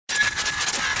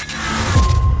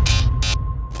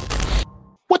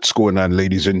What's going on,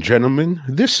 ladies and gentlemen?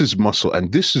 This is Muscle,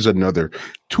 and this is another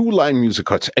Two Line Music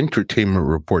Hut's Entertainment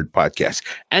Report podcast.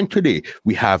 And today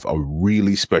we have a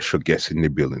really special guest in the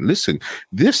building. Listen,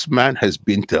 this man has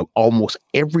been to almost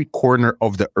every corner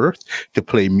of the earth to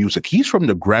play music. He's from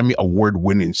the Grammy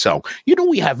Award-winning sound. You know,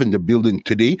 we have in the building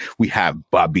today, we have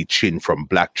Bobby Chin from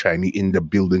Black Chiney in the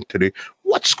building today.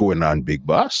 What's going on, big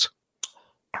boss?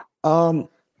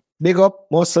 Big up,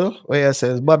 Muscle. Where it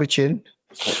says Bobby Chin.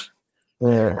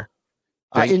 Yeah.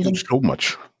 Thank you so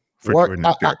much for joining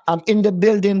us there. I'm in the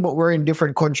building, but we're in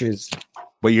different countries.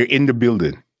 But you're in the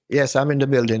building. Yes, I'm in the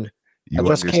building. You I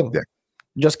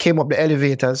just came up the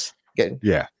elevators.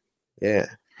 Yeah. Yeah.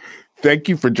 Thank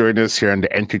you for joining us here on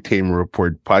the Entertainment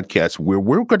Report podcast, where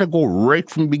we're going to go right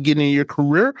from the beginning of your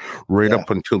career right up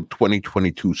until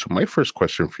 2022. So my first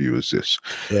question for you is this.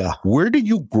 Yeah. Where did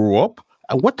you grow up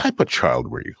and what type of child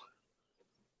were you?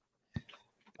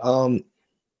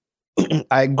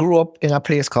 I grew up in a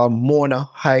place called Mona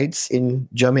Heights in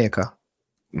Jamaica.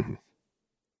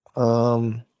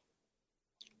 Mm-hmm.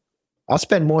 I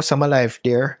spent most of my life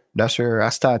there. That's where I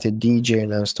started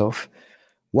DJing and stuff.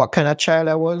 What kind of child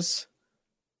I was?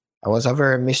 I was a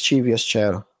very mischievous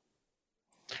child.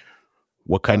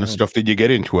 What kind of stuff did you get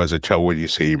into as a child when you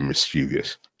say you're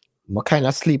mischievous? I kind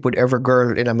of sleep with every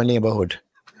girl in my neighborhood.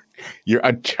 You're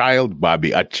a child,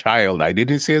 Bobby, a child. I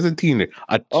didn't say as a teenager,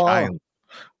 a child.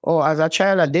 Oh, as a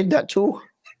child, I did that too.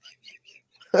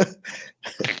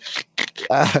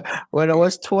 When I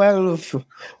was 12,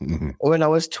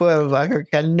 I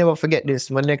can never forget this.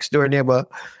 My next door neighbor,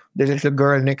 the little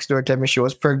girl next door, told me she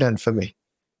was pregnant for me.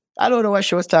 I don't know what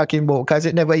she was talking about because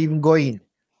it never even go in.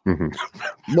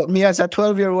 Mm-hmm. But me as a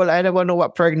 12-year-old, I never know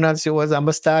what pregnancy was. I'm going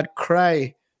to start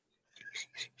cry.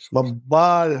 My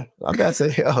ball. I'm going to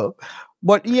say, yo.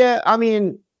 But yeah, I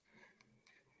mean,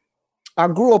 I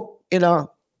grew up in a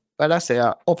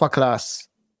upper class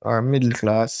or middle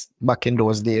class back in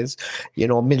those days. You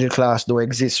know, middle class don't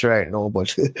exist right now,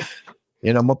 but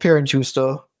you know, my parents used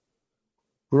to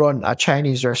run a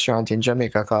Chinese restaurant in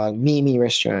Jamaica called Mimi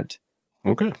Restaurant.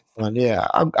 Okay. And yeah,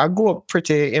 I grew up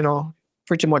pretty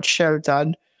much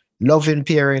sheltered, loving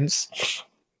parents.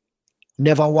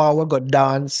 Never want to go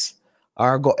dance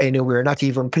or go anywhere, not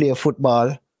even play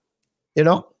football, you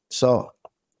know? So,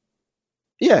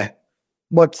 yeah.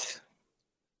 But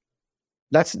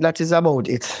that is about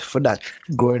it for that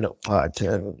growing up part.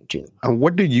 And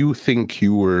what do you think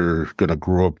you were going to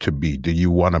grow up to be? Do you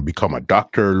want to become a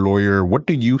doctor, lawyer? What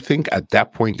do you think at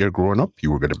that point you're growing up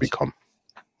you were going to become?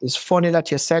 It's funny that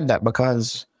you said that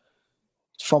because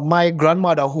from my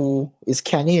grandmother, who is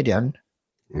Canadian,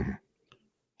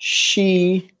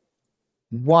 she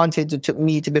wanted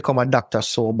me to become a doctor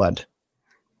so bad.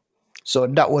 So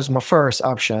that was my first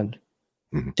option.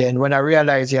 Then when I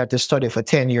realized you had to study for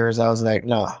 10 years, I was like,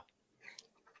 nah.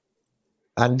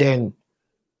 And then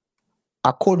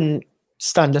I couldn't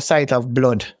stand the sight of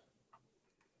blood.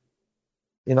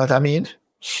 You know what I mean?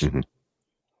 Mm-hmm.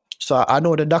 So I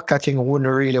know the doctor thing wouldn't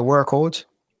really work out.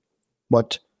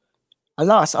 But I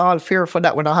lost all fear for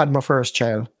that when I had my first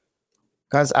child.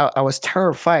 Because I was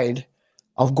terrified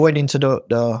of going into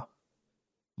the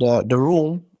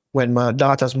room when my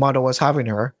daughter's mother was having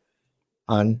her.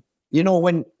 And you know,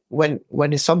 when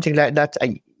it's something like that,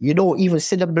 you don't even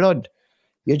see the blood.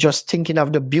 You're just thinking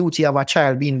of the beauty of a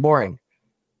child being born.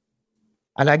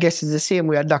 And I guess it's the same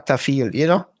way a doctor feels, you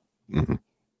know? Mm-hmm.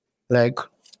 Like,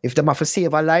 if they have to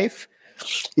save a life,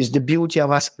 it's the beauty of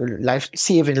a life,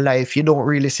 saving life. You don't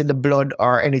really see the blood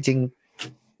or anything.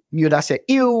 You'd have say,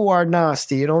 ew, or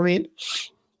nasty, you know what I mean?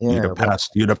 Yeah,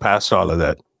 you'd have passed all of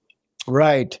that.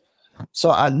 Right.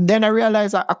 So then I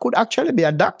realized I could actually be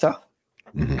a doctor.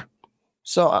 Mm-hmm.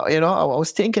 So, you know, I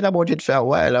was thinking about it for a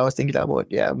while. I was thinking about,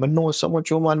 I know so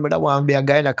much woman, but I want to be a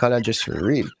gynecologist for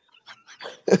real.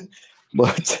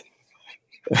 But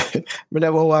I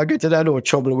never want to get in no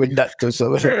trouble with that too.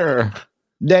 So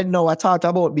then I thought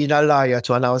about being a lawyer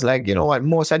too. And I was like, you know what?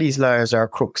 Most of these lawyers are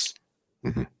crooks.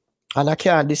 Mm-hmm. And I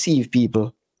can't deceive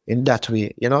people in that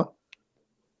way, you know?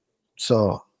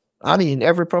 So, I mean,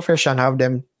 every profession have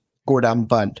them good and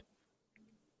bad.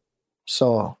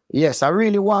 So, yes, I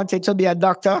really wanted to be a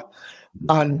doctor,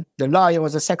 and the lawyer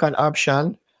was the second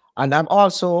option. And I'm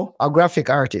also a graphic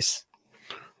artist.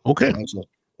 Okay.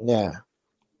 Yeah.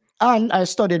 And I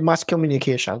studied mass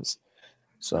communications.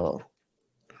 So.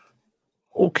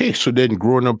 Okay, so then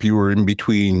growing up, you were in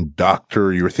between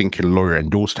doctor, you were thinking lawyer,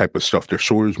 and those type of stuff there.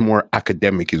 So it was more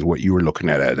academic is what you were looking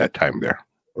at that time there.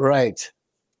 Right.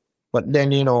 But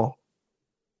then, you know,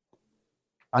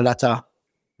 a lot of,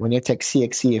 when you take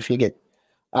CXC, if you get,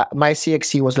 my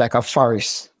CXC was like a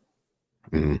forest.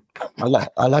 Mhm.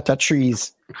 A lot of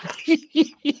trees.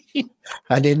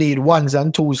 And they need ones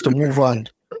and twos to move on.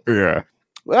 Yeah.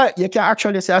 Well, you can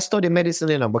actually say I studied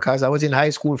medicine, because I was in high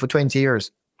school for 20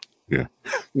 years. Yeah.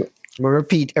 We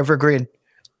repeat every grade.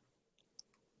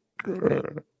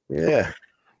 Yeah.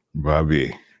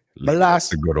 Bobby. My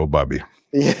last, The good old Bobby.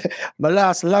 yeah, my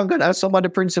last longer than some of the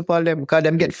principal them, because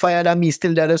them get fired and me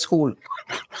still there at school.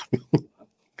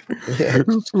 Yeah.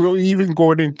 So even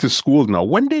going into school now,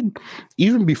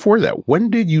 even before that, when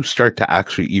did you start to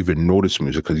actually even notice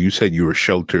music? Because you said you were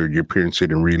sheltered, your parents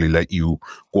didn't really let you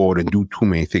go out and do too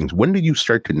many things. When did you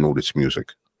start to notice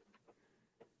music?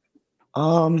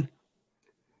 I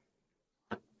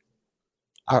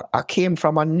came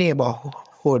from a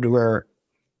neighborhood where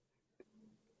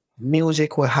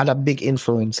music had a big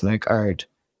influence. Like, all right,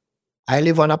 I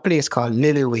live on a place called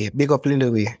Lilyway. Big up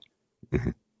Lilyway.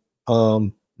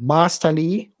 Mhm. Master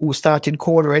Lee, who started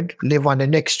Code Red, live on the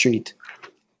next street.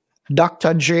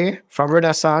 Dr. Dre from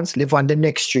Renaissance live on the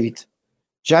next street.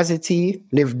 Jazzy T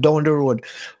live down the road.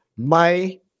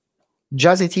 My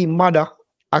Jazzy T mother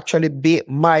actually baked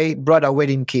my brother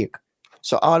wedding cake.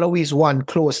 So always one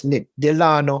close knit.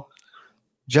 Delano,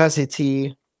 Jazzy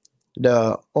T,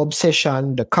 the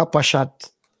Obsession, the Copper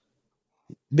Shot,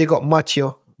 big up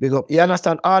Matthew, big up. You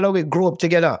understand? All of we grew up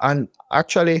together. And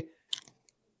actually,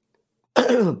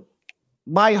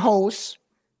 my house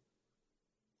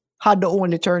had the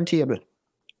only turntable.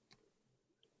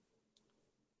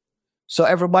 So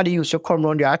everybody used to come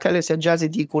around there. I tell you, said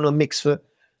Jazzy T couldn't mix for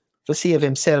save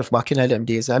himself back in them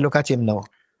days. And look at him now.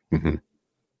 Mhm.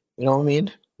 You know what I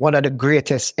mean? One of the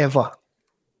greatest ever.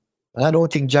 And I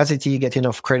don't think Jazzy T get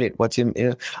enough credit, but him,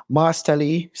 Master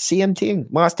Lee, same thing.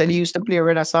 Master Lee used to play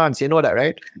Renaissance. You know that,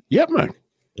 right? Yeah, man.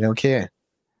 Okay.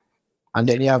 And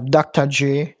then you have Dr.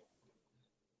 Dre.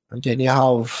 And then you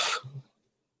have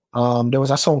there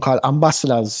was a song called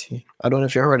Ambassadors. I don't know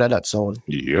if you heard of that song.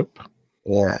 Yep.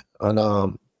 Yeah.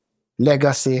 And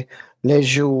Legacy,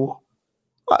 Leisure.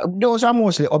 Those are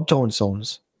mostly uptown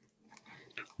songs.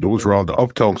 Those were all the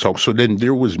uptown songs. So then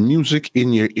there was music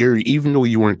in your area, even though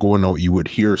you weren't going out, you would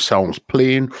hear sounds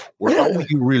playing. Or how would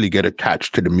you really get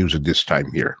attached to the music this time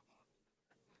here?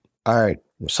 All right.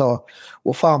 So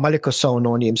we found a little sound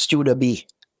on him, Studio B.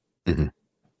 Mhm.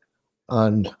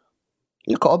 And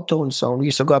look uptown sound. We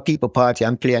used to go to people party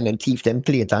and play and then thief them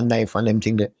plate and knife and them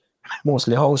thing there.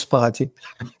 Mostly house party.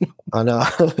 And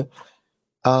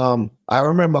I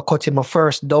remember cutting my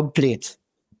first dub plate.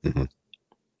 Mhm.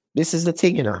 This is the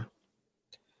thing,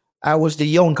 I was the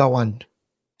younger one.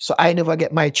 So I never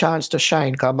get my chance to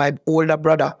shine because my older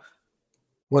brother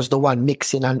was the one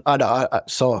mixing and other.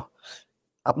 So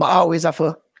I always have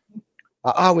to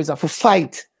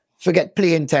fight to get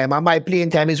playing time. And my playing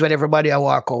time is when everybody I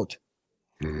walk out.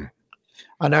 Mhm.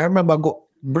 And I remember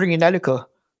bringing a liquor.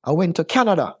 I went to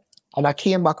Canada and I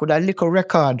came back with a little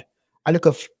record. A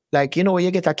little, like,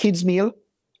 you get a kid's meal.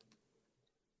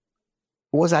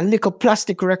 It was a little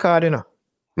plastic record,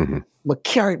 Mhm. I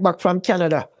carry it back from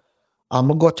Canada. And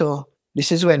I go to,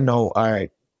 this is when now, all right.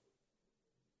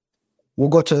 We'll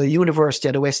go to the University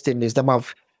of the West Indies. Them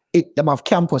have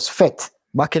campus fete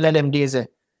back in them days.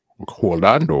 Hold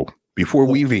on, though. Before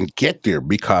we even get there,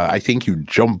 because I think you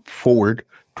jump forward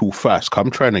too fast.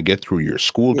 I'm trying to get through your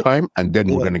school time, and then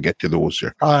we're going to get to those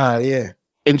there. Yeah.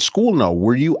 In school now,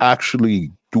 were you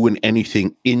actually doing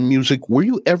anything in music? Do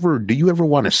you ever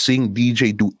want to sing,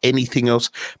 DJ, do anything else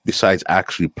besides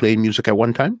actually playing music at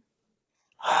one time?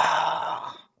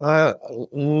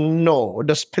 No,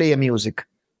 just play music.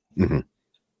 Mhm.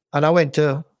 And I went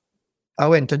to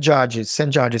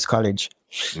St. George's College,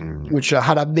 which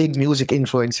had a big music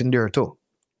influence in there too.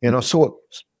 So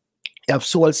you have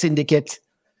Soul Syndicate,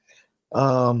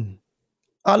 all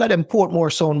of them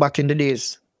Portmore sound back in the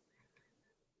days.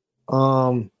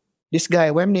 This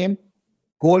guy, what's his name?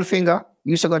 Goldfinger,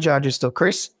 used to go George's too.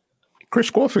 Chris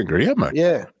Goldfinger, yeah, man.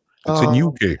 Yeah. It's in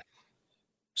UK.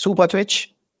 Super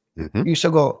Twitch, used to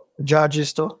go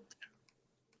George's too.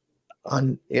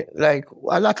 And like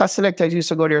a lot of selectors used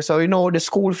to go there. So the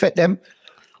school fit them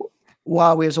who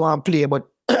always want to play. But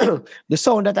the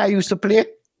sound that I used to play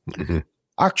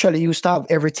actually used to have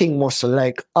everything muscle,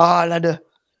 like all of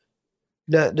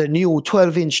the new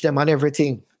 12-inch them and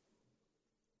everything.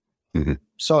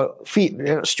 So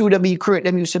Studio B create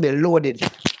them used to be loaded.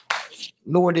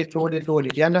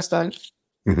 You understand?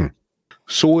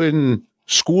 So in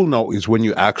school now is when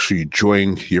you actually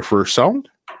joined your first sound?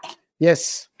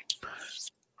 Yes.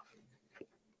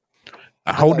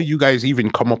 How do you guys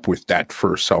even come up with that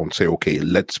first sound? Say, okay,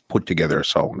 let's put together a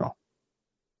song now.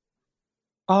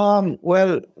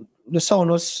 Well, the sound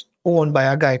was owned by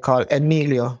a guy called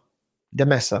Emilio De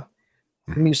Mesa.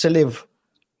 I used to live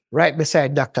right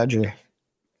beside Dr. Dre.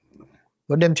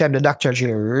 But them time the Dr.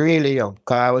 Dre really young,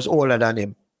 because I was older than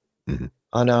him. Mhm.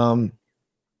 And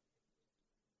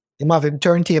him have him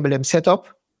turntable him set up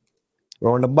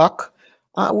around the back.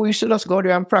 And we used to just go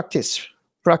there and practice.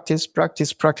 Practice.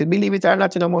 Believe it or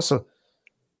not, in a muscle.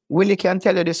 Willie can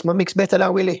tell you this, my mix better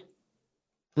than Willie.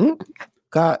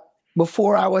 Because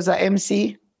before I was a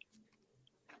MC,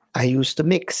 I used to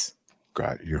mix.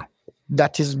 Got you.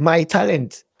 That is my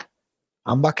talent.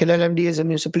 And back in them days, I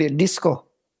used to play disco.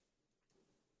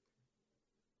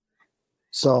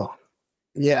 So,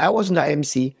 yeah, I wasn't an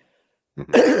MC.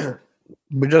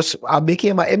 But just I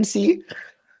became an MC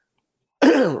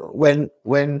when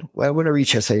I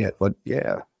reach a say it. But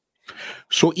yeah.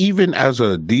 So even as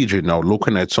a DJ now,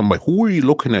 looking at somebody, who are you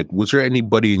looking at? Was there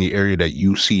anybody in the area that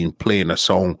you seen playing a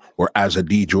song or as a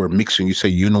DJ or mixing, you say,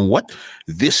 you know what?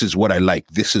 This is what I like.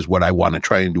 This is what I want to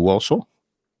try and do also?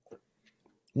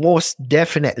 Most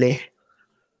definitely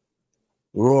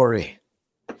Rory.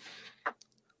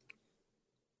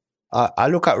 I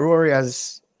look at Rory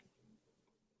as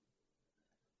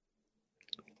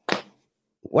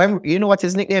when you know what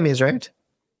his nickname is, right?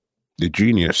 The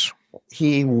genius.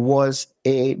 He was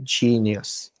a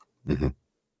genius. Mm-hmm.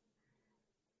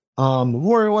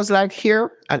 Rory was like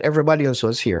here, and everybody else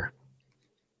was here.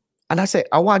 And I said,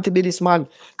 I want to be this man,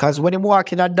 because when he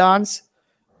walk in a dance,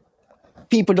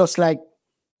 people just like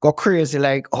go crazy,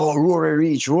 like, oh, Rory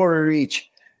reach.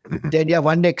 Mm-hmm. Then you have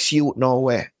a next youth now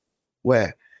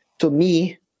where to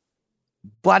me,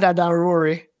 better than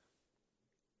Rory,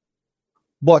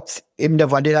 but him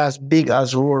never did as big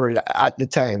as Rory at the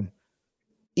time.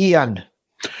 Ian,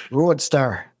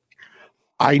 Roadstar.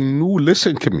 I knew,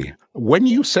 listen to me. When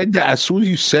you said that, as soon as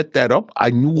you set that up,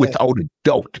 I knew without a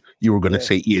doubt you were going to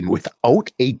say Ian, without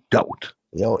a doubt.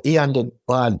 Yo, Ian did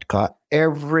bad, because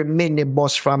every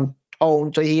minibus from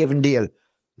town to Avondale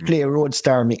play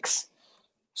Roadstar mix.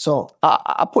 So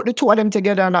I put the two of them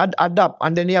together and adapt,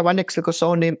 and then you have a next little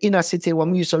sound named Inner City, what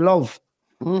we used to love.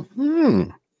 Mm-hmm.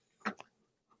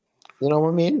 You know what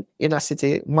I mean? Inner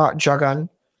City, Mark Jagan,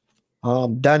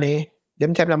 Danny,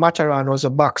 them time the Mataran was a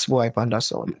box boy on that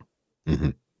sound. Mm-hmm.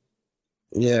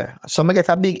 Yeah. So I get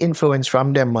a big influence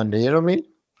from them, man. You know what I mean?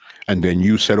 And then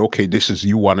you said, okay,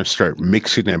 you want to start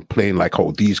mixing and playing like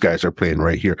how these guys are playing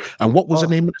right here. And what was the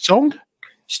name of the song?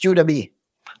 Studio B.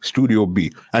 Studio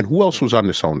B. And who else was on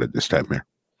the sound at this time here?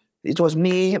 It was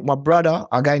me, my brother,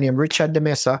 a guy named Richard De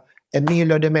Mesa,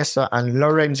 Emilio De Mesa, and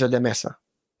Lorenzo De Mesa.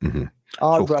 Mm-hmm.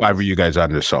 All so 5 of you guys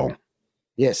on the song.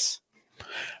 Yes.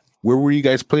 Where were you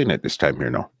guys playing at this time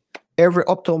here now? Every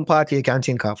uptown party you can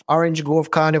think of. Orange Grove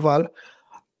Carnival,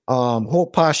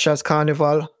 Hope Pastures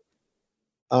Carnival,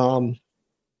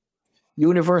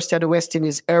 University of the West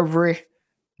Indies, every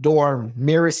dorm,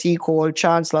 Mary C. Cole,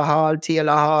 Chancellor Hall,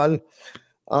 Taylor Hall.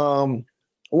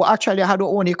 We actually had our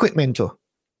own equipment too.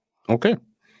 Okay.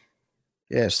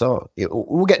 Yeah, so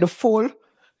we get the full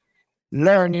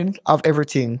learning of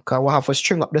everything, because we have to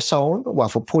string up the sound, we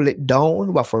have to pull it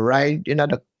down, we have to ride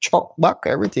the truck back,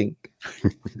 everything.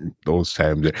 Those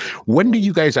times. When do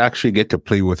you guys actually get to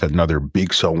play with another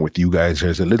big song with you guys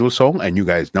as a little song, and you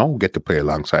guys now get to play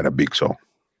alongside a big song?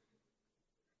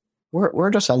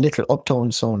 We're just a little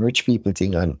uptown sound, rich people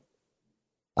thing, and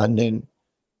then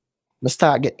we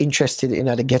start get interested in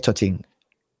the ghetto thing.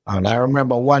 And I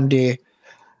remember one day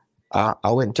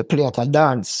I went to play at a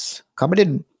dance.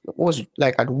 It was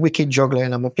like a wicked juggler,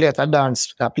 and I'm play at a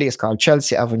dance at a place called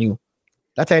Chelsea Avenue.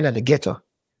 That time in the ghetto.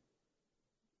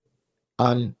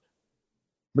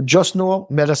 But just know,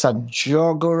 me just a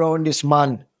juggle around this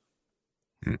man.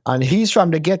 And he's from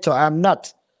the ghetto, I'm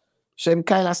not. So him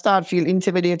kind of start feel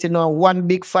intimidated now. One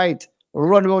big fight,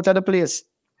 run out of the place.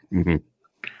 Mm-hmm.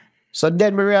 So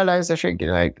then we realized, I think,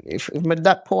 like, if I'm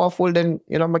that powerful, then,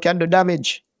 I can do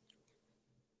damage.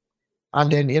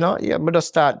 And then, we just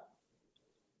start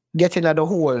getting at the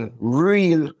whole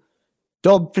real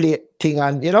dub plate thing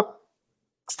and,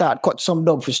 start cut some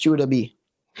dub for Studio B.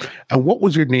 And what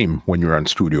was your name when you were on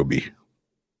Studio B?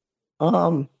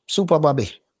 Super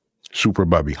Bobby. Super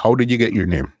Bobby. How did you get your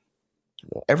name?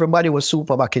 Everybody was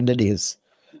super back in the days.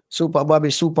 Super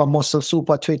Bobby, Super Muscle,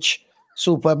 Super Twitch,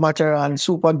 Super Mataran,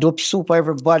 Super Dope, Super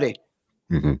everybody.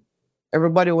 Mm-hmm.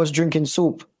 Everybody was drinking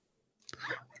soup.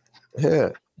 Yeah.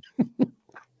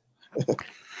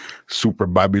 Super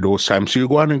Bobby those times. So you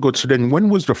go on and go. So then when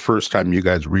was the first time you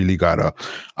guys really got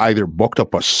either booked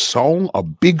up a song, a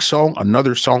big song,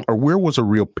 another song, or where was a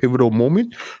real pivotal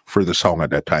moment for the song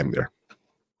at that time there?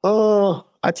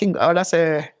 I think that's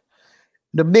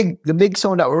the big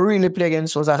song that we really played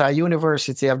against was at a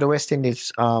University of the West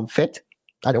Indies FET,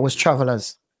 and it was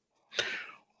Travelers.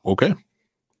 Okay.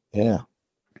 Yeah.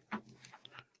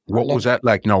 What was that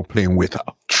like now playing with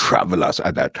Travelers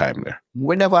at that time there?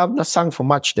 We never have no song for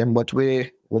match them, but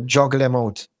we would juggle them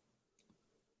out.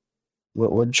 We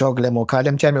would juggle them out. Cause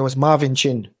them time it was Marvin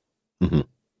Chin. Mhm.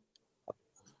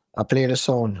 I played the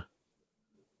song.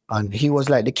 And he was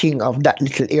like the king of that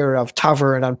little era of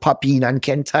Tavern and Papine and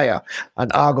Kentire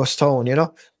and August Town, you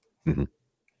know? Mhm.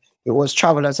 It was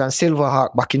Travelers and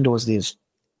Silverhawk back in those days.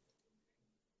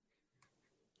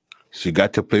 So you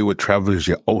got to play with Travelers,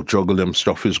 you out juggle them,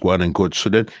 stuff is going and good. So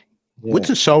then, what's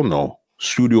the sound now?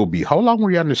 Studio B. How long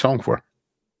were you on the song for?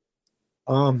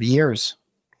 Years.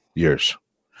 Years.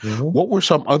 Mhm. What were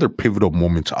some other pivotal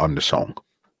moments on the song?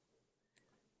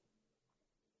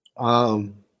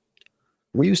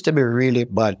 We used to be really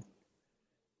bad.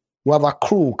 We have a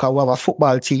crew, cause we have a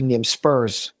football team named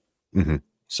Spurs. Mhm.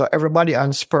 So everybody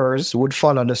on Spurs would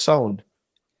follow the sound.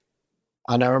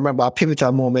 And I remember a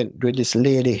pivotal moment with this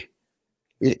lady.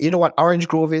 You know what Orange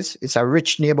Grove is? It's a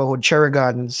rich neighborhood, Cherry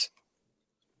Gardens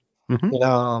Mhm.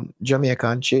 in Jamaica.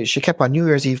 And she kept a New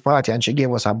Year's Eve party and she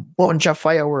gave us a bunch of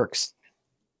fireworks.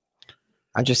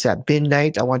 And she said,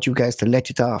 midnight, I want you guys to let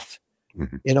it off.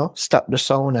 Mhm. You know, stop the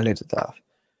sound and let it off.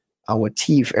 I would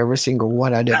thief every single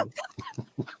one of them.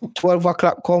 12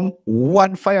 o'clock come,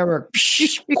 one firework.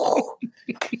 The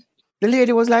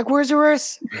lady was like, where's the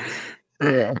rest?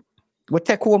 We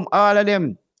take home all of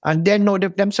them. And then know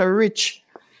them so rich.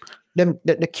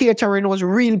 The catering was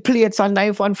real plates and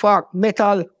knife and fork,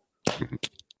 metal.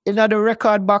 In the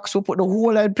record box, we put the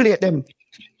whole and plate them.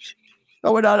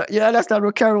 That's not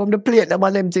we carry home the plate them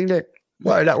and them thing there.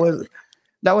 Boy, that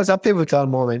was a pivotal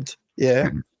moment. Yeah.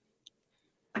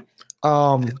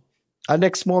 Our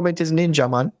next moment is Ninja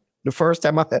Man. The first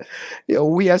time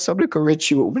we had some little rich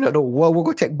you. We don't know what we're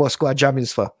gonna take bus go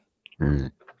jammings for.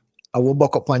 I will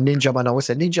buck up on Ninja Man. I will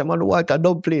say, Ninja Man, what a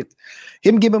dub plate.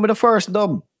 Him give me the first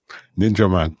dub. Ninja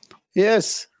Man.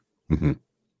 Yes. Mhm.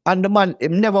 And the man,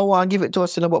 him never want to give it to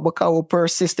us, but because we're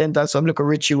persistent and some little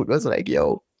rich youth was like,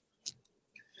 yo,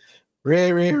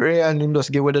 Ray, and him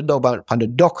just give with the dub and the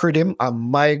duck rhythm. And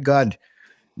my God,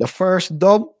 the first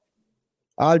dub,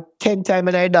 all 10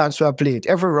 times I dance to a plate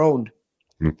every round.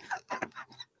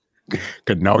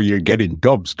 Because now you're getting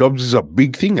dubs. Dubs is a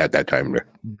big thing at that time there.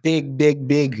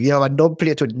 Big. You have a dub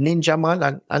plate with Ninja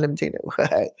Man and them thing.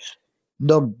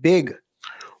 Dub big.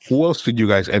 Who else did you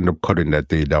guys end up cutting that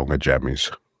day down at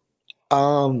Jammies?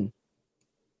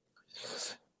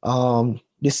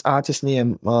 This artist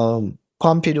named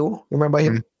Pompidou, remember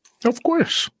him? Of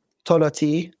course. Tolo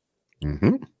T.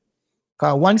 Mm-hmm.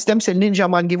 Cause once them say Ninja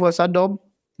Man give us a dub,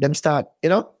 them start, you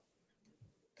know?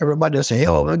 Everybody will say,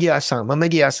 yo, I'm gonna give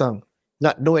you a song.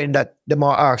 Not knowing that them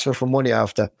all ask for money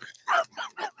after.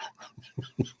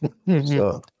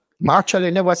 So I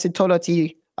actually never see Tolo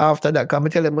T after that. Cause I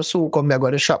tell them I soon come here, go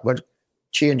to the shop, but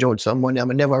change out some money. I'm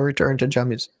never return to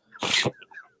Jammies.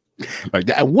 Like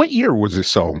that. And what year was this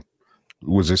song?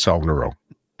 Was this song around?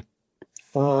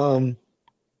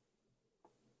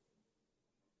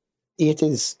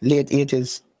 80s, late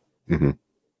 80s. Mm-hmm.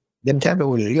 Them time we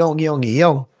were young.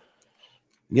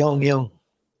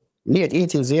 Late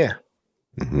 80s, yeah.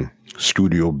 Mm-hmm.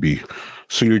 Studio B.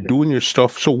 So you're doing your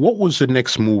stuff. So what was the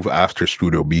next move after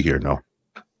Studio B here now?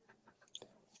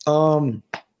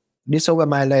 This is where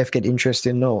my life get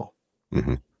interesting now.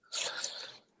 Mm-hmm.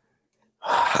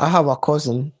 I have a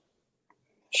cousin.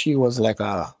 She was like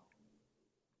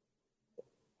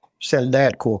sell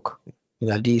Diet Coke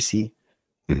in a DC.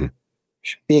 Mm-hmm.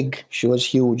 Big. She was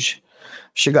huge.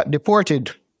 She got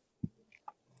deported.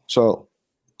 So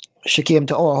she came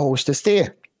to our house to stay.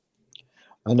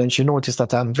 And then she noticed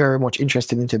that I'm very much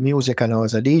interested into music and I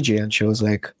was a DJ. And she was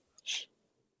like,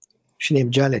 she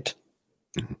named Janet.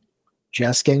 Mm-hmm. She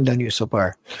asked Kingdom you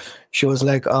super. She was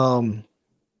like,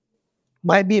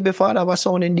 my baby father have a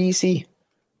son in DC.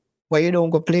 Why you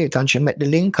don't go play it? And she met the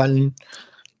link and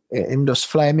him just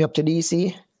fly me up to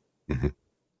DC. Mm-hmm.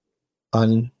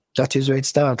 And that is where it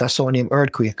started. A song named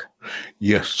Earthquake.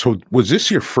 Yes. So was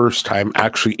this your first time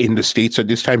actually in the States at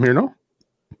this time here now?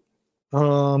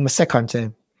 My second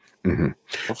time. Mm-hmm.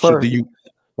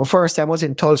 My first time was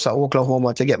in Tulsa,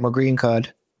 Oklahoma to get my green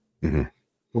card mm-hmm.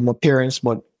 with my parents.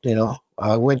 But, you know,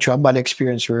 I went through a bad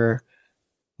experience where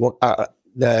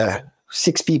the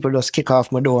 6 people just kick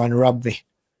off my door and rob me.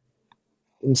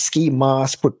 In ski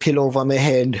mask, put pillow over my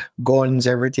head, guns,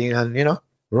 everything, and, you know,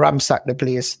 ransack the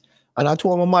place. And I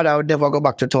told my mother I would never go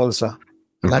back to Tulsa.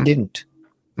 And I didn't.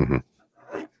 Mm-hmm.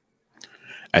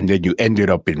 And then you ended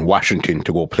up in Washington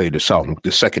to go play the song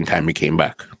the second time you came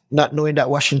back. Not knowing that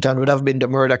Washington would have been the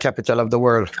murder capital of the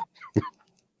world.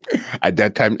 At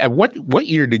that time. And what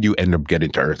year did you end up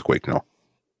getting to Earthquake now?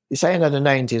 it's the end of the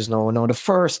 90s now. Now, the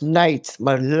first night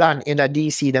my land in a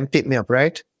DC, them pick me up,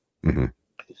 right? Mm-hmm.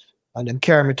 And then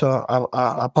carry me to a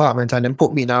apartment and then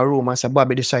put me in a room and say,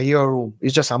 Bobby, this is your room.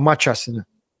 It's just a mattress. You know?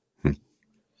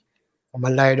 I'm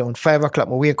going to lie down. 5 o'clock,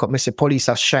 I wake up, I see police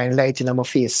have shine light in my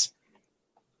face.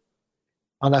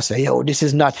 And I say, yo, this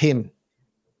is not him.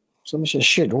 So I say,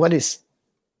 shit, what is?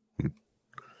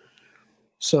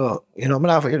 So, you know,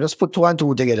 you just put 2 and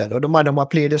 2 together. The man that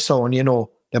play the sound, you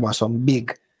know, them are some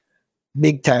big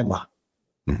timer.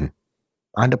 Mm-hmm.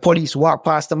 And the police walk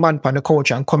past the man on the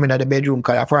couch and come in at the bedroom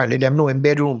because apparently them know him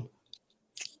bedroom.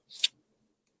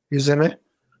 You see me?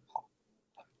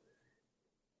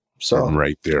 So I'm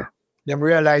right there. Them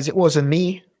realize it wasn't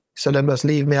me, so them just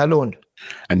leave me alone.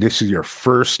 And this is your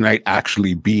first night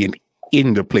actually being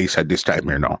in the place at this time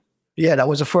here now? Yeah, that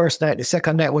was the first night. The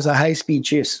second night was a high-speed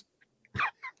chase.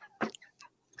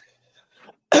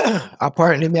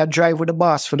 Apparently, me I drive with the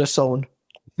boss for the sound.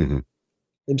 Mm-hmm.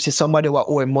 Him see somebody who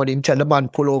owe him money, him tell the man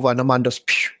pull over and the man just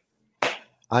phew.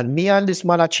 And me and this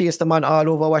man I chase the man all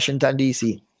over Washington,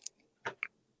 D.C.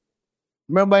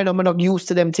 Remember, I'm not used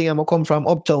to them things. I come from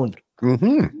uptown.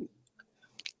 Mm-hmm.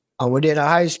 And we're in a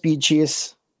high-speed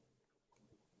chase.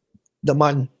 The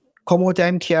man come out of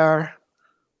him car,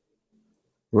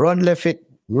 run left it,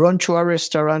 run through a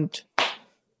restaurant,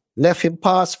 left him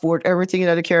passport, everything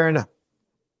in the car now.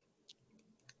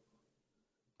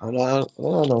 And I don't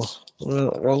know.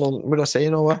 I'm just say,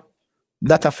 you know what?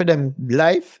 That for them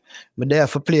life, but they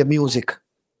have to play music.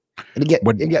 And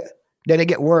then it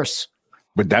get worse.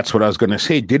 But that's what I was going to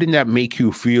say. Didn't that make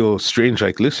you feel strange?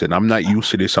 Like, listen, I'm not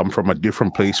used to this. I'm from a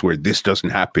different place where this doesn't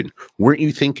happen. Weren't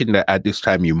you thinking that at this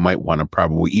time you might want to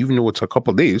probably, even though it's a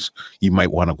couple of days, you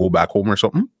might want to go back home or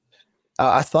something?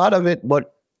 I thought of it,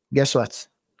 but guess what?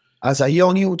 As a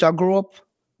young youth, I grew up,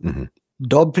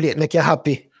 dub plate make you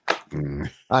happy.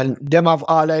 And them have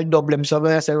all that dub them. So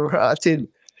I say,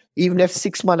 even if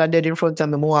 6 men are dead in front of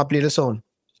me, I want to play the song.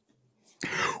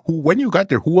 When you got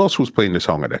there, who else was playing the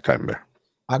song at that time there?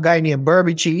 A guy named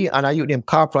Burby G, and I use named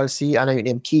Corporal C, and I use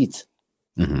named Keith.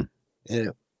 Mm-hmm. Yeah.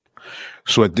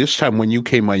 So at this time, when you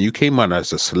came on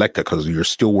as a selector because you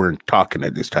still weren't talking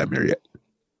at this time here yet.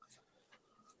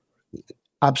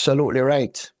 Absolutely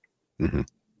right. Mm-hmm.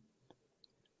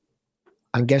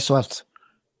 And guess what?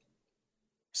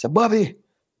 I said, Bobby,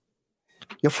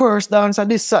 your first dance on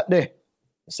this Saturday.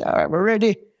 I said, all right, we're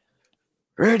ready.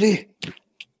 Ready.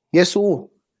 Guess who?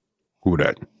 Who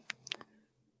that?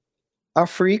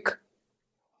 Afrique.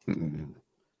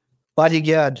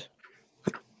 Bodyguard.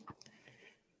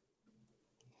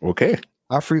 Okay.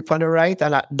 Afrique on the right.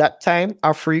 And at that time,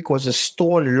 Afrique was the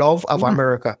stone love of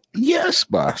America. Yes,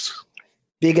 boss.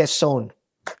 Biggest sound.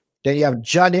 Then you have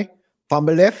Johnny from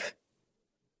the left.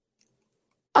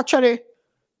 Actually,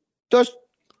 just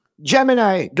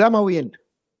Gemini, Glamour Win.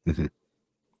 Mm-hmm.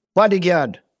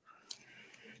 Bodyguard.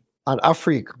 And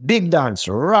Afrique, big dance,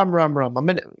 ram. I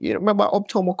mean, you remember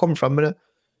uptown I come from?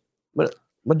 I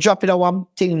drop in a one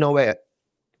thing nowhere.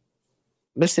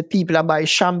 I see people that buy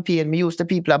champagne. Me used to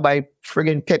people that buy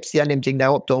friggin' Pepsi and them thing that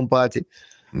uptown party.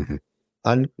 Mm-hmm.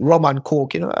 And rum and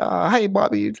coke, you know. Hey,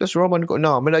 Bobby, just rum and coke.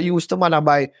 No, I used to man I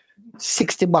buy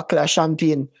 60 buckle of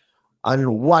champagne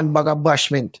and 1 bag of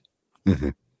bashment. Mm-hmm.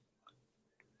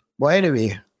 But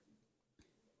anyway,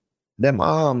 them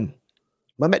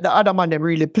I met the other man them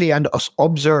really play and us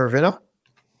observe, you know.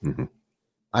 Mm-hmm.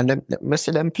 And then I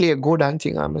see them play good and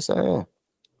thing, and I say, oh.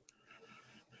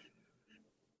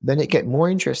 Then it get more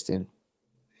interesting.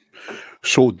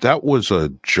 So that was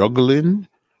a juggling,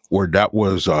 or that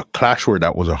was a clash, or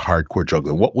that was a hardcore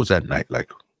juggling? What was that night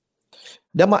like?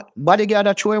 Them bodyguard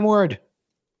that show him word.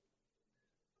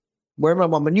 But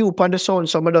remember, I'm new upon the sound,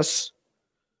 so I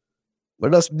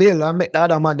just build and make the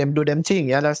other man them do them thing,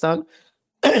 you understand?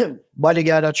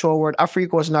 Bodyguard that show word.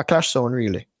 Afrique was not a clash sound,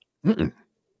 really. Mm-mm.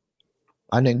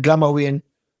 And then Glamour Win,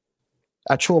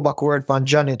 a throwback word from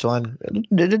Janet one.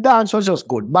 The dance was just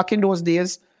good. Back in those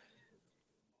days,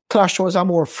 clash was a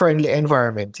more friendly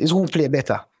environment. It's who play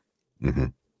better. Mm-hmm.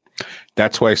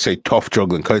 That's why I say tough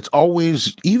juggling, because it's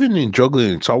always, even in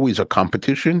juggling, it's always a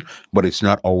competition, but it's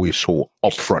not always so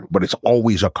upfront. But it's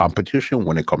always a competition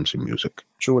when it comes to music.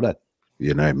 True that.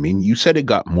 You know what I mean? You said it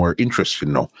got more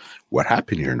interesting now. What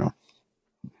happened here now?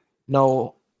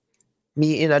 Now,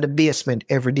 me in the basement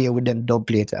every day with them dub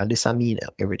plate, and this I mean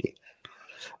every day.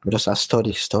 But just I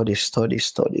study.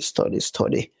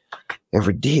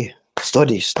 Every day.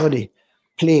 Study.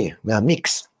 Play. I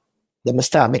mix. Then I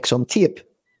start make some tape.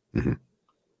 Mm-hmm.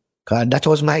 Cause that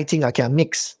was my thing. I can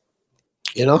mix.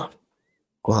 You know?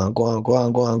 Go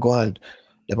on.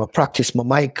 Then I practice my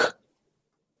mic.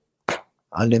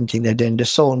 and them thing, and then the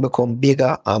sound become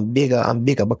bigger and bigger and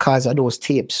bigger because of those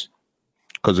tapes.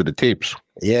 Because of the tapes.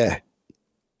 Yeah.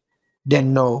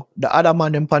 Then no, the other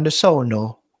man them on the sound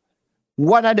now.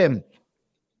 One of them,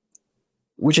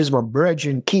 which is my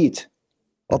brethren Keith,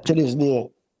 up to this day.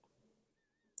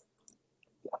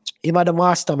 Him are the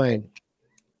mastermind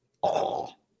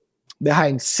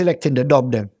behind selecting the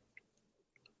dub them.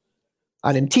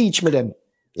 And him teach me them.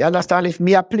 You understand? If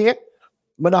me a play, I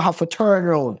don't have to turn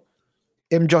around.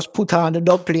 Him just put on the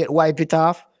dub plate, wipe it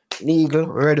off, eagle,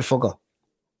 ready for go.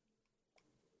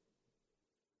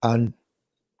 And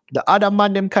the other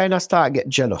man them kind of start get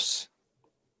jealous.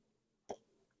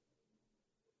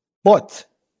 But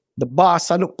the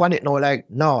boss I look on it now like,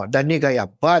 no, that nigga you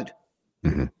bad.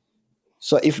 Mm-hmm.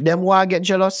 So if them want to get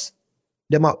jealous,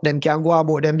 them can go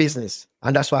about them business.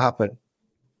 And that's what happened.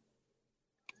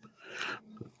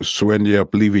 So when you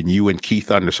up leaving you and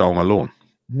Keith on the song alone?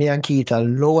 Me and Keith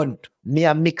alone. Me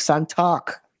and mix and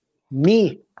talk.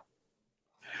 Me.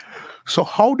 So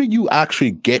how did you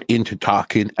actually get into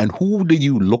talking, and who did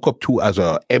you look up to as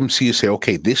a MC and say,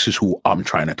 okay, this is who I'm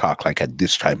trying to talk like at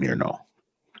this time here now?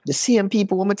 The same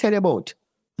people I'm going to tell you about.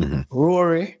 Mm-hmm.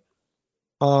 Rory.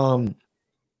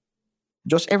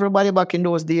 Just everybody back in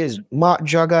those days. Mark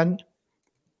Dragon.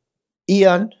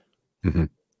 Ian. Mm-hmm.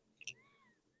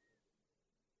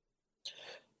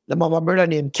 The mama brother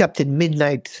named Captain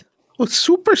Midnight. Well,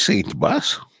 Super Saint,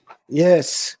 boss.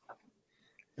 Yes.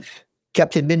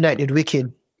 Captain Midnight did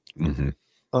Wicked. Mm-hmm.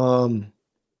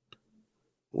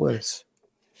 What else?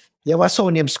 You have a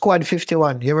song named Squad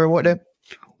 51. You remember what them?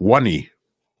 Wani.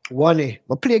 I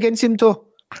play against him too.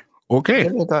 Okay.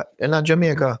 In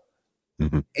Jamaica.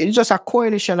 Mm-hmm. It's just a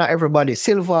coalition of everybody.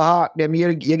 Silverheart, them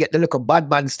you get the little bad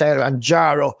man style, and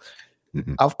Jaro.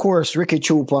 Mm-hmm. Of course, Ricky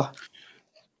Chupa.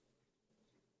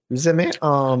 You see me?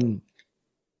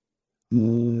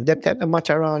 That type of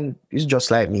matter around is just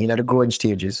like me, in the growing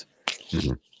stages.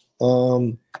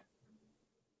 Mm-hmm.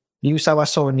 You used to have a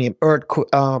song named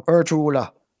Earth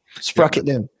Ruler. Sprocket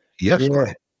them. Yes.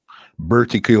 Yeah.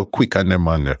 Bertie Kill Quick and them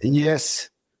on there. Yes.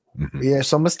 Mm-hmm. Yeah.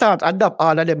 So I'm start adapt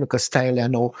all of them because style, you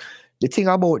know. The thing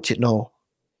about it now,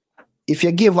 if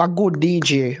you give a good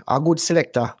DJ, a good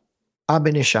selector,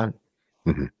 ammunition,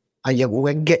 mm-hmm. and you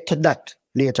will get to that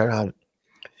later on.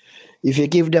 If you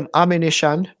give them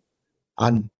ammunition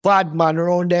and bad man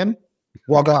around them,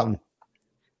 what on?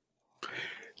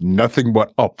 Nothing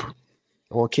but up.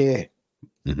 Okay.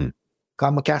 Mm-hmm.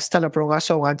 Because I can stand up around a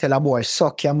song and tell a boy,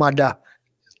 suck your mother.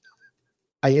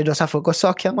 And you just have to go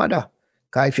suck your mother.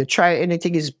 Because if you try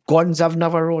anything, it's guns have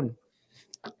never run.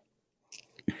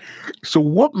 So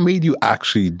what made you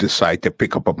actually decide to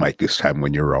pick up a mic this time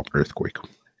when you're on Earthquake?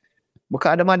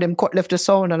 Because the man them cut left the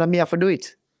sound and I have to do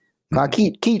it. Because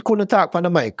Keith couldn't talk on the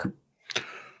mic.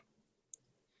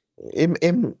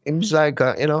 Him's like,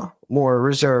 more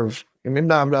reserved. Him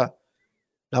not have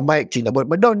the mic thing.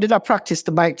 But did I practice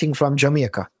the mic thing from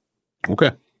Jamaica?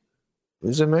 Okay.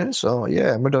 You see me? So,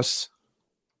 yeah,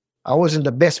 I wasn't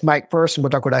the best mic person,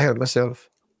 but I could have helped myself.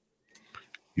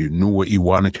 You knew what you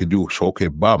wanted to do. So, okay,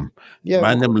 bam. Yeah.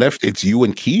 Man, them left. It's you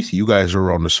and Keith. You guys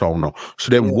are on the song now. So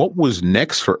then what was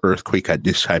next for Earthquake at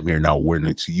this time here now, when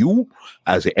it's you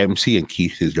as an MC and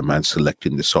Keith is your man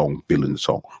selecting the song, building the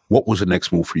song? What was the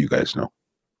next move for you guys now?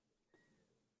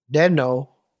 Then now,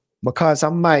 because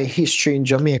of my history in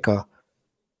Jamaica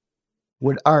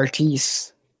with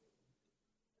artists,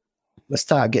 I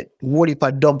start get what if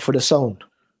I dub for the sound.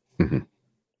 Mm-hmm.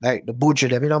 Like the Buja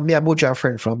them. Me and Buja are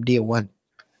friend from day one.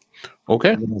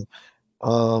 Okay.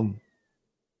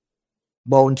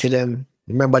 Bounty them.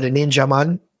 Remember the Ninja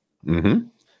Man? Mm-hmm.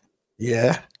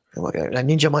 Yeah. The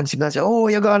Ninja Man sing and say, oh,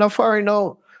 you're going to foreign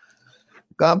now.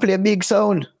 Go and play a big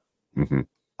sound. Mm-hmm.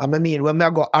 I mean, when I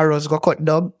go arrows, go cut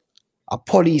dub, a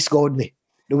police go with me.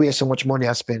 The way so much money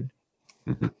I spend.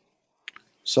 Mm-hmm.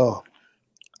 So,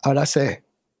 how'd I say?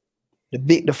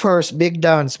 The first big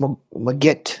dance I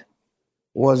get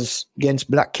was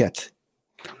against Black Cat.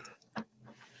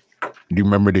 Do you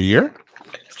remember the year?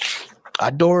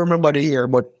 I don't remember the year,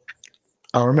 but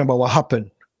I remember what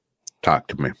happened. Talk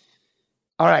to me.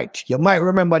 All right, you might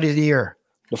remember this year.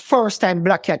 The first time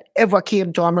Black Cat ever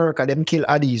came to America, them kill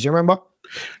Addies, you remember?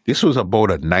 This was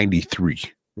about a 93.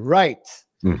 Right.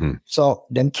 Mm-hmm. So,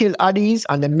 them kill Addies,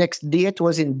 and the next date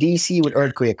was in DC with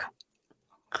Earthquake.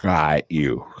 Got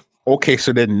you. Okay,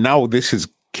 so then now this is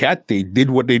Cat. They did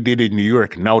what they did in New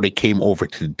York. Now they came over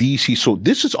to DC. So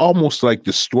this is almost like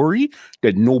the story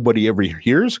that nobody ever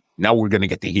hears. Now we're going to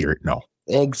get to hear it now.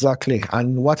 Exactly.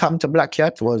 And what happened to Black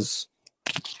Cat was,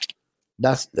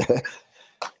 I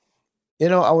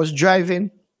was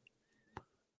driving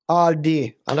all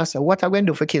day. And I said, what am I going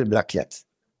to do for kill Black Cat?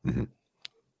 Mhm.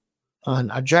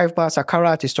 And I drive past a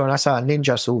karate store and I saw a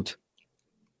ninja suit.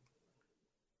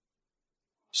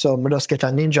 So I just get a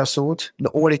ninja suit.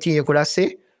 The only thing you could have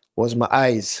seen was my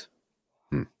eyes.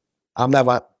 Hmm. I'm have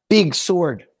a big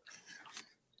sword.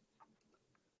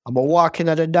 I'm walking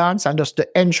at the dance and just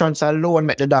the entrance alone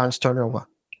make the dance turn over.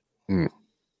 Hmm.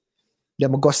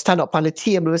 Then I go stand up on the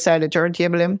table beside the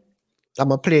turntable. I'm going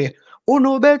to play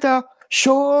Uno Better,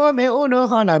 show me Uno.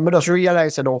 And I just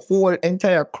realize that the whole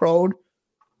entire crowd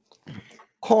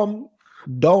come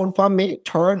down for me,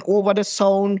 turn over the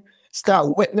sound,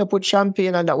 start wetting up with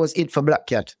champagne, and that was it for Black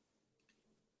Cat.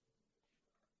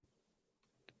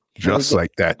 Just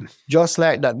like that. Just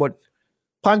like that. But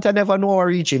Panther never know how to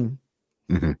reach him.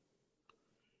 Mhm.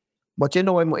 But you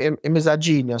know, him is a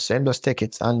genius and just take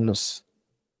it and just.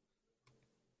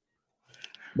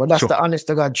 But that's So- the honest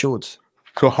to God truth.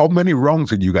 So how many rounds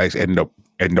did you guys end up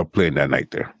playing that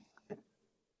night there?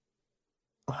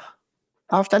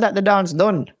 After that, the dance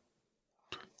done.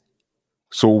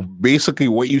 So basically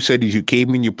what you said is you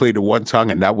came in, you played the one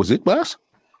song, and that was it, boss?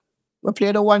 We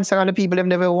played the one song and the people them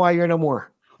never want to hear no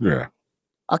more. Yeah.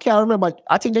 I can't remember.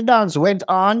 I think the dance went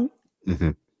on.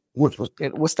 Mhm.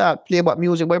 We start playing about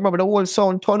music, but remember the whole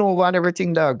sound turn over and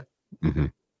everything, dog.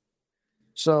 Mhm.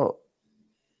 So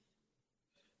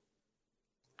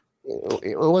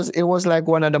it was like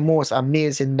one of the most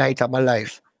amazing nights of my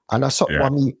life. And that's something Yeah.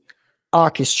 for me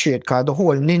orchestrate because the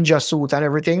whole ninja suit and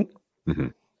everything.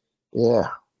 Mhm. Yeah.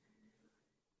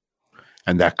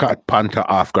 And that caught Panther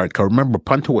off guard. Cause remember,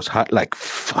 Panther was hot like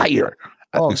fire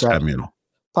at Oh, this God. time, you know.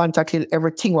 Panther kill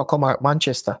everything what come out of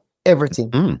Manchester.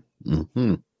 Everything.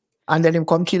 Mm-hmm. And then him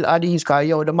come kill Addies because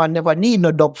yo, the man never need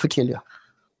no dub for kill you.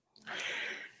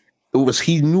 It was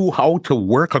he knew how to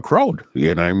work a crowd.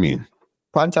 You know what I mean?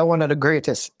 Panther one of the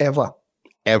greatest ever.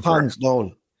 Ever. Hands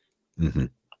down. Mhm.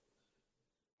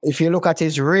 If you look at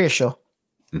his ratio,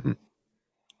 Mhm.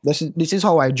 this is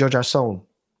how I judge a sound.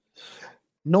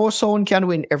 No sound can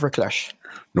win every clash.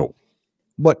 No.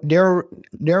 But their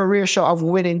ratio of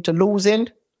winning to losing,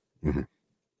 Mhm.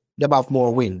 they have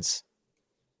more wins.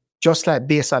 Just like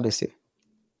Bass Odyssey.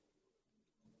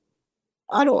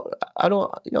 I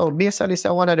don't, Bass Odyssey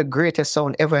are one of the greatest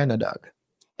sound ever in the dog.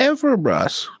 Ever,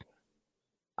 brass.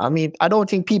 I mean, I don't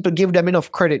think people give them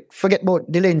enough credit. Forget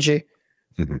about Dillinger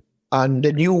Mhm. and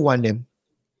the new one them.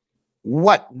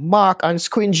 What Mark and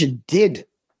Squingy did,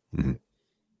 Mhm.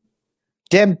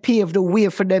 them paved the way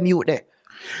for them youth there.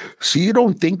 So you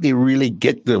don't think they really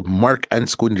get the Mark and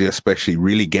Squingy especially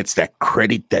really gets that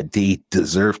credit that they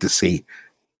deserve to say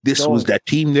this was Don't. that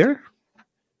team there?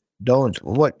 Don't.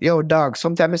 What? Yo, dog,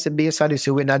 sometimes it's a Bass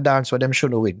Odyssey win a dance where them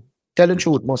shouldn't win. Tell the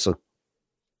truth, muscle.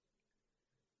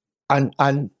 And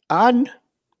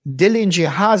Dillinger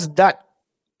has that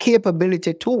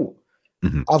capability too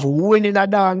Mhm. of winning a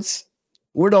dance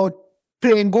without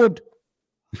playing good.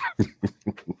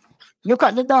 Look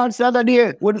at the dance the other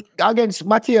day against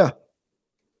Mattia.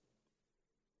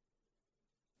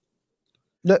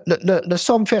 The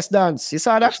Sumfest dance. You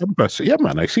saw that? Yeah,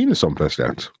 man, I seen the Sumfest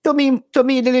dance. To me,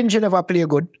 Dillinger never play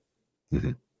good.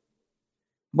 Mhm.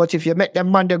 But if you make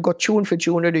them man, they go tune for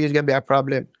tune, it's gonna be a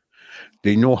problem.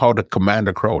 They know how to command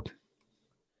a crowd.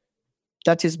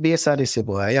 That is Bass Odyssey,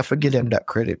 boy. I have to give them that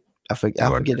credit. I forget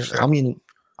them. understand. I mean,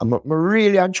 I'm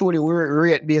really and truly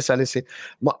rate Bass Odyssey.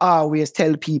 I always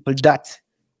tell people that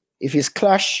if it's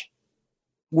clash,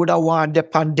 would I want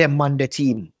depend them on the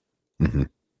team? Mhm.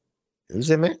 You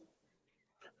see me?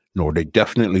 No, they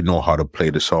definitely know how to play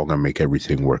the song and make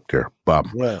everything work there.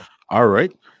 Bam. Yeah. All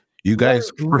right. You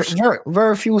guys, first,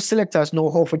 Very few selectors know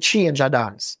how to change a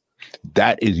dance.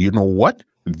 that is, you know what?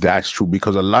 That's true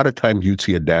because a lot of times you'd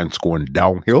see a dance going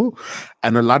downhill,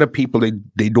 and a lot of people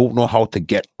they don't know how to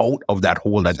get out of that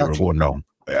hole that they're Exactly. going down.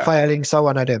 Yeah. Firelings are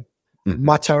one of them. Mhm.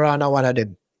 Matarana one of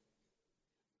them.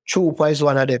 Trooper is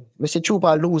one of them. Mr.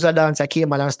 Trooper lose a dance, I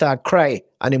came and start cry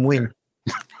and him win.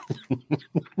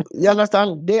 You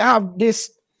understand? They have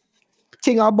this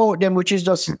thing about them which is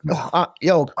just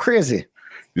crazy.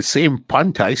 The same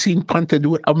Panther, I seen Panther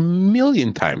do it a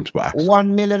million times, boss.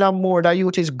 1 million or more. That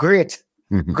youth is great.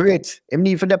 Mhm. Great. Him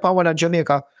need for them one of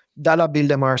Jamaica dollar bill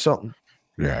them or something.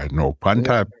 Yeah, no,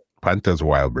 Panther's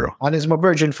wild, bro. And it's my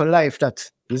virgin for life. That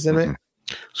you see me?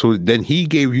 So then he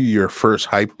gave you your first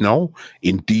hype now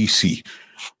in DC.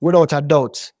 Without a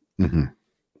doubt. Mhm.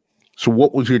 So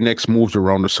what was your next moves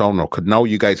around the sound now? Because now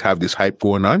you guys have this hype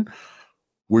going on.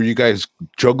 Were you guys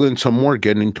juggling some more,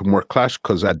 getting into more clash?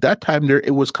 Because at that time there,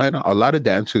 it was kind of a lot of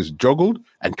dances juggled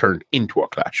and turned into a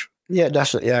clash. Yeah,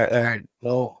 that's it. Yeah,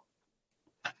 no.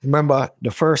 Remember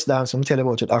the first dance I'm telling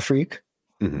about it, Afrique?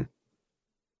 Mhm.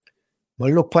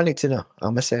 But look on it, I'm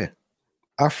going to say,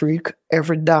 Afrique,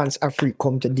 every dance Afrique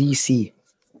come to DC,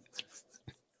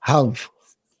 have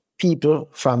people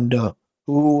from the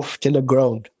roof to the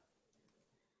ground.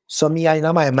 So me, in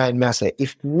my mind, I say,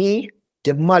 if me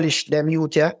demolish them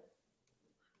youth here,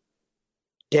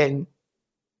 then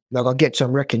we're going to get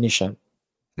some recognition.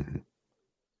 Mm-hmm.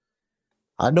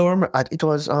 I don't remember, it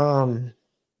was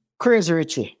Crazy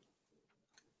Richie.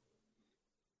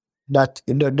 That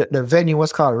the venue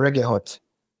was called Reggae Hut.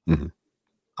 Mm-hmm.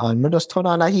 And I just turn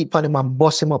on a heat on him and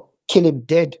bust him up, kill him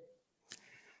dead.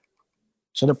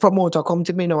 So the promoter come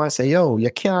to me now and say, yo,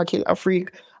 you can't kill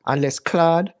Afrique unless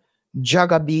Claude,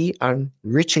 Jagga B, and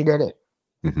Richie did it.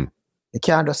 Mm-hmm. You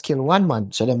can't just kill one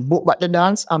man. So then book back the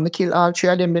dance and me kill all three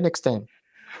of them the next time.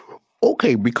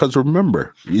 Okay, because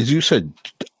remember, as you said,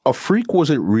 Afrique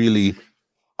wasn't really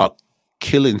a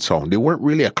killing song. They weren't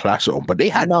really a class song, but they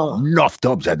had enough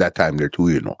dubs at that time there too,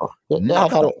 They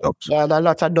had a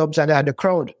lot of dubs and they had the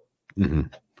crowd. Mm-hmm.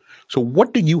 So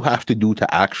what do you have to do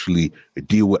to actually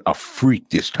deal with a freak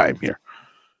this time here?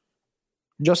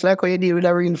 Just like how you deal with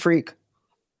a real freak.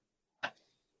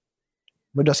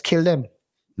 We just kill them.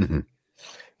 Mm-hmm.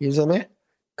 You see me?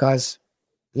 Because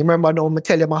you remember now, I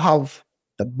tell you, I have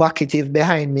the bucketive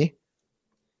behind me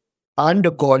and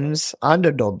the guns and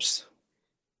the dubs.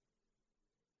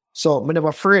 So I'm never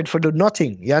afraid for do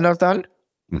nothing. You understand?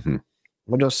 Mm-hmm.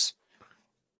 We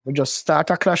just start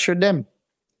a clash with them.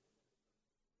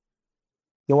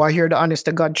 You want to hear the honest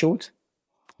to God truth?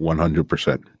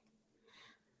 100%.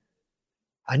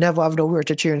 I never have nowhere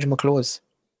to change my clothes.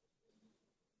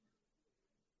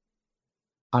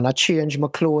 And I change my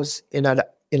clothes in a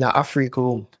Afrique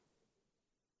room.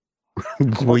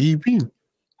 What do you mean?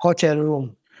 Hotel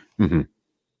room. Mm-hmm.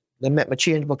 They make me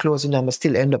change my clothes and I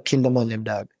still end up killing them on them,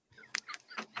 dog.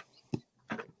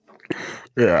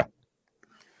 Yeah.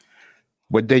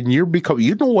 But then you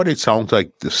know what it sounds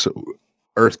like this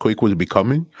earthquake was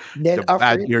becoming? Then the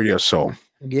bad area song.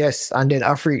 Yes, and then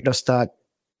Afrique just start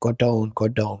go down.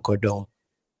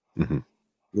 Mm-hmm.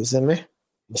 You see me?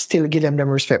 I still give them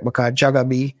respect because Jagga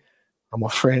B, I'm a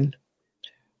friend.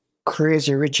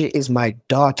 Crazy Richie is my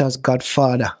daughter's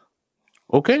godfather.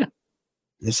 Okay.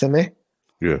 You see me?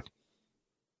 Yeah.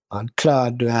 And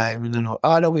Claude, I don't know,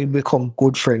 all of we become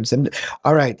good friends. And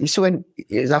all right, you see when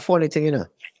it's a funny thing,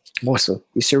 Muscle.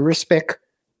 You see respect.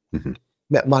 Mm-hmm.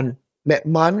 Make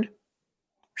man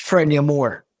friend you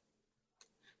more.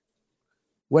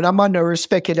 When a man don't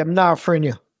respect you, them not friend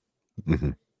you.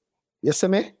 Mm-hmm. You see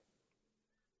me?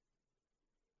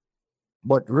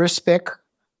 But respect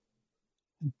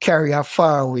carry her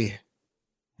far away.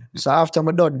 So after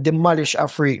I done demolish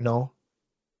Afrique now,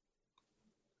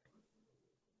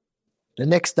 the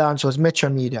next dance was Metro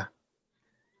Media.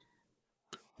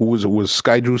 Who was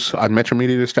Sky Juice on Metro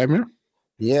Media this time here?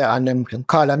 Yeah, and them can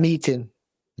call a meeting.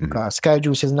 Because Sky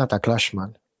Juice is not a clash,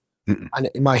 man. Mm-mm. And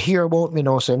he might hear about me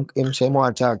now, so him say,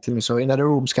 want to talk to me. So in the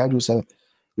room, Sky Juice say,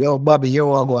 yo, Bobby, you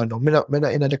want to go on now? Me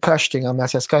not in the clash thing, I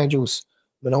say, Sky Juice,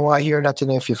 I don't want to hear that,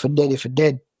 if you're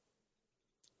dead.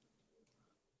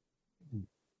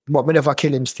 But me never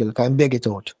kill him still, because I beg it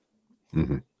out.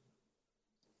 Mm-hmm.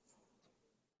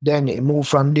 Then he moved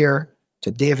from there to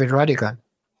David Radigan.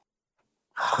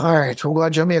 All right, we go to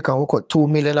Jamaica, we got 2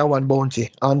 million and one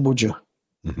bounty on Buju.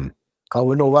 Mm-hmm. Because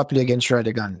we know what play against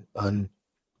Radigan. And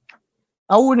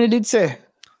I wouldn't say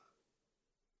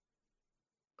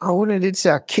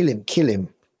I kill him.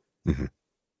 Mm-hmm.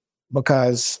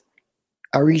 Because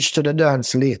I reached to the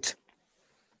dance late.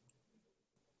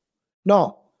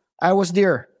 No, I was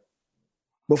there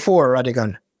before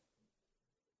Radigan.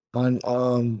 And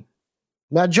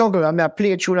I juggle and I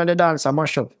play tune on the dance and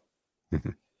mash up.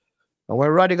 Mm-hmm. And when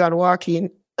Radigan walk in,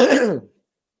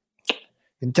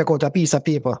 he take out a piece of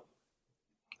paper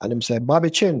and him say, Bobby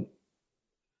Chin,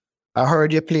 I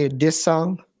heard you play this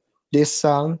song. So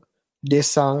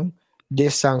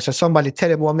somebody tell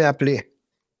him what me I play.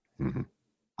 Mm-hmm.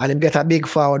 And him get a big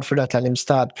forward for that and him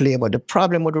start playing. But the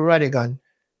problem with Radigan,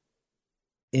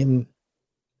 you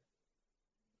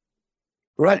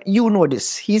know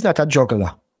this, he's not a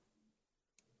juggler.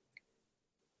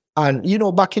 And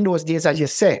back in those days, as you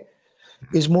say,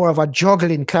 it's more of a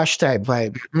juggling clash type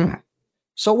vibe. Mm-hmm.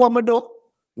 So what I do?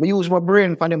 I use my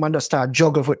brain for them and just start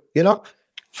juggle for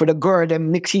the girl, them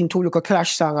mixing two little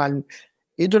clash song and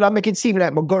it do not make it seem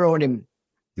like my girl on him.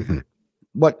 Mm-hmm.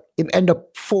 But him end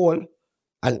up fall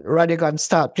and Radigan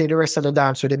start play the rest of the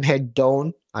dance with him head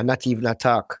down and not even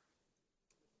attack.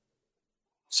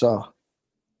 So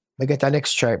I get an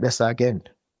next stripe, that's again.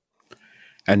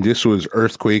 And this was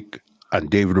Earthquake and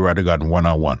David Radigan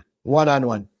 1-on-1.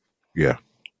 1-on-1. Yeah.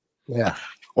 Yeah.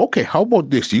 Okay, how about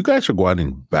this? You guys are going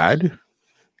in bad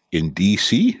In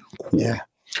DC? Cool. Yeah.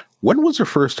 When was the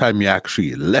first time you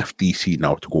actually left DC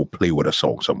now to go play with a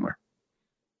song somewhere?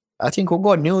 I think we'll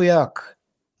go to New York.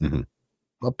 Mhm.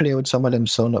 Go play with some of them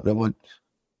sound up there. But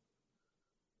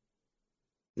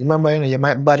remember, you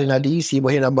might bad in a DC,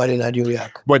 but you're not bad in a New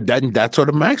York. But then that's what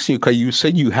I'm asking you, because you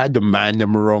said you had the man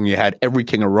them around, you had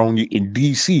everything around you in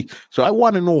DC. So I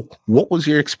want to know, what was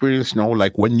your experience now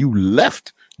like when you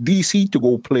left DC to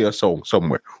go play a song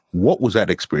somewhere? What was that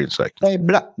experience like? Hey,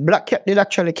 Black Cat did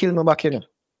actually kill me back in.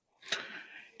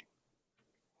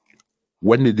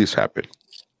 When did this happen?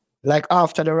 Like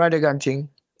after the Radigan thing.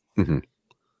 Mhm.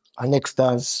 And next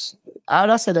as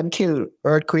I said them kill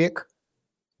Earthquake,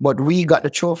 but we got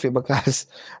the trophy because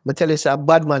I tell you it's a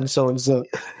bad man sound. So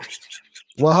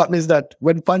what happened is that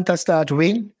when Panther start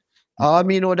win,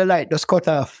 the light just cut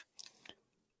off.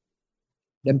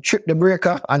 Them trip the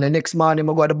breaker, and the next morning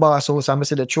I go to the boss house and I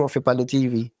see the trophy on the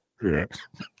TV. Yeah.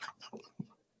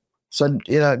 So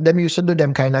them used to do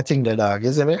them kind of thing, the dog,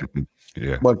 you see me?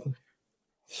 Yeah.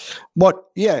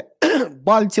 But yeah,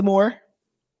 Baltimore.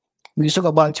 We used to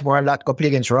go Baltimore a lot, go play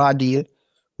against Raw Deal.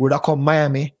 Would have come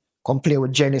Miami, come play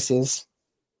with Genesis.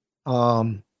 Back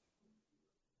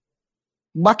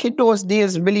in those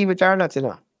days, believe it or not,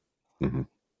 Mhm.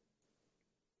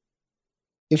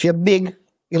 if you're big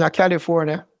in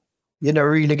California, you don't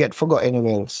really get forgot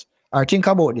anywhere else. Or think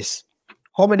about this.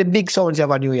 How many big sounds you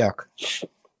have in New York?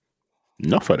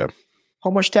 Enough of them. How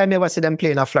much time you ever see them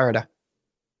playing in Florida?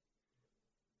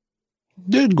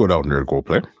 They'd go down there and go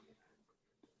play.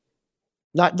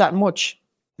 Not that much.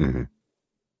 Mhm.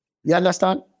 You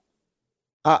understand?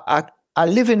 I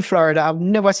live in Florida. I've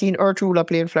never seen Earth Ruler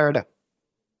play in Florida.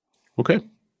 Okay.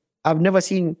 I've never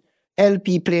seen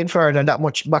LP play in Florida that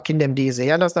much back in them days.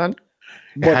 You understand?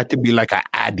 It had to be like a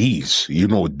Addies.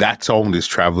 That sound is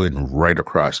traveling right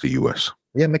across the US.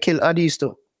 Yeah, me kill Addies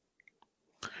too.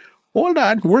 Hold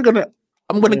on.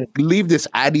 I'm gonna leave this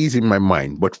Addies in my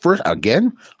mind. But first,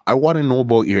 again, I want to know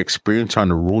about your experience on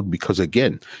the road, because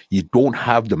again, you don't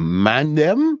have the man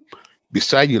them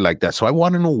beside you like that. So I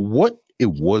want to know what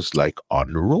it was like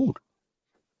on the road.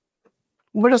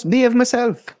 But just behave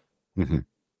myself. Mhm.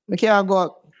 I can't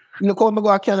go. Look how I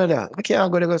go to Canada. I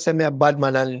can't go to go say me a bad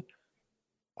man and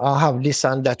I'll have this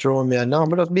and that around me. No,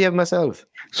 but just behave myself.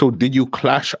 So did you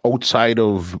clash on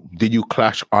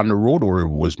the road, or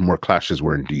was more clashes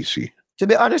were in DC? To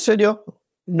be honest with you,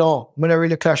 no. I don't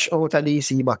really clash out of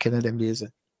DC back in them days.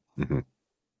 Mhm.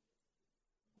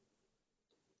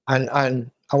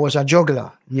 And I was a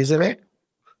juggler, you see me?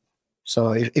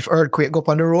 So if Earthquake go up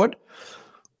on the road,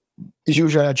 it's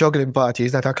usually a juggling party,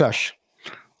 it's not a clash.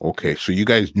 Okay, so you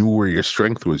guys knew where your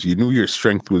strength was. You knew your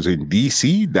strength was in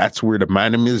DC. That's where the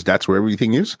manum is. That's where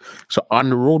everything is. So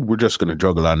on the road, we're just going to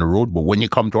juggle on the road. But when you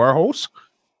come to our house,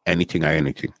 anything.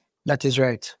 That is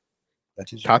right.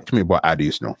 Talk to me about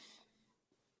Addies now.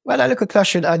 Well, I look at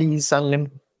clash with Addies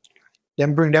and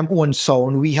them bring them own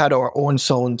sound. We had our own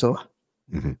sound too.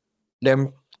 Mhm.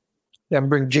 Them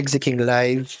bring Jigsy King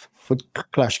live for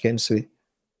clash against we.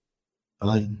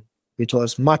 And it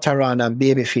was Mataran and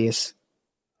Babyface.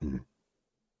 Mhm.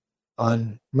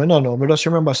 And I don't know, I just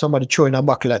remember somebody throwing a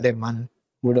buckle at them and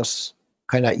we just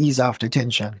kind of ease off the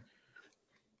tension.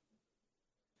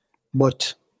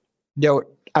 But there,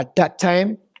 at that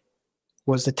time,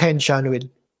 was the tension with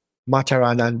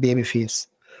Mataran and Babyface.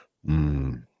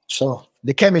 Mm. So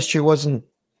the chemistry wasn't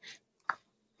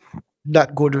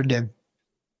that good with them.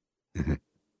 Mhm.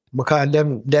 Because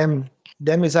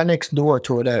them is a next door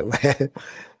to that.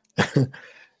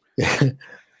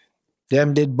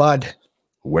 Them did bad.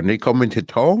 When they come into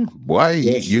town, boy,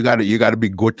 Yes. you gotta be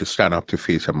good to stand up to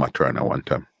face a Matrana one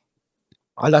time.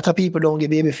 A lot of people don't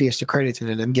give Babyface the credit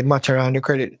to them, give Mataran the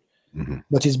credit. Mhm.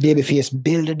 But his Babyface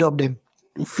build up them.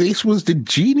 Face was the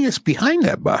genius behind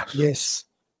that, boss. Yes.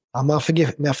 I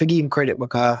forgive him credit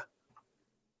because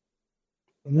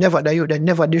they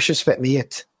never disrespect me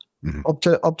yet. Mhm.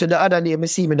 Up to the other day, I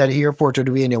see me at the airport to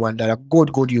do anyone that are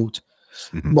good youth.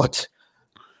 Mhm. But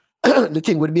the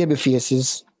thing with Babyface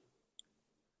is,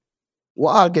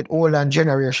 what I'll get old and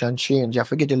generation change. I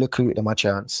forget to look with them a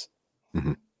chance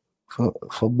Mhm.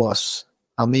 for boss.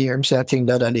 I hear him say a thing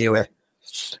the other day where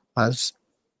as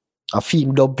a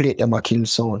film dub plate them a kill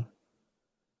sound.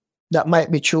 That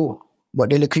might be true, but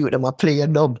they look at them a play a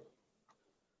dub.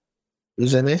 You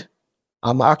see me?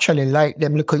 I'm actually like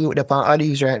them look at them on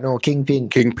Addies right now, Kingpin.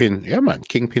 Kingpin, yeah, man.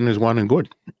 Kingpin is one and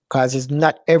good. Because it's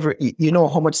not every, you know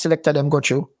how much selector them go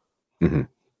through? Mhm.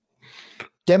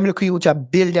 Them look you to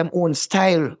build them own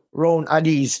style round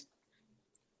Addies.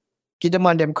 Give them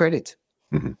on them credit.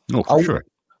 Mhm. No, for sure.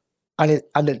 And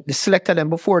the selector them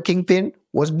before Kingpin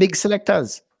was big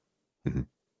selectors. Mhm.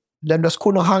 Them just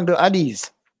couldn't handle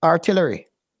Addies artillery.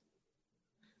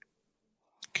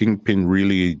 Kingpin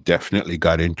really definitely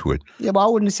got into it. Yeah, but I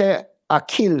wouldn't say I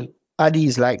kill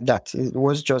Addies like that. It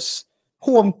was just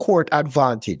home court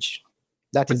advantage.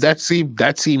 That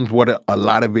seemed what a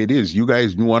lot of it is. You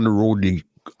guys knew on the road you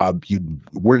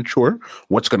weren't sure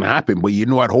what's going to happen, but you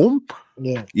know at home,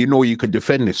 yeah, you know you could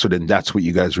defend it. So then that's what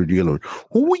you guys were dealing with.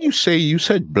 Who would you say? You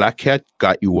said Black Cat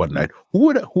got you one night.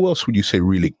 Who else would you say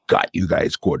really got you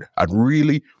guys good and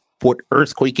really put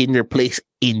Earthquake in their place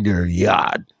in their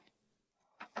yard?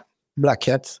 Black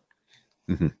Cat.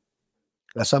 Mm-hmm.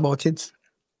 That's about it.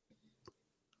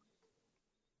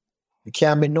 It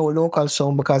can't be no local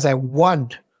sound because I won.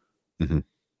 Mm-hmm.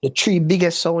 The three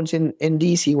biggest sounds in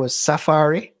DC was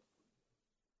Safari,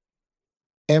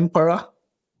 Emperor,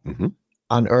 mm-hmm.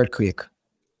 and Earthquake.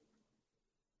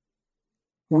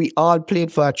 We all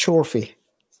played for a trophy,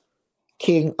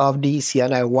 King of DC,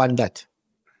 and I won that.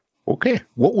 Okay.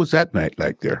 What was that night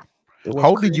like there?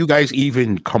 How did you guys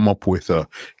even come up with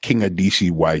King of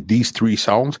DC? Why these three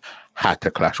sounds had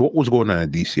to clash? What was going on in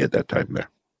DC at that time there?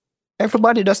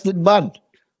 Everybody just did bad.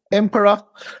 Emperor,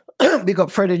 big up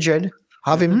Freddie Dread,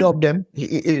 have him dub them.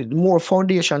 He more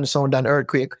foundation sound than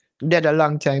Earthquake. Dead a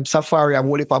long time. Safari and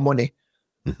Whole for money.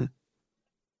 Mm-hmm.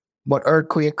 But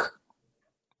Earthquake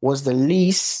was the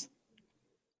least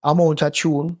amount of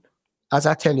tune, as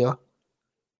I tell you.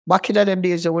 Back in them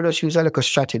days, they would just use a little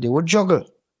strategy. They would juggle.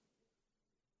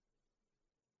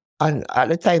 And at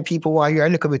the time, people were here a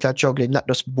little bit of juggling, not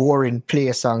just boring play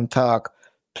a song talk.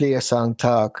 You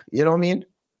know what I mean?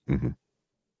 Mm-hmm.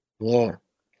 Yeah.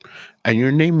 And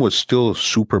your name was still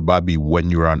Super Bobby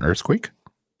when you were on Earthquake?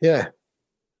 Yeah.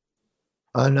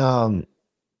 And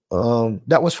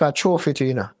that was for a trophy too,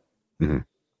 you know. Mm-hmm.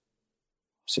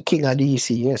 So King of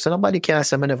DC, yeah. So nobody can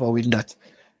say I never win that.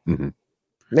 Mm-hmm.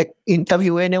 Like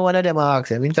interview any one of them, I ask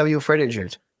them. Interview Freddie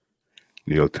Dread.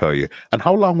 He'll tell you. And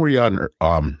how long were you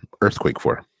on Earthquake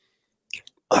for?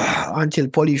 Until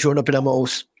police showed up in my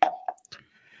house.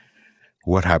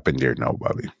 What happened there now,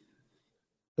 Bobby?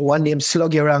 One name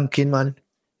Sluggy Rankin, man.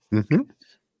 Mm-hmm.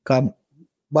 Come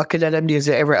back in them days,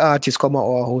 every artist come out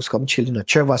our house, come chill, you know.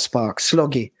 Trevor Sparks,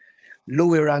 Sluggy,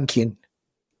 Louis Rankin,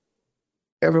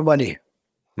 everybody.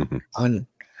 Mm-hmm. And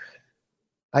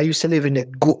I used to live in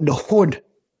the hood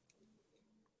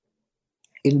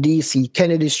in DC,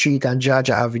 Kennedy Street and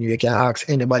Georgia Avenue. You can ask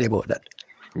anybody about that.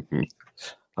 Mm-hmm.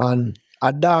 And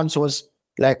our dance was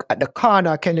like at the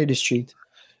corner of Kennedy Street.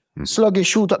 Mm-hmm. Sluggy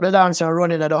shoot up the dance and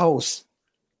run into the house.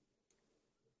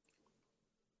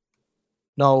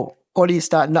 Now, police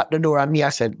start knock the door and me, I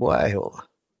said, boy,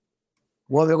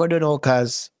 what we going to do now?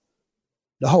 Because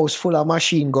the house full of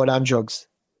machine gun and drugs.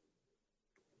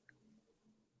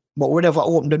 But we never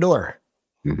opened the door.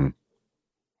 Mm-hmm.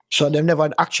 So they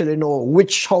never actually know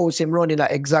which house him running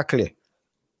at exactly.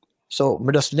 So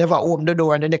we just never open the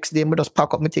door, and the next day we just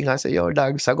pack up my thing and say, yo,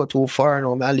 dogs, I go too far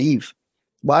now, I leave.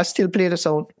 But I still play the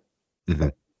sound. Mm-hmm.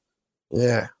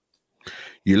 Yeah.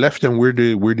 You left, and where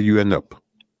did you end up?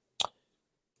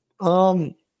 A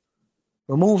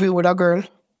movie with a girl.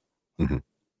 Mm-hmm.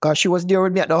 Cause she was there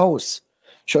with me at the house.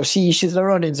 So she's the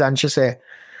runnings and she say,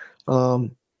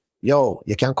 yo,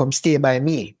 you can come stay by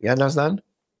me. You understand?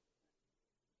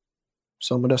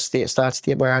 So I'm gonna start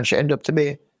stay by her, and she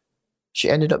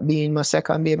ended up being my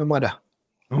second baby mother.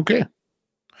 Okay.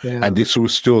 Yeah. And this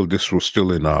was still in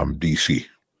DC.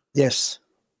 Yes.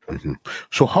 Mm-hmm.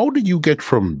 So how did you get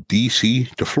from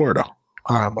DC to Florida?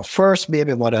 My first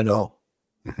baby mother now.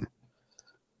 Mm-hmm.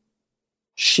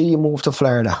 She moved to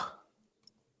Florida.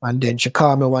 And then she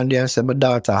called me one day and said, my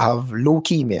daughter have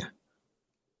leukemia.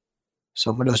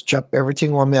 So I just drop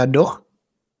everything on me I do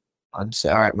and say,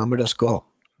 all right, I'm just go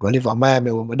live in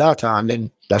Miami with my daughter. And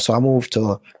then that's how I moved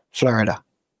to Florida.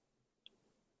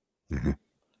 Mm-hmm.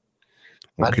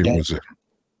 Okay, then, was it?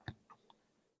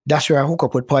 That's where I hook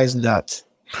up with Poison Dart.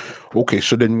 Okay,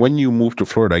 so then when you moved to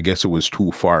Florida, I guess it was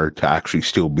too far to actually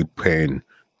still be playing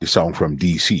the song from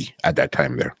DC at that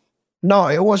time there. No,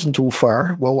 it wasn't too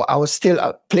far. Well, I was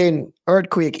still playing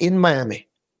Earthquake in Miami.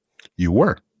 You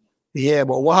were? Yeah,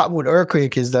 but what happened with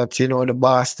Earthquake is that, you know, the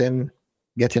boss them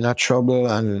get in trouble,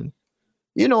 and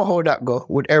you know how that go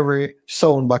with every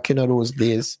sound back in those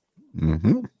days.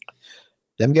 Mm-hmm.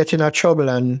 Them get in trouble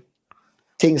and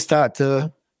things start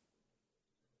to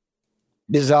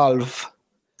dissolve,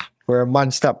 where man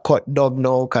stop cut dub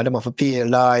now because them have to pay a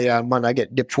lawyer, and man I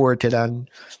get deported and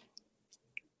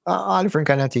all different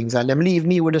kind of things, and them leave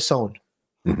me with the sound.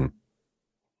 Mm-hmm.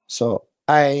 So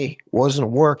I wasn't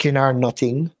working or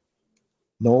nothing,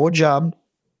 no job.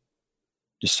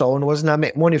 The sound was not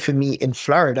make money for me in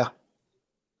Florida.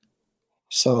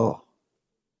 So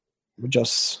we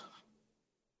just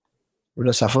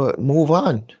have to move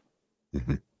on.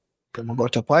 Mm-hmm. Then we go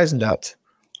to Poison Dart.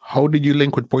 How did you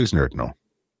link with Poison Earth now?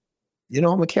 You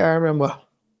know, I can't remember.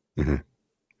 Mm-hmm.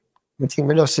 I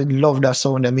think I just love that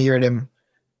sound. I hear them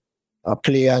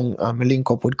play and link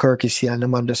up with Kirkisy and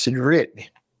them and just rate me.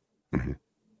 Mm-hmm.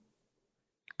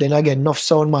 Then again, enough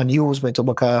sound man use me to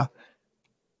because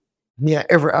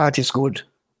every artist good.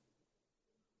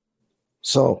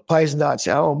 So Poison Dart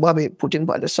say, oh, Bobby, put him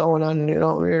by the sound and, you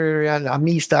know, and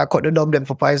me start cut the dub them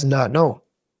for Poison Dart. No.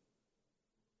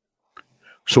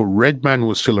 So Redman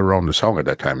was still around the song at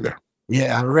that time there?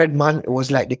 Yeah, and Redman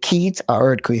was like the key to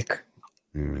Earthquake.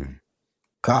 Mm.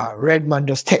 Cause Redman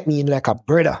just take me in like a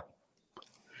brother.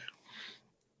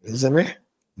 You see me?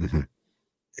 Mm-hmm.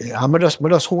 Yeah, I'm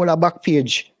just hold a back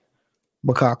page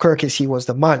because Kirkisy was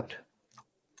the man.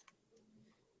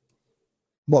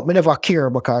 But me never care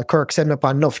because Kirk sent me up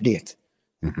enough date.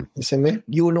 Mm-hmm. You see me?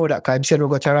 You know that because I said we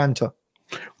go to Toronto.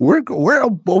 We're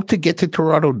about to get to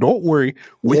Toronto. Don't worry.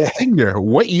 Thing there.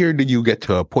 What year did you get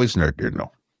to Poison Earth there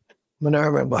now? I don't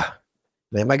remember.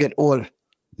 I might get old.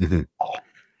 Mm-hmm.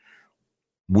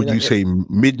 Would you say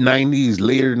mid-90s,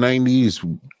 later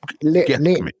 90s? Late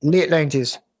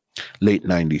 90s. Late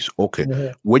 90s. Okay.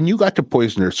 Mm-hmm. When you got to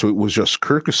Poison Earth, so it was just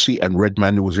Kirkisy and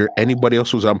Redman. Was there anybody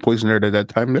else who was on Poison Earth at that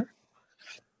time there?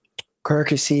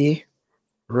 Kirkisy,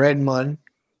 Redman,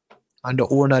 and the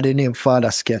owner the name Father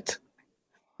Sket.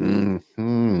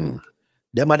 Mm-hmm.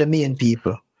 Them are the main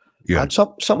people. Yeah. And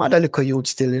some other little youth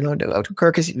still, you know.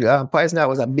 Kirkisy, Poison Dart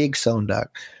was a big sound dog.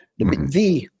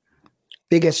 The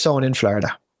biggest sound in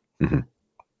Florida. Mm-hmm.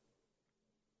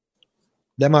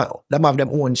 Them have them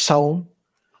own sound.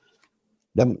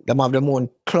 Them have them own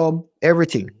club.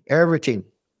 Everything.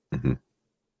 Mm-hmm.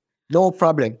 No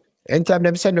problem. Anytime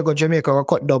them send me go Jamaica, I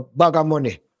cut the bag of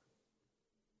money.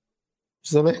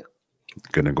 See me?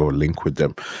 Gonna go link with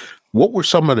them. What were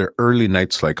some of the early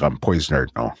nights like on Poison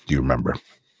Earth now? Do you remember?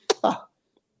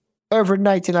 Every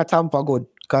night in a Tampa good.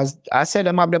 Because I said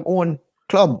them have them own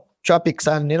club, Tropics,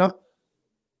 and you know.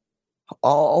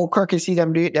 How Kirkisy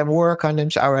them do it, them work and them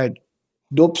say, all right,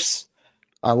 Dupes.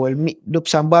 I will meet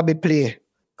Dupes and Bobby play.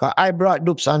 Because I brought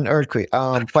Dupes on Earthquake,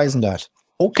 Poison Dart.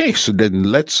 Okay, so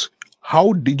then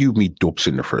how did you meet Dupes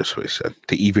in the first place then,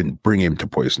 to even bring him to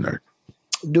Poison Earth?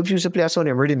 Dupes used to play a song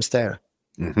in Rhythm Style.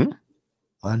 Mm-hmm.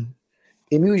 And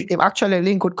he actually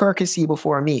linked with Kirkisy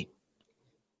before me.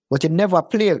 But he never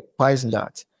played Poison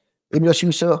Dart. He just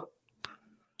used to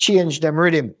change them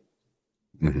rhythm.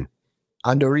 Mm-hmm.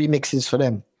 And the remixes for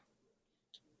them.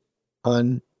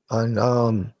 And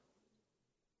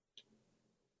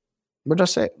but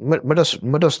just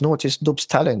notice Dupes'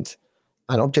 talent.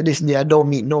 And up to this day, I don't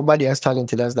meet nobody as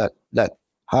talented as that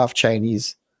half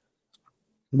Chinese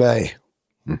guy.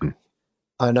 Mm-hmm.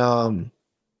 And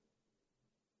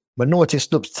but notice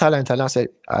Dupes' talent, and I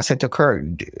said to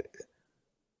Kurt,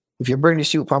 if you bring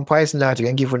this youth from Poison Dart, you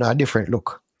can give him a different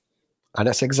look. And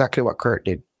that's exactly what Kurt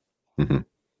did. Mm-hmm.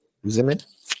 You see me?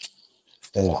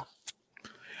 Yeah.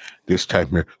 This time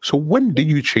here. So when did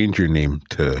you change your name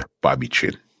to Bobby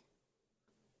Chin?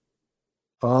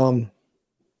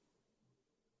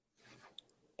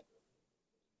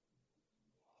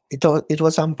 It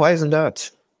was on Poison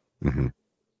Dart. Mm-hmm.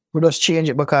 We just change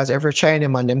it because every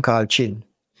Chinaman them called Chin.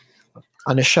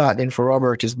 And the short then for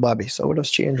Robert is Bobby. So we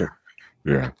just change it.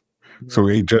 Yeah. So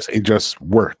it just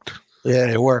worked. Yeah,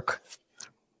 it worked.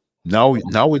 Now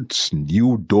it's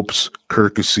you, Dupes,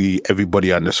 Kirkisy,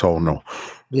 everybody on the song now.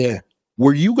 Yeah.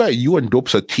 Were you and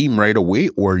Dupes a team right away,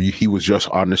 or he was just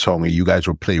on the song and you guys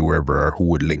would play wherever, or who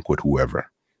would link with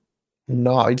whoever?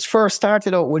 No, it first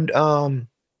started out with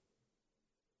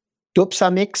Dupes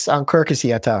a mix and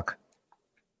Kirkisy attack.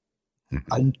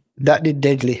 Mm-hmm. And that did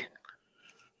deadly.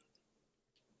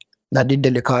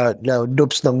 Because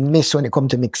Dupes don't miss when it come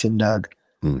to mixing, dog.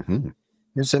 Mm-hmm.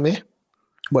 You see me?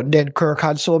 But then Kirk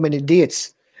had so many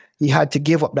dates, he had to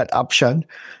give up that option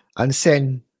and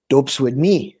send Dupes with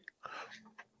me.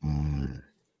 Mm.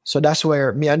 So that's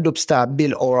where me and Dupes start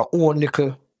build our own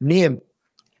little name.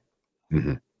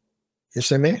 Mm-hmm. You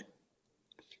see me?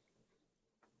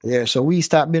 Yeah, so we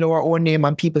start build our own name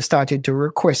and people started to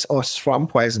request us from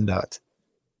Poison Dart.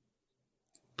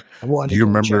 Do you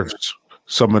remember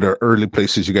some of the early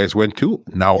places you guys went to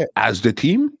now as the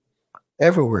team?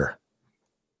 Everywhere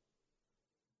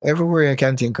I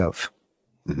can think of.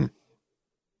 Mm-hmm.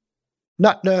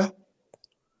 Not the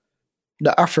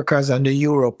Africas and the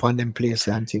Europe and them places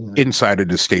and things. Inside of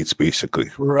the States, basically.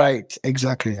 Right,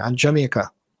 exactly. And Jamaica.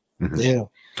 Mm-hmm. Yeah.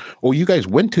 Oh, you guys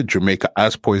went to Jamaica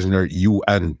as Poison Earth, you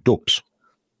and Dupes.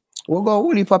 We'll go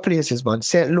all heap of places, man.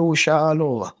 St. Lucia all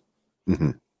over.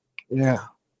 Mm-hmm. Yeah.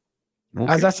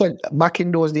 As Okay. I said, back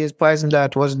in those days, Poison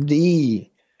that was the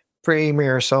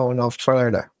premier sound of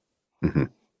Florida. Mhm.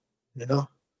 You know,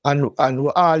 and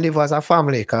we all live as a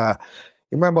family. Cause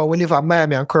remember, we live at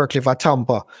Miami and Kirk live at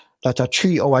Tampa. That's a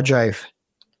 3-hour drive.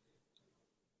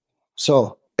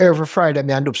 So every Friday,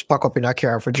 me and Dupes pack up in a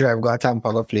car for drive go to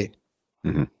Tampa go play.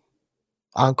 Mhm.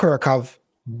 And Kirk have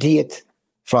date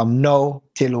from now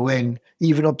till when,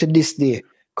 even up to this day,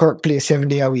 Kirk play 7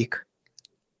 days a week.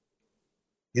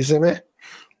 You see me?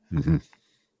 Mhm.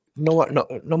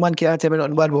 No man can tell me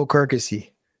nothing bad about Kirk, you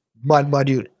see. Bad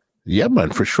dude. Yeah,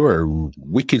 man, for sure.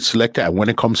 Wicked selector. And when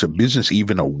it comes to business,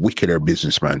 even a wickeder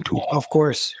businessman too. Of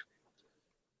course.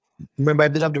 Remember, I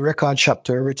did have the record shop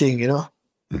to everything, you know?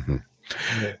 Mhm.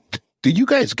 Yeah. Did you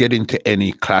guys get into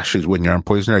any clashes when you're on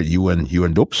Poisoner? You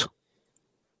and Dopes?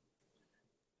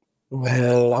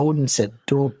 Well, I wouldn't say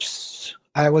Dopes.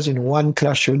 I was in one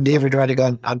clash with David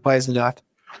Radigan and Poison Dart.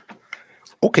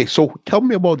 Okay, so tell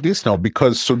me about this now,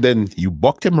 because so then you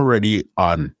bucked him already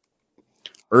on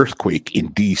Earthquake in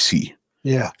DC.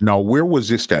 Yeah. Now, where was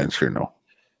this dancer now?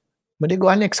 But they go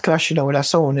our next clash, you know, with a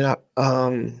sound in a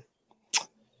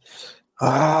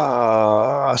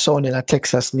sound in a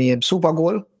Texas named Super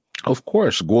Goal. Of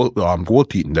course, gold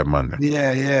eating them, man.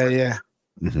 Yeah.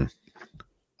 Mhm.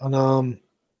 And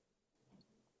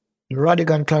the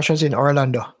Radigan clash was in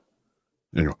Orlando.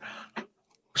 You know.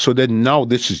 So then now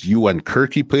this is you and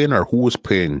Kirky playing, or who was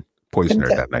playing Poisoner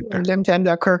that night there? Them time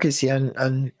that Kirk is here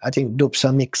and I think Dopes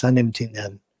and Mix and them thing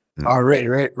and or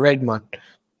Redman.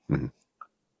 Mhm.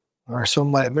 Or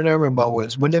somebody, I don't remember what it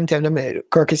was. But them time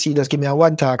Kirk is here just give me a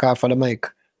one talk off of the mic.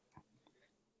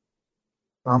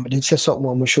 But they say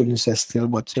something we shouldn't say still,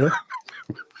 but you know.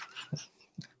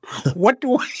 What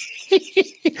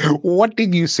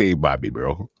did you say, Bobby,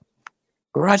 bro?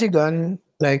 Radigan,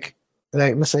 like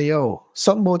me say, yo,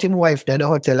 something about him wife there at the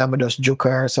hotel and me just joke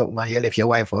her or something and you left your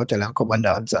wife hotel and come and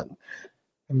dance and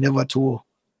I'm never too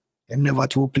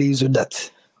pleased with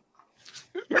that.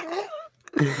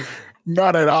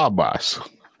 Not at all, boss.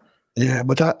 Yeah,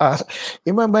 but you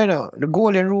remember, you know, the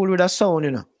golden rule with a sound,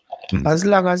 you know. Mhm. As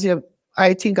long as you're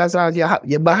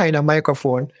behind a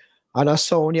microphone and a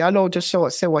sound, you're allowed to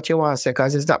say what you want to say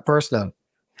because it's not personal.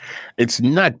 It's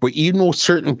not, but you know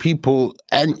certain people,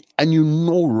 and you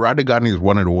know Radigan is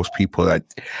one of those people that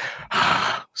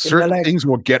certain things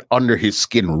will get under his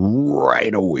skin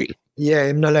right away. Yeah,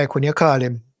 I'm not like when you call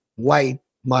him white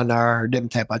man or them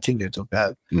type of thing that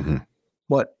that. Mm-hmm.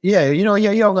 But yeah, you know,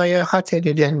 you're young and you're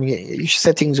hot-headed and you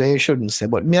say things where you shouldn't say.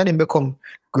 But me and him become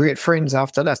great friends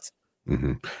after that.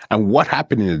 Mm-hmm. And what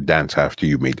happened in the dance after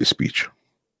you made the speech?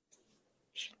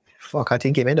 Fuck, I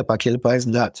think he ended up a kill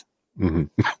Poison that. Mm-hmm.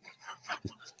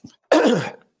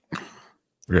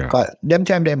 Yeah. Cause them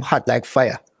time them hot like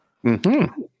fire.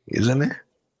 Mm-hmm. Isn't it?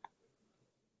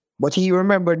 But he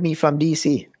remembered me from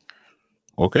DC.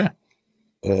 Okay.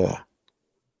 Yeah.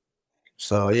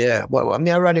 So yeah, but I'm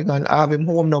running on. I have him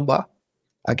home number.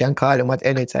 I can call him at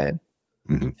any time.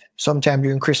 Mm-hmm. Sometime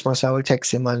during Christmas, I will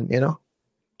text him and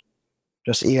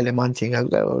just hail him and thing.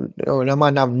 The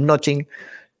man have nothing.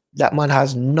 That man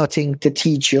has nothing to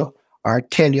teach you or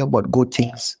tell you but good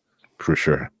things. For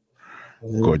sure.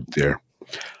 Good there.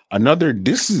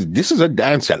 This is a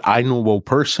dance that I know about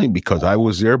personally because I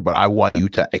was there, but I want you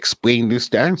to explain this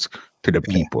dance to the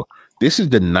people. This is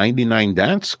the 99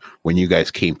 dance when you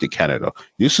guys came to Canada.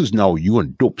 This is now you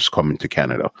and Dopes coming to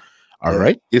Canada. All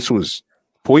right. This was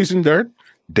Poison Dart,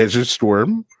 Desert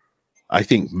Storm, I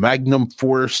think Magnum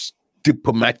Force,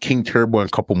 Diplomat, King Turbo, and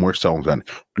a couple more songs on it.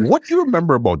 What do you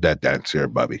remember about that dance here,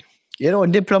 Bobby?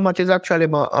 Diplomat is actually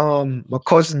my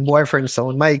cousin boyfriend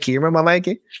son, Mikey. Remember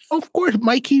Mikey? Of course,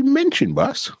 Mikey mentioned,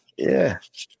 boss. Yeah.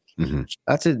 Mm-hmm.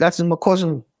 That's it. That's my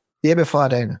cousin, baby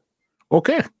father.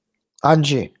 Okay.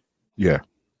 Angie. Yeah.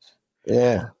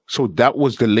 Yeah. So that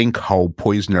was the link how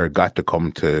Poisoner got to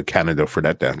come to Canada for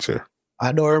that dancer.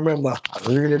 I don't remember. I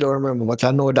really don't remember, but I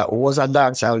know that was a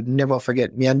dance I'll never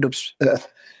forget. Me and Dupes.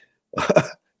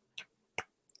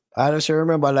 I just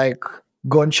remember like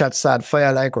gunshots start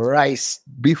fire like rice.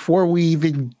 Before we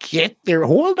even get there,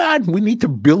 hold on. We need to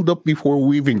build up before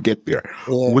we even get there.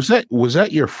 Yeah. Was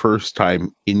that your first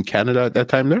time in Canada at that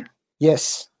time there?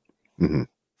 Yes. Mm-hmm.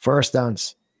 First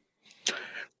dance.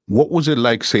 What was it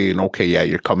like saying, okay, yeah,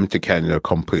 you're coming to Canada,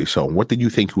 come play song? What did you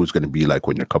think it was going to be like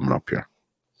when you're coming up here?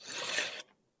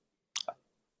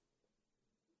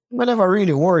 I never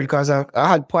really worried because I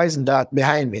had Poison Dart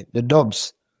behind me, the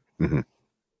dubs. Mm-hmm.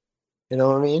 You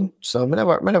know what I mean? So I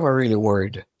never really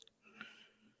worried.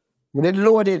 We did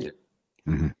loaded.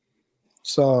 Mm-hmm.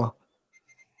 So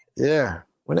yeah,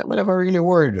 we never really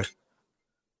worried.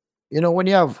 You know, when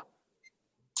you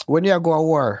go to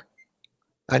war,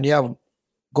 and you have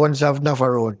Guns of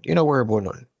Navarone. You know where about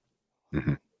none.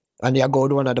 Mhm. And you go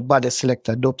to one of the baddest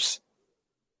selector dupes.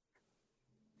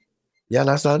 You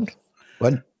understand?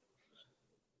 But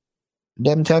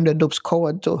them time the dupes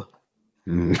coward too.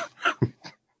 Mhm.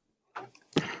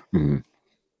 Mhm.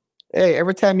 Hey,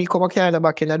 every time he come a Canada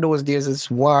back in those days,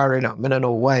 it's war, you know. I don't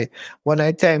know why. One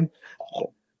night time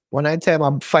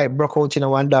a fight broke out in a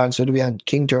one dance with me and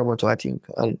King Turbo too, I think.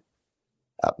 And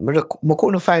I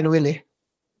couldn't find Willie.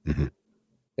 Mhm.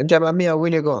 And time me and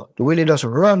Willie go, the Willie just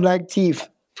run like thief.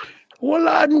 Hold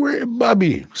on,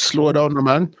 Bobby. Slow down,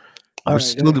 man. All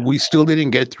right, We still didn't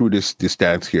get through this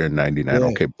dance here in '99. Yeah.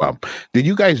 Okay, Bob. Did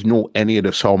you guys know any of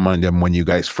the song on them when you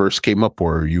guys first came up,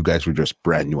 or you guys were just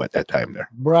brand new at that time there?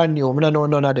 Brand new. I don't know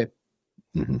none of them.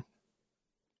 Mhm.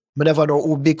 I never know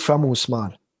who big from who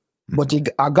small. But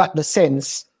I got the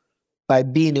sense by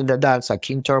being in the dance that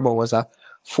King Turbo was a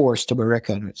force to be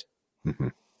reckoned with.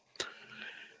 Mhm.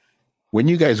 When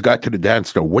you guys got to the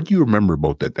dance, though, what do you remember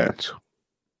about that dance?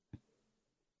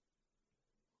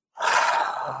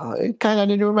 It kind of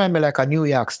didn't remind me like a New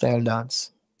York style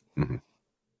dance. Mhm.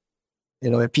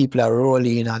 You know, where people are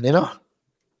rolling and, you know,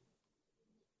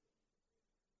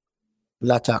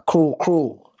 lot of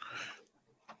crew.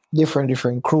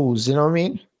 Different crews, you know what I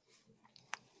mean?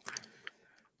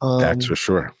 That's for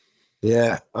sure.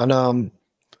 Yeah. And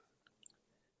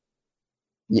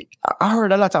I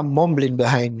heard a lot of mumbling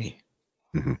behind me.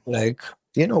 Mhm. Like,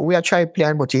 you know, we are trying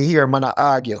playing, but you hear man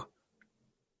argue.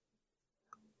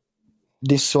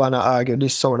 This one argue,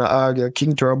 this one argue.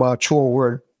 King Turbo throw a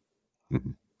word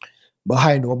Mhm.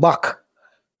 behind our back.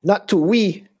 Not to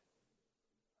we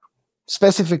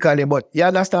specifically, but you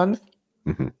understand?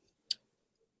 Mhm.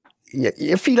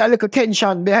 You feel a little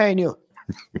tension behind you.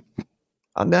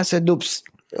 And I said, Dupes,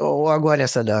 oh, I go on, I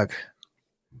said, dog.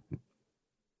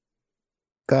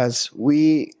 Because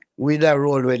we that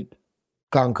roll with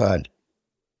Concord.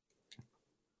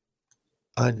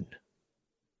 And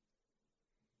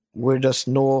we just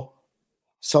know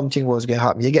something was going to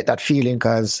happen. You get that feeling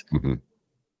because Mhm.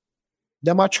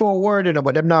 them a throw a word, you know,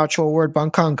 but them not throw a word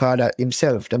on Concord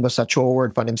himself. Them just a throw a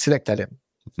word on him, selected them.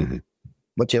 Mhm.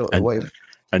 But you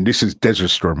And this is Desert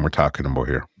Storm we're talking about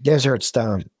here. Desert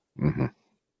Storm. Mhm.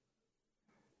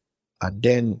 And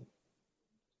then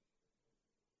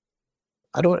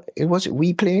it was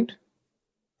we playing?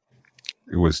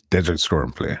 It was Desert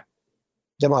Storm play.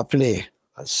 Them a play.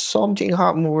 And something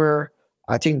happened where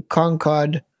I think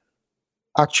Concord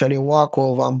actually walk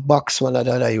over and box one of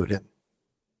the other youth them.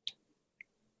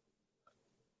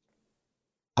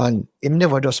 And him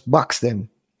never just box them.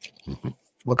 Mhm.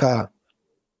 Because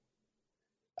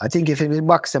I think if he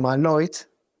box them and know it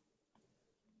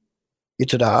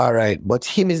would have all right. But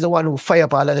him is the one who fire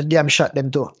up all of the damn shot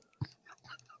them too.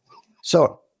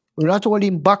 So we not only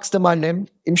him box them and them,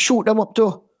 him shoot them up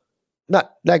too.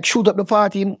 Not like shoot up the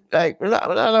party, like I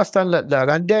understand that dog.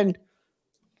 And then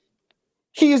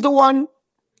he is the one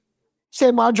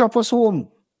say man drop us home.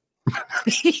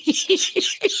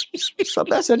 So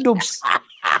that's a dubs.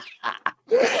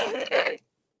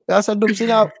 That's a dubs, you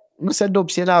know. I said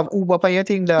dubs, you have Uber for your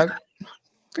thing, dog.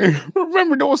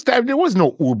 Remember those times? There was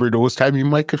no Uber those times. You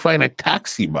might could find a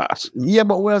taxi, boss. Yeah,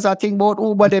 but where's that thing about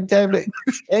Uber them time?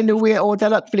 Anyway, out of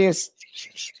that place.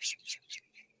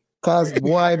 Cause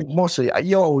boy, mostly,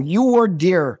 yo, you were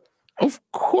there. Of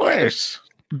course.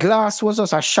 Glass was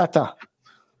just a shatter.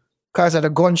 Cause of the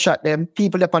gunshot, them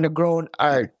people up on the ground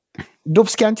are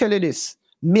Dubs can tell you this.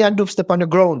 Me and Dubs step on the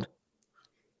ground.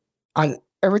 And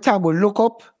every time we look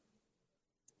up,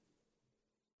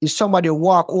 is somebody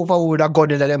walk over with a gun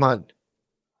in their hand.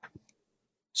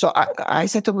 So I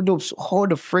said to my Dubs, how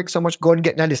the frick so much gun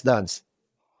getting on this dance?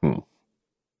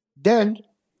 Then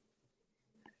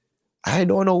I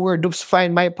don't know where Dubs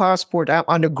find my passport. I'm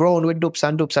on the ground with Dubs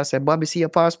and Dubs. I said, Bobby, see your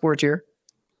passport here?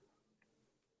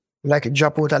 Like it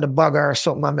drop out of the bag or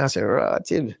something. I said,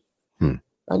 right.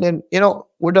 And then, you know,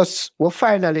 we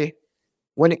finally,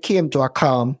 when it came to a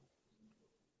calm,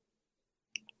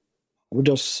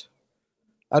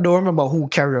 I don't remember who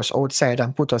carried us outside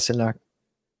and put us in a,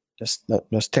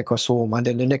 just take us home. And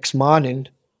then the next morning,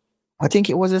 I think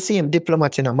it was the same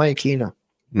diplomat in a Mike, you know.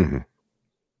 Mm-hmm.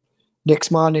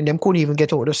 Next morning, them couldn't even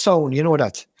get out the sound, you know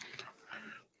that.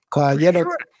 Because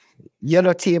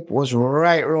yellow tape was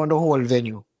right around the whole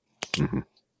venue. Mm-hmm.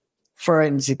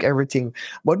 Forensic, everything.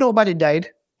 But nobody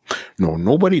died. No,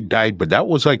 nobody died, but that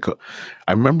was like,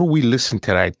 I remember we listened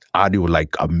to that audio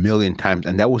like a million times,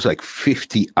 and that was like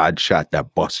 50 odd shot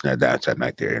that busted that dance that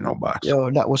night there, you know, boss.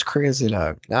 Yo, that was crazy,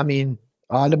 dog. I mean,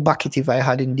 all the bucket if I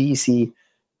had in DC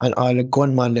and all the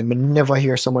gunman, them never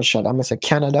hear so much shot. I'm going to say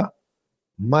Canada.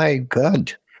 My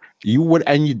God. You would,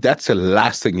 and that's the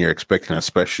last thing you're expecting,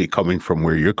 especially coming from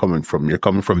where you're coming from. You're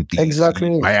coming from DC,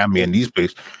 Exactly. Miami, and these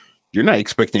places. You're not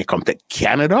expecting to come to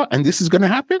Canada, and this is going to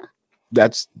happen.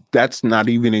 That's not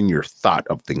even in your thought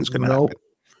of things going to happen.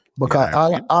 Because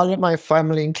Yeah. all of my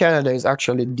family in Canada is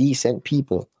actually decent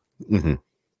people. Mhm.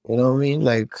 You know what I mean?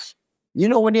 Like, you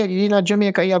know, when you're in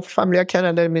Jamaica, you have family in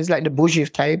Canada, it means like the bougie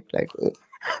type. Like,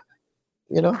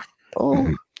 you know,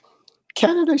 Mhm.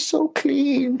 Canada is so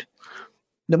clean.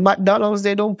 The McDonald's,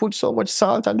 they don't put so much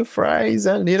salt on the fries,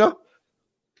 and you know,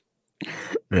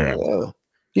 Yeah.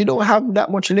 you don't have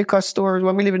that much liquor stores.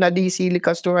 When we live in a DC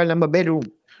liquor store, and I'm a bedroom.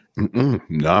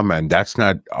 No, man, that's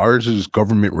not ours. Is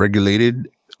government regulated.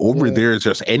 Over Yeah. there, it's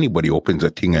just anybody opens a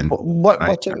thing and.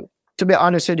 But to be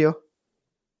honest with you,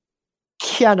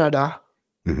 Canada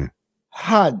Mhm.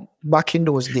 had back in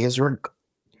those days,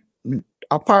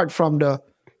 apart from the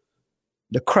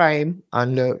crime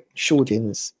and the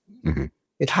shootings, Mhm.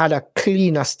 it had a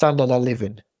cleaner standard of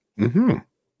living Mhm.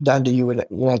 than the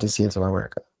United States of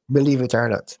America. Believe it or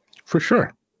not. For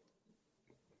sure.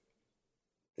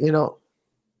 You know,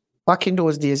 back in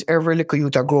those days, every little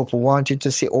youth I grew up wanted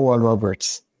to see Oral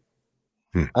Roberts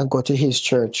and go to his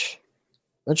church.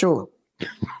 Not true.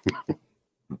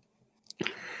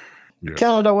 Yeah.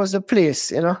 Canada was the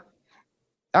place, you know.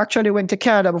 I actually went to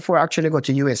Canada before I actually got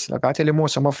to US. Like I tell you,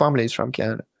 most of my family is from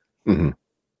Canada. Mhm.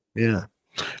 Yeah.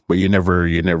 But you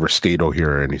never stayed out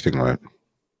here or anything like that.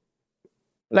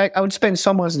 Like I would spend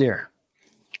summers there.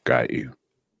 Got you.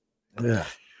 Yeah.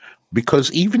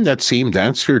 Because even that same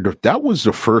dancer, that was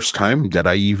the first time that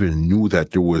I even knew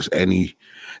that there was any,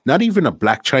 not even a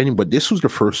Black China, but this was the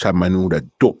first time I knew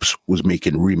that Dopes was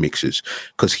making remixes,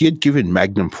 because he had given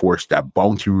Magnum Force that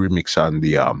Bounty remix on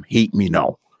the Hate Me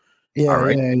Now. Yeah, all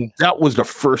right. yeah. That was the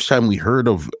first time we heard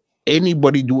of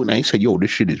anybody doing it. I said, yo,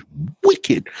 this shit is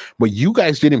wicked. But you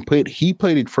guys didn't play it. He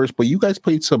played it first, but you guys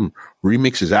played some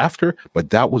remixes after.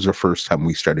 But that was the first time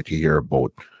we started to hear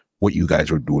about what you guys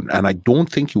were doing. And I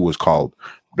don't think it was called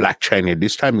Black China.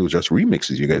 This time it was just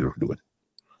remixes you guys were doing.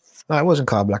 No, it wasn't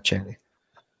called Black China.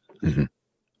 Mhm.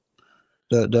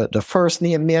 The first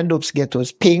name me and Dopes get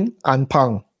was Ping and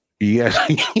Pong. Yes.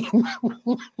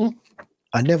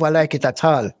 I never like it at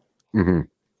all. Mhm.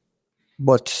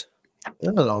 But I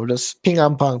don't know, just Ping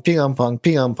and Pong, Ping and Pong,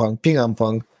 Ping and Pong, Ping and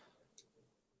Pong.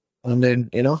 And then,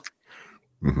 you know,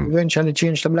 Mhm. eventually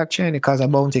changed to Black China because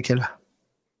of Bounty Killer.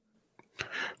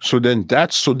 So then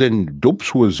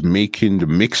Dopes was making the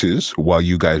mixes while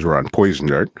you guys were on Poison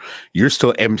Dart. You're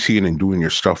still MCing and doing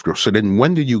your stuff though. So then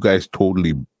when did you guys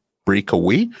totally break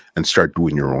away and start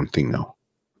doing your own thing now?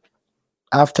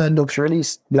 After Dopes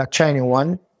released Black China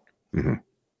 1, Mhm.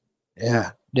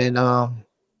 yeah, then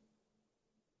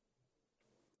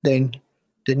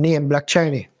the name Black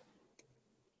China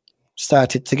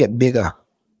started to get bigger.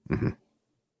 Mhm.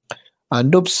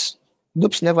 And Dopes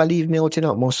never leave me out in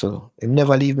that muscle. He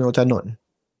never leave me out of nothing.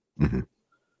 Mhm.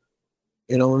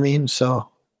 You know what I mean? So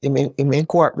he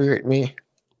incorporate me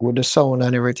with the sound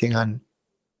and everything. And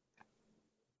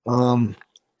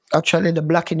actually the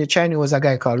Black in the China was a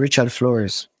guy called Richard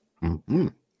Flores,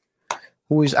 Mhm.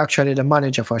 who is actually the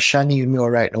manager for Shani Mio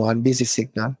right now on Busy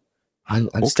Signal and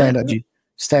Okay.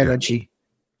 Styler G.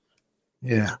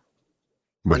 Yeah.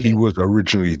 But he was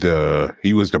originally the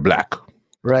Black.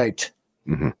 Right.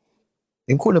 Mhm.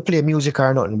 He couldn't play music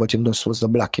or nothing, but him just was the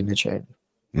Black in the China.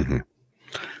 Mhm.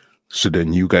 So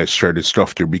then you guys started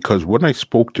stuff there, because when I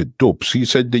spoke to Dopes, he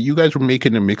said that you guys were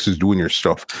making the mixes, doing your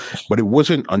stuff, but it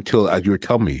wasn't until, as you were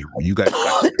telling me, you guys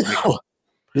got to Jamaica.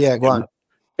 Yeah, go on.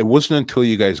 It wasn't until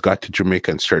you guys got to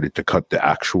Jamaica and started to cut the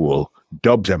actual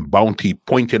dubs, and Bounty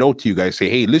pointed out to you guys, say,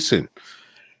 hey, listen,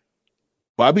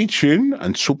 Bobby Chin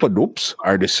and Super Dopes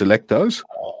are the selectors,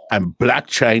 and Black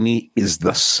China is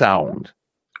the sound.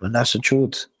 And that's the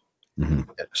truth. Mhm.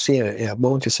 See, yeah,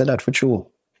 Bounty said that for true.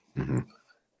 Mhm.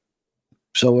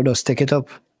 So we just take it up.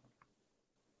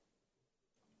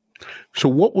 So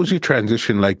what was your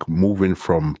transition like moving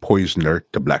from Poison Earth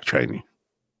to Black China?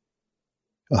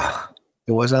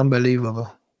 It was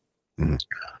unbelievable. Mhm.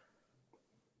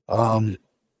 But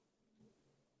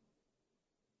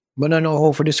I don't know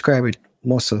how to describe it,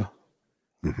 muscle.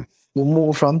 Mhm. We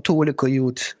moved from two little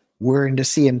youth wearing the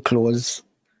same clothes,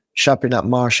 shopping at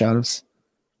Marshall's,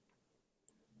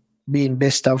 being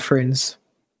best of friends,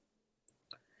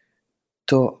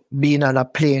 to being on a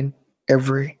plane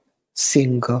every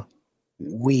single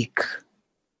week.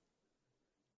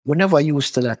 We never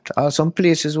used to that. Some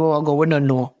places where I go, we don't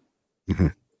know.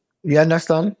 Mhm. You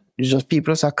understand? It's just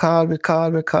people say, call me.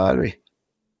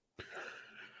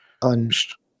 And it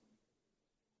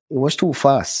was too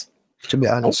fast. to be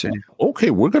honest with you. Okay,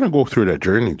 we're gonna go through that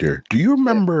journey there. Do you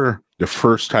remember the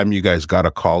first time you guys got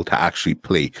a call to actually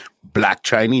play Black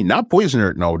Chinese, not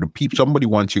Poisoner? No, somebody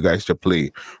wants you guys to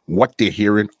play what they're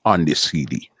hearing on this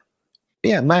CD.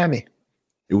 Yeah, Miami.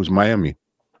 It was Miami.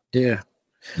 Yeah.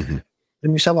 Mm-hmm. We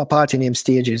used to have a party named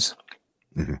Stages,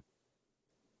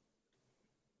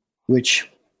 which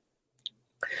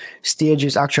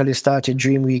Stages actually started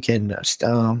Dream Weekend,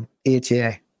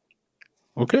 ATI.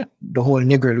 Okay. The whole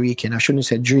Negro weekend. I shouldn't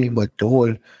say Dream, but the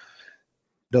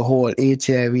whole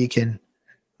ATI weekend.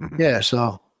 Yeah,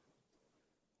 so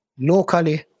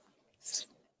locally,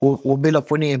 we'll build up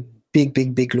one name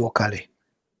big locally.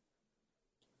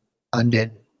 And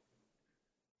then,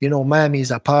 Miami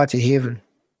is a party haven.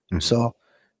 So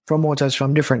promoters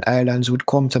from different islands would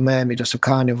come to Miami just to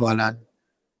carnival and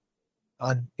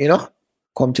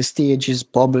come to Stages,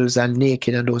 Bubbles and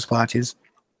Naked and those parties.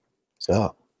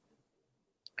 So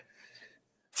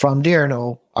from there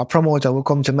now, a promoter will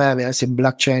come to Miami and say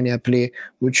Black China play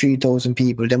with 3,000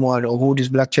 people. They want to know who this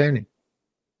Black China.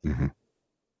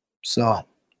 So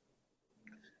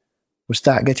we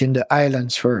start getting the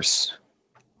islands first.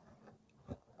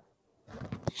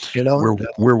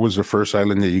 Where was the first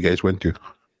island that you guys went to?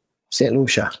 St.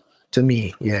 Lucia. To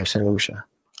me, yeah, St. Lucia.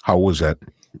 How was that?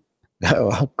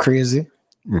 Crazy.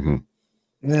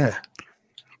 Yeah.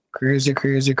 Crazy.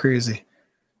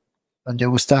 And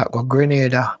then we start with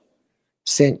Grenada,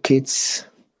 St. Kitts,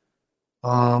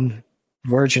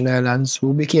 Virgin Islands.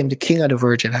 Who became the king of the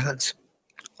Virgin Islands?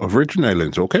 Oh, Virgin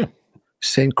Islands, okay.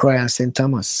 St. Croix and St.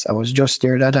 Thomas. I was just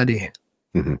there that day.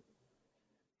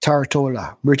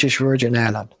 Tartola, British Virgin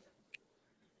Island.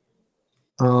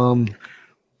 Them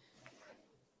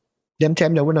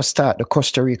time they want to start the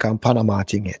Costa Rica and Panama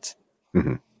thing yet.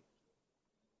 And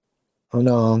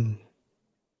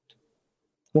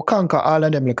we conquer all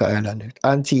of them like an island.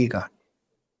 Antigua,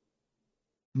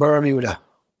 Bermuda.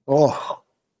 Oh,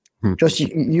 just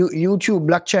YouTube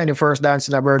Black China first dance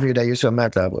in Bermuda. You saw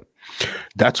matter about.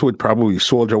 That's what probably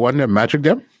Soldier One them Magic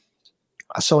them.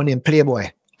 I saw named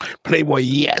Playboy. Playboy,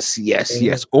 yes.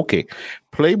 Okay.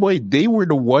 Playboy, they were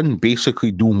the one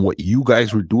basically doing what you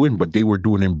guys were doing, but they were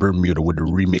doing in Bermuda with the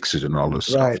remixes and all this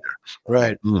stuff.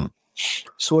 Right.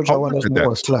 Soldier One was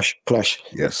more clash.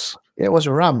 Yes. It was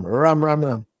Ram. I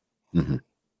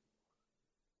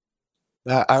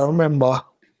remember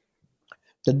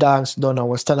the dance done. I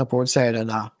was standing up outside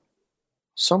and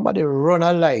somebody run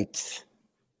a light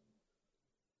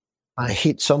and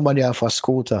hit somebody off a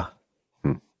scooter.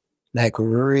 Like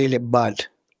really bad.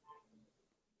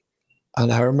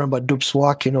 And I remember Dupes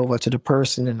walking over to the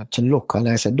person and to look. And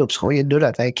I said, Dupes, how you do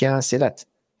that? I can't see that.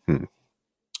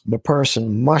 The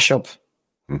person mash up.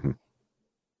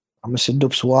 I said,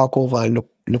 Dupes walk over and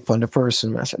look on the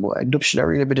person. I said, boy, Dupes should have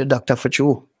really be the doctor for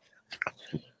you.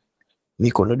 Me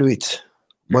couldn't do it.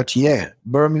 But yeah,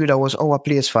 Bermuda was our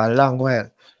place for a long while.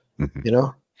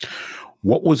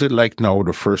 What was it like now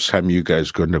the first time you guys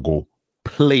going to go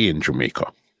play in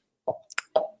Jamaica?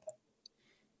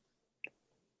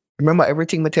 Remember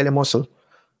everything I tell you, Muscle.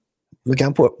 We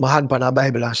can put my hand on a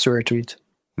Bible and swear to it.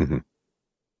 We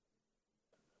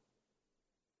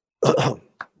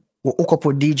hook up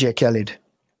with DJ Khaled.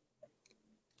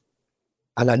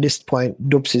 And at this point,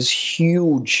 Dupes is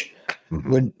huge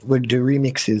with the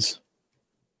remixes.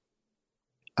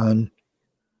 And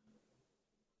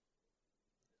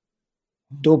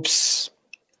Dupes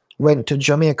went to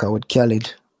Jamaica with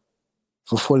Khaled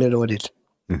for Fully Loaded.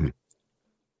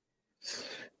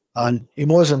 And he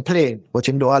wasn't playing, but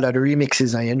him do all of the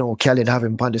remixes and Khaled have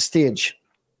him on the stage.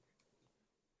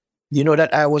 You know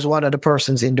that I was one of the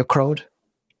persons in the crowd?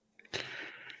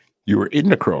 You were in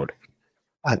the crowd?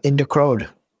 I'm in the crowd.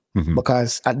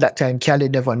 Because at that time,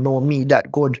 Khaled never know me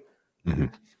that good.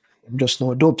 Just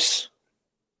know Dupes.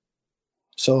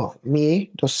 So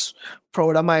me, just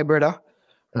proud of my brother.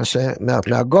 I say, now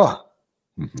go.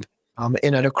 I'm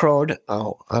in the crowd,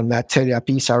 and I tell you a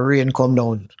piece of rain come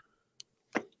down.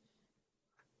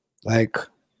 Like,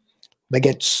 I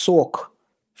get soaked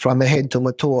from my head to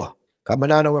my toe. Because I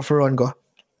don't know where to run go.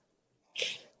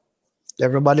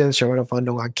 Everybody else run up and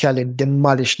down, and Khaled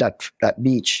demolished that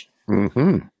beach.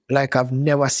 Like I've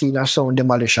never seen a sound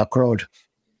demolish a crowd.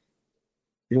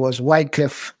 It was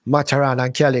Wycliffe, Mataran,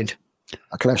 and Khaled.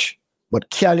 A clash. But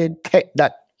Khaled kept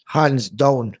that hands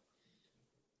down.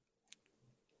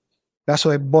 That's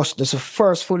why bust. That's the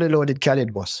first Fully Loaded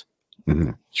Khaled bus.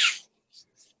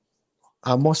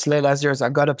 I must let as years I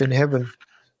got up in heaven.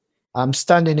 I'm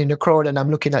standing in the crowd and I'm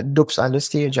looking at Dupes on the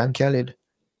stage and Khaled.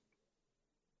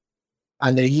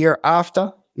 And the year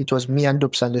after, it was me and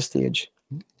Dupes on the stage.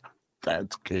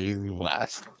 That's crazy,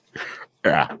 blast.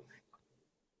 Yeah.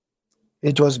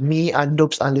 It was me and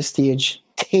Dubs on the stage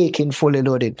taking Fully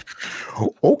Loaded.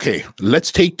 Okay,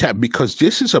 let's take that because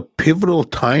this is a pivotal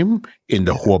time in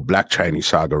the whole Black Chinese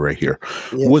saga right here.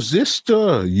 Yes. Was this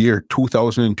the year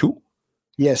 2002?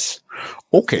 Yes.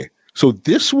 Okay, so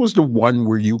this was the one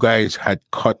where you guys had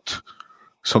cut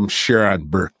some Sharon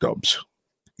Burke dubs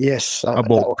Yes.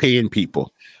 about paying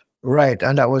people. Right,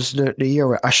 and that was the year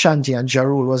where Ashanti and Ja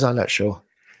Rule was on that show.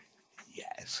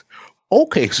 Yes.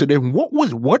 Okay, so then what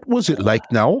was it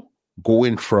like now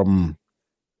going from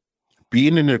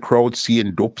being in the crowd,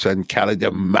 seeing Dopes and Khaled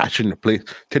matching the place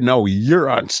to now you're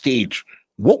on stage?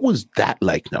 What was that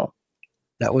like now?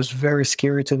 That was very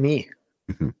scary to me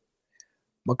Mhm.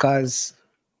 because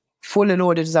Fully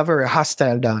Loaded is a very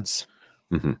hostile dance.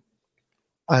 Mhm.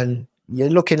 And you're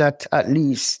looking at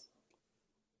least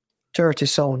 30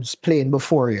 sounds playing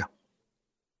before you.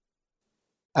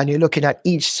 And you're looking at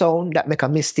each sound that make a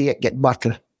mistake get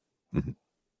battle. Mhm.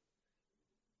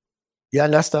 You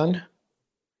understand?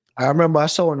 I remember a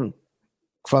sound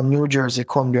from New Jersey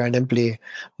come there and then play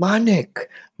my neck,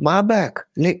 my back,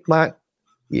 lick my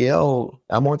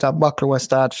amount of buckle will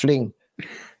start fling.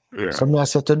 Yeah. So I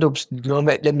said to Dubs, don't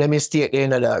make them the mistake there,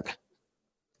 dog.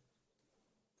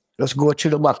 Just go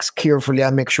through the box carefully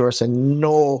and make sure say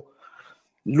no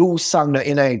loose song that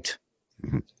in it.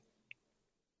 Mhm.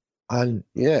 And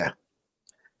yeah.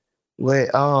 We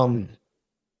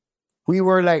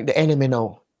were like the enemy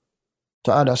now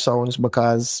to other sounds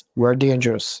because we're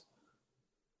dangerous.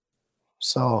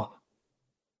 So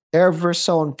every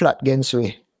sound plot against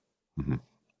we. Mhm.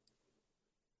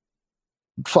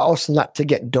 For us not to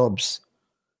get dubs.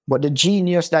 But the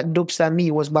genius that Dubs and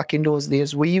me was back in those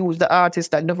days, we used the artists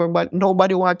that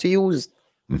nobody want to use.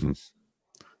 Mhm.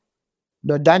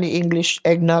 The Danny English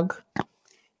eggnog.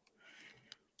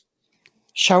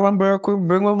 Sharon Burke will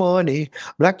bring me money.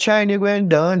 Black China Gwen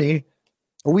Donny.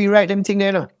 We write them thing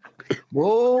there now.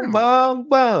 Boom, bam,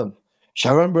 bam.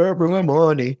 Sharon Burke bring me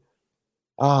money.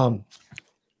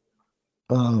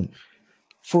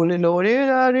 Fully Loaded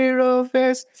on the road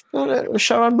face.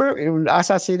 Sharon Burke,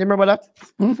 Assassin, remember that?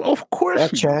 Of course.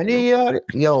 Black China,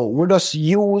 yo, we just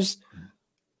use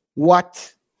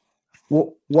what we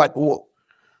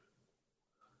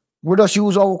just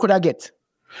use all we could have get.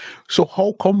 So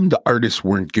how come the artists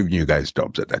weren't giving you guys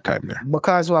dubs at that time there?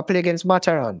 Because we play against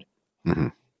Mataran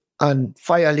Mhm. and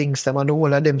Firelinks them and the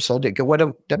whole of them, so they get what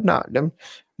them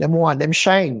want them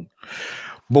shine.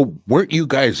 But weren't you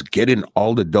guys getting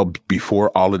all the dubs before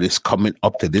all of this coming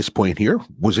up to this point here?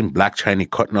 Wasn't Black China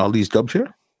cutting all these dubs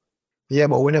here? Yeah,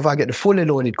 but we never get the Fully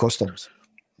Loaded customs.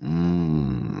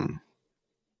 Mm.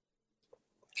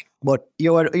 But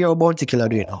you're a bounty killer,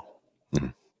 do you know?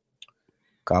 Mhm.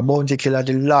 Because bounty killer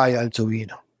the loyal to we, you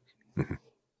know. Mhm.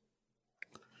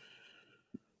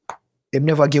 They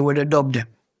never give away the dub them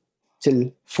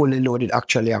till Fully Loaded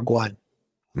actually are gone.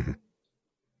 Mhm.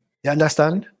 You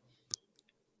understand?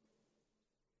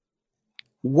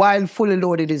 While Fully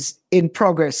Loaded is in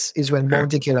progress is when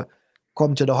Bounty Killer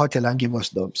come to the hotel and give us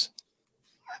dubs.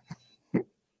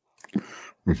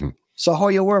 Mhm. So how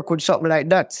you work with something like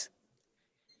that?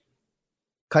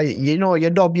 Because you know your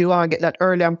dub you want to get that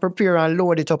early and prepare and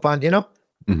load it up and you know?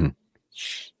 Mhm.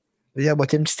 Yeah,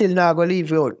 but him still not gonna leave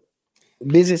you out.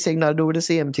 Busy Signal do the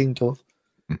same thing too.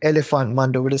 Elephant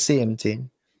Man do the same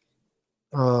thing.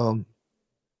 All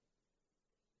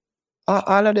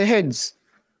of the heads.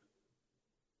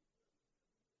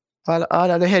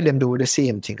 All of the head them do the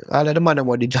same thing. All of the man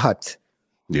about the hot.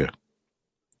 Yeah.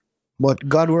 But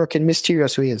God work in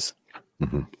mysterious ways.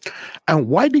 Mhm. And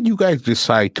why did you guys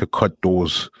decide to cut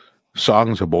those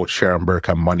songs about Sharon Burke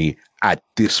and money at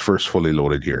this first Fully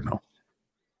Loaded here now?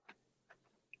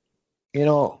 You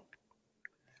know,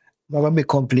 I'm gonna be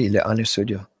completely honest with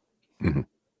you. Mhm.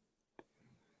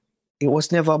 It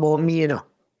was never about me, you know.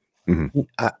 Mhm.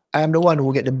 I am the one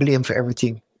who get the blame for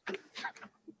everything.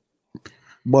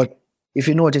 But if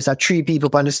you notice, there are 3 people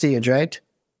on the stage, right?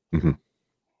 Mhm.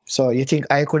 So you think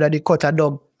I could have cut a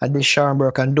dub and the Sharon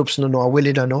Burke and Dubs no know, or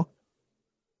Willie don't know?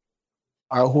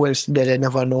 Or who else did they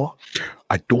never know?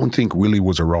 I don't think Willie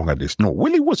was wrong at this. No,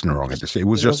 Willie wasn't wrong at this. It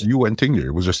was just you and Tinger.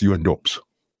 It was just you and Dopes.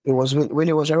 It was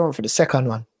Willie was around for the second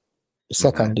one. The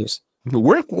second is.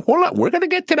 Hold on. We're gonna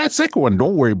get to that second one.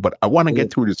 Don't worry. But I want to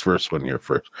get through this first one here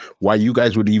first. Why you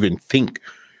guys would even think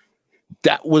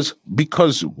that was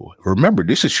because remember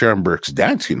this is Sharon Burke's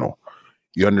dance. You know,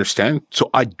 you understand. So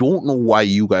I don't know why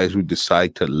you guys would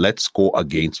decide to let's go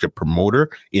against the promoter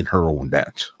in her own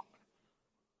dance.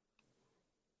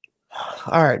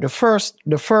 All right, the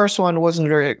first one wasn't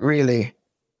really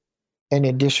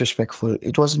any disrespectful.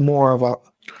 It was more of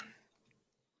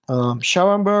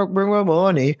Scharenberg bring her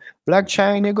money. Black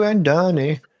China going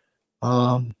Donny.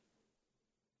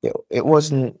 It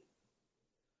wasn't.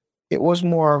 It was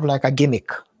more of like a gimmick.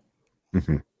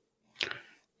 Mm-hmm.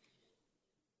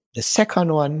 The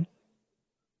second one,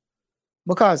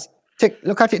 because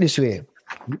look at it this way.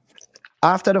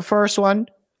 After the first one,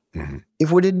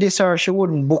 if we did this, her, she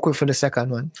wouldn't book it for the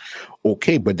second one.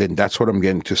 Okay, but then that's what I'm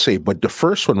getting to say. But the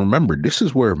first one, remember, this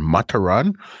is where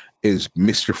Mataran is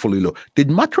Mr. Fully Loaded. Did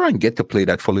Mataran get to play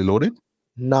that Fully Loaded?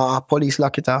 Nah, police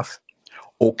lock it off.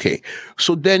 Okay,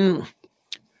 so then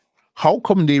how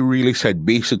come they really said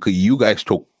basically you guys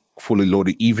took Fully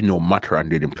Loaded even though Mataran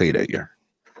didn't play that year?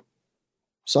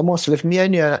 So mostly if me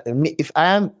and you, if I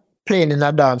am playing in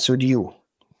a dance with you,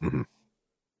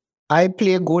 I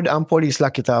play good and police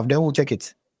lock it off, then who take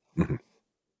it?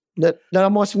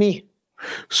 That must me.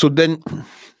 So then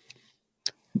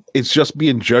it's just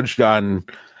being judged on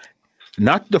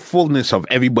not the fullness of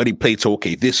everybody played. So,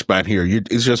 okay, this man here,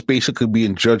 it's just basically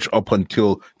being judged up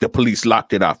until the police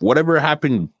locked it off. Whatever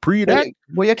happened pre that.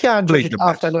 Well, you can't judge it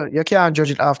after you can't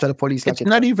judge it after the police locked it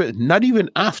off. Not even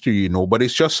after, you know, but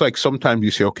it's just like sometimes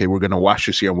you say, okay, we're gonna watch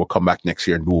this year and we'll come back next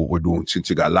year and do what we're doing since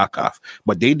you got locked off.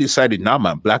 But they decided, nah,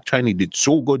 man, Black China did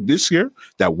so good this year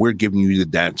that we're giving you the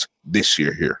dance this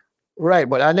year here. Right,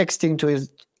 but our next thing too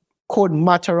is, could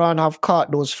Mataran have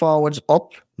caught those forwards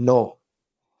up? No.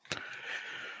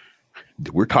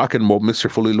 We're talking about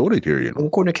Mr. Fully Loaded here, you know. We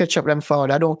couldn't catch up them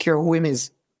forward. I don't care who him is.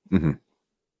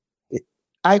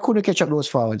 I couldn't catch up those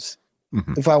forwards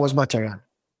if I was Mataran.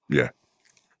 Yeah.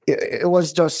 It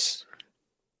was just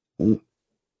the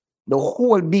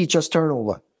whole beat just turned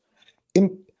over.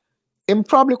 Him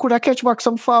probably could have catch back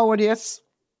some forward, yes.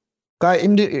 Because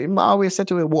him always said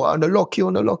to me, on the lucky,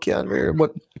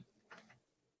 but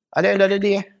at the end of the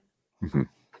day,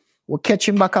 we'll catch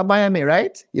him back at Miami,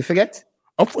 right? You forget?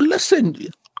 Oh, listen.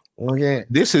 Okay.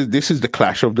 This is the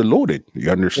clash of the loaded.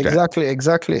 You understand?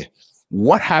 Exactly.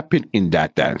 What happened in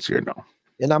that dance here now?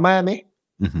 In Miami?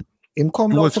 Him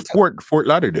come it was Fort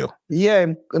Lauderdale. Yeah,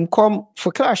 him come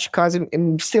for clash because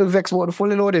him still vexed about the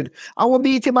Fully Loaded. And we'll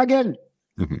beat him again.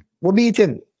 We'll beat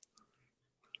him.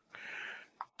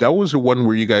 That was the one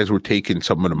where you guys were taking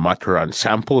some of the Mataran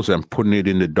samples and putting it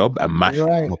in the dub and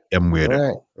mashing them with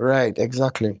it. Right,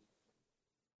 exactly.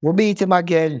 We'll beat him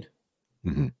again.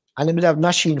 And then we'll have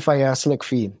Machine Fire select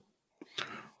for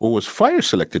Or was Fire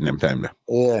selected them time there?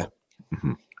 Yeah.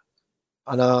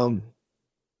 And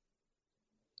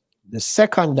the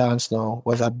second dance now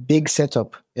was a big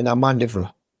setup in a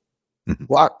Mandeville.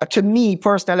 Well, to me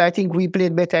personally, I think we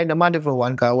played better in the Mandeville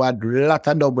one because we had a lot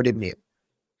of dub with him name.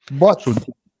 But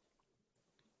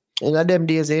in them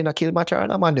days, they didn't kill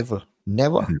Mataran in Mandeville.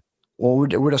 Never. Or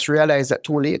we just realized that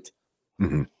too late.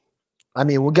 I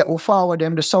mean, we get forward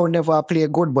them, the sound never play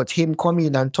good, but him come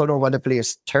in and turn over the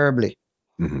place terribly.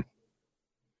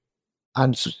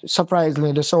 And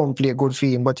surprisingly, the sound play good for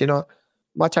him. But you know,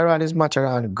 Mataran is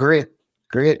Mataran. Great.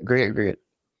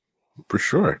 For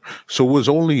sure. So it was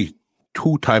only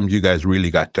 2 times you guys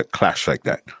really got to clash like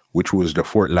that, which was the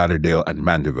Fort Lauderdale and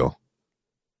Mandeville.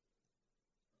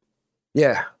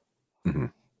 Yeah.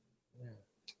 Him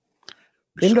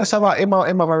just have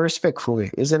a respect for me,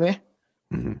 isn't he?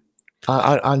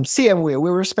 And same way, we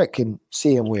respect him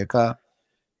same way, because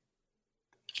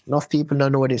enough people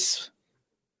don't know this.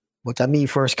 But I me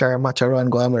first carry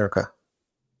Mataran go America.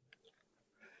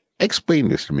 Explain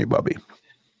this to me, Bobby.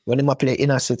 When him play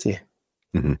Inner City,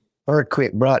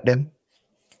 Earthquake brought them.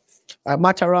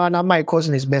 Mataran and my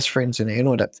cousin is best friends, you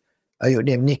know that. I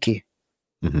name Nicky.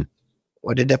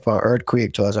 Or the depot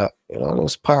Earthquake was a,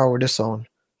 those power with the sound.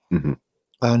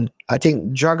 And I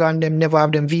think Dragon them never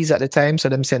have them visa at the time, so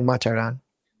them send Mataran.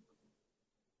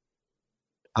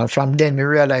 And from then we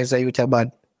realized that you were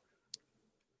bad.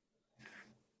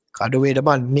 Cause the way the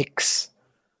man mix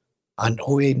and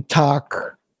how he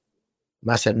talk,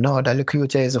 I said, no, that look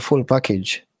is a full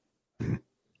package.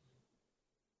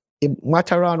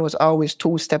 Mataran was always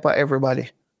 2-step at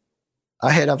everybody,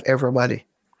 ahead of everybody.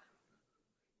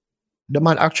 The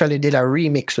man actually did a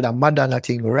remix with a Madonna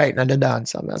thing right in the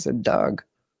dance. And I said, dog,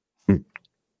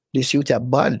 this youth are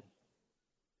bad.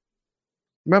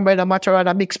 Remember the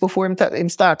Mataran mix before him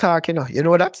start talking? You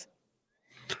know that?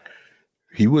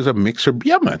 He was a mixer.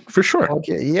 Yeah, man, for sure.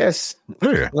 Okay, yes.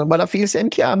 Yeah. But I feel him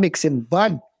can't mix him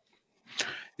bad.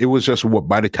 It was just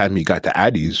by the time he got to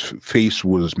Addie's, Face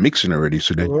was mixing already,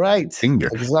 so then thing there.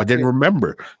 Exactly. But then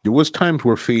remember, there was times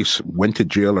where Face went to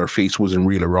jail or Face wasn't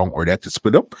really wrong or they had to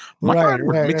split up. Mataran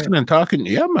was mixing and talking.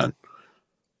 Yeah, man.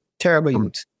 Terrible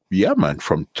youth. Yeah, man.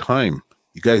 From time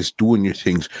You guys doing your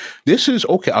things. This is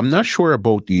okay. I'm not sure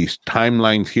about these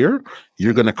timelines here.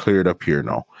 You're gonna clear it up here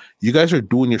now. You guys are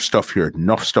doing your stuff here.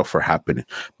 Enough stuff are happening.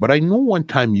 But I know one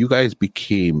time you guys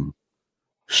became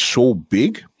so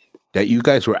big that you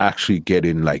guys were actually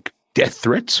getting like death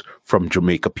threats from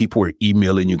Jamaica. People were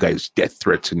emailing you guys death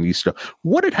threats and these stuff.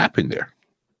 What had happened there?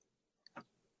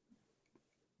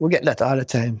 We get that all the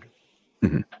time.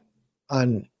 Mhm.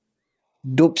 And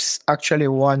Dupes actually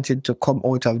wanted to come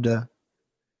out of the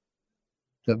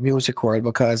music world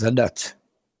because of that.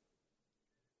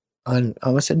 And I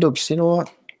was saying, Dupes, you know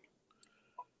what?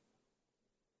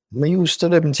 I'm used to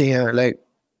them thing here, like,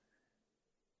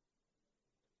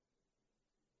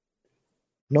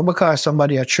 not because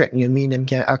somebody are threatening you mean them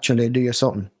can actually do you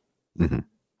something. Mhm.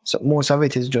 So most of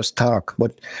it is just talk,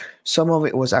 but some of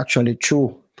it was actually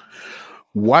true.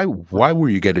 Why were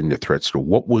you getting the threats though?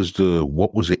 What was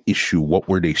the issue? What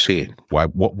were they saying?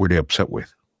 What were they upset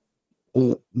with?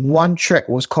 One threat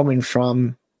was coming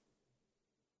from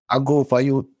a group of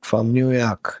youth from New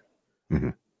York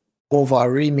Mhm. over a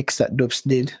remix that Dupes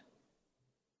did.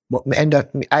 But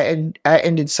I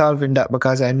ended solving that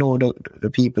because I know the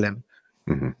people them.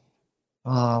 Mhm.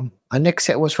 And next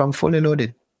set was from Fully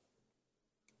Loaded.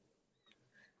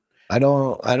 I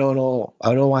don't know.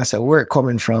 I don't want to say where it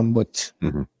coming from, but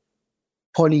Mhm.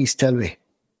 police tell me.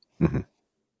 Mhm.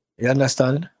 You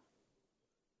understand?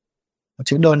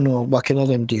 But you don't know back in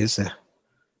them days.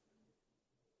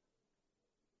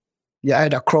 You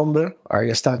either crumble or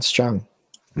you stand strong.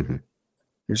 Mhm.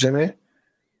 You see me?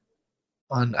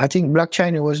 And I think Black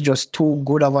China was just too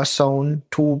good of a sound,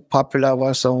 too popular of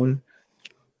a sound.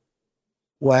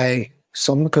 Why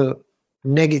some little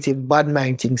negative bad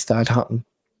mind things start happening.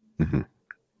 Mhm.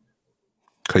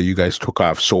 Because you guys took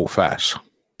off so fast.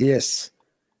 Yes.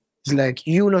 It's like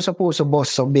you not supposed to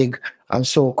bust so big and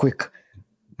so quick.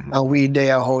 And we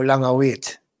there how long I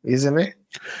wait. You see me?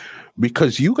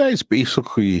 Because you guys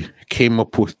basically came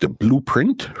up with the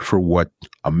blueprint for what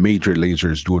a Major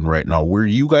Lazer is doing right now, where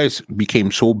you guys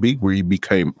became so big, where you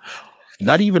became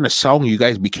not even a song, you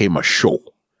guys became a show.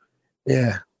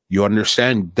 Yeah. You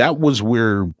understand? That was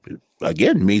where,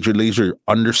 again, Major Lazer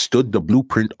understood the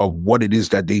blueprint of what it is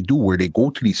that they do, where they go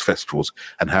to these festivals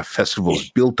and have festivals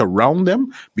built around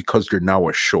them because they're now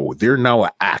a show. They're now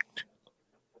an act.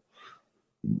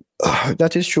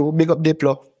 That is true. Big up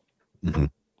Diplo. Mhm.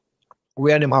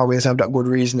 We and them always have that good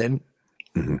reasoning.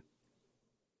 Mhm.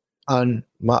 And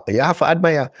you have to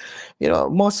admire,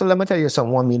 most of them, I tell you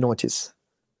something me notice.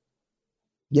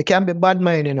 You can be bad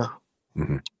mind,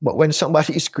 Mhm. but when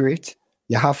somebody is great,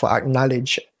 you have to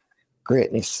acknowledge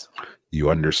greatness.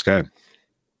 You understand?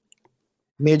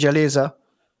 Major Lazer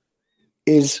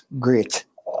is great.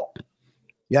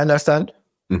 You understand?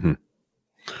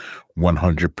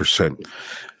 100%.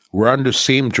 We're on the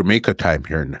same Jamaica time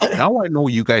here. Now I know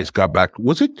you guys got back.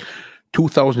 Was it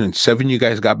 2007 you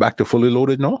guys got back to Fully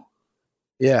Loaded? No?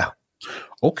 Yeah.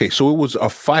 Okay, so it was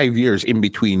 5 years in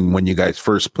between when you guys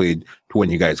first played to when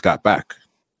you guys got back.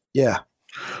 Yeah.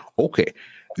 Okay.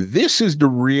 This is the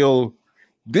real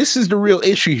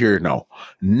issue here now.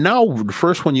 Now, the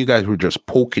first one you guys were just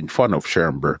poking fun of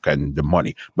Sharon Burke and the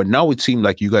money, but now it seemed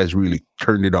like you guys really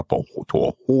turned it up to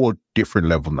a whole different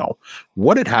level now.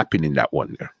 What had happened in that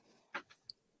one there?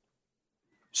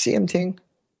 Same thing.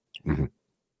 Mhm.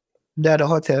 They're at the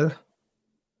hotel.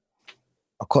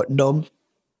 I cut dumb.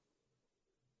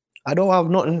 I don't have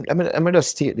nothing. I mean,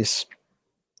 just state this.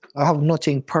 I have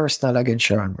nothing personal against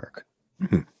Sharon Burke.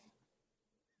 Mhm.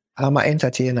 I'm an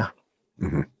entertainer.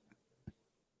 Mhm.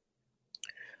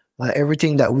 And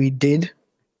everything that we did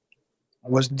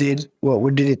we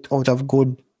did it out of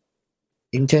good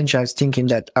intentions, thinking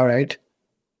that, all right,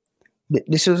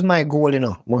 this is my goal,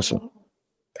 Muscle.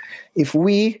 If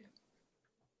we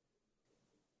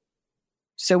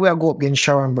say we are go up against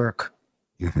Sharon Burke,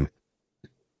 Mhm.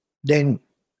 then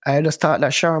I just thought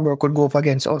that Sharon Burke could go up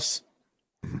against us.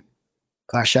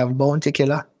 Because she have Bounty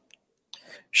Killer,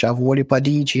 she have whole heap of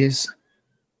DJs.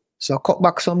 So cut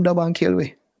back some dub and kill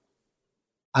we.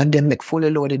 And then make Fully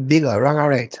Loaded bigger, wrong or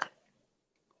right.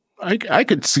 I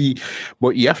could see,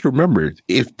 but you have to remember,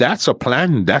 if that's a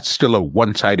plan, that's still a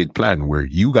one-sided plan where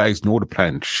you guys know the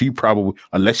plan. She probably,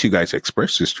 unless you guys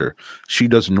express this to her, she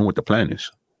doesn't know what the plan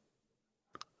is.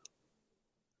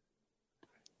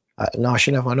 No, she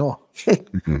never know.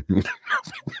 Mhm.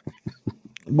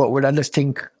 But would I just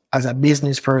think as a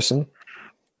business person,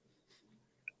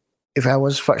 if I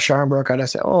was Sharon Burke, I'd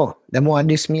say, oh, them want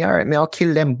this me, all right, me, I'll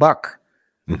kill them back.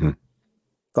 Mhm.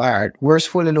 All right, where's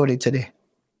Fully Loaded today?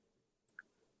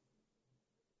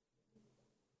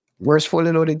 Where's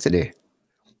Fully Loaded today?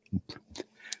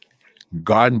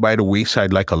 gone by the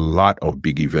wayside, like a lot of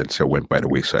big events that went by the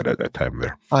wayside at that time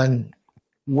there. And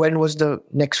when was the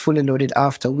next Fully Loaded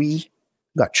after we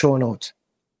got thrown out?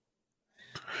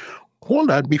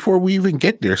 Hold on, before we even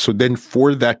get there. So then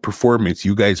for that performance,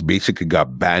 you guys basically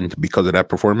got banned because of that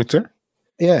performance there?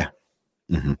 Yeah.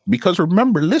 Because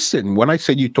remember, listen, when I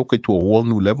said you took it to a whole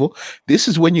new level, this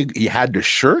is when you had the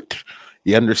shirt.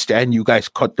 You understand? You guys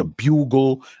cut the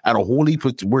bugle and a whole heap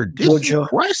of word. This Bojo. is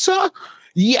Brysa.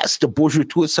 Yes, the Bojo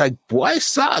too. It's like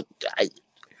Brysa.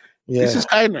 This is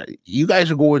kind of you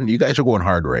guys are going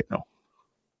hard right now.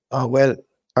 Oh well,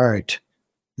 all right.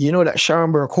 You know that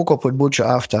Sharon Burke hook up with Butcher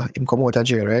after him come out of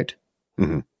jail, right?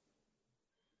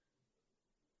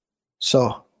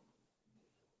 So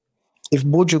if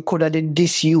Buju could have did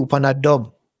this you on a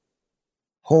dub,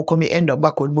 how come he end up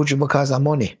back with Buju because of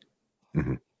money?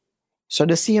 So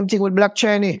the same thing with Black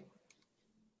China.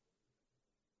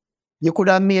 She could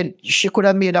have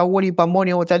made a whole heap of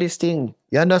money out of this thing.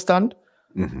 You understand?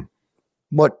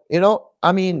 But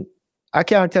I mean, I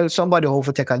can't tell somebody how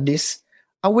to take a this.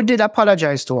 And we did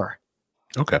apologize to her.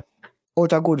 Okay.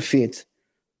 Out of good faith.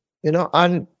 And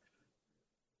I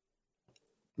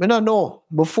don't know,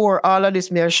 before all of this,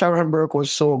 me and Sharon Burke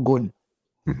was so good.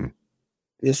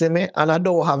 You see me? And I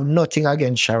don't have nothing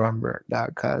against Sharon Burke,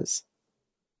 because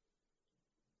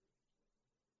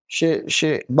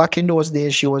she back in those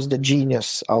days, she was the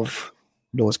genius of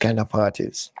those kind of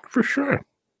parties. For sure.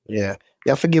 Yeah. You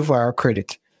have to give her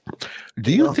credit.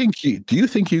 Do you think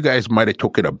you guys might have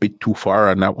took it a bit too far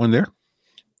on that one there?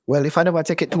 Well, if I never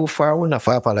take it too far, I wouldn't have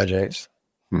to apologize.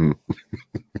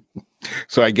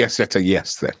 So I guess that's a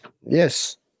yes then.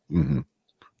 Yes.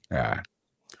 Yeah.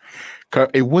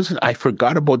 It wasn't, I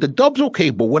forgot about the dubs,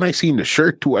 okay, but when I seen the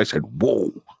shirt too, I said,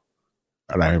 whoa.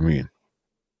 And I mean.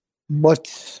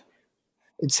 But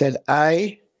it said,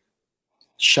 I,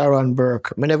 Sharon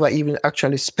Burke. I never even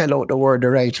actually spell out the word the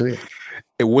right way.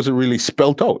 It wasn't really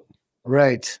spelled out.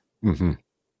 Right.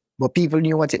 But people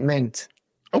knew what it meant.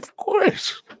 Of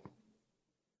course.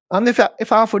 And if I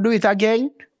have to do it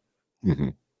again,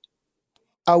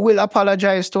 I will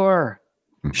apologize to her.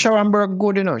 Sharon Burke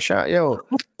good, yo.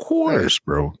 Of course,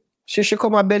 bro. She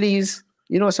come at Belize.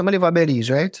 Some live at Belize,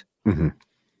 right?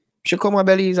 She come at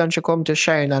Belize and she come to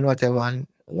shine and whatever. And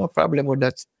no problem with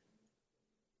that.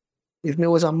 If me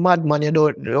was a madman, you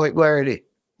don't go already.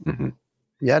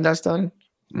 You understand?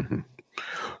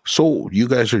 So you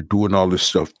guys are doing all this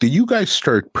stuff. Did you guys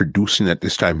start producing at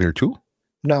this time here too?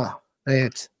 No, not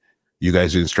yet. You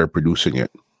guys didn't start producing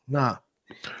it? No.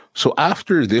 So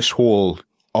after this whole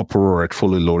uproar at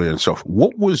Fully Loaded and stuff,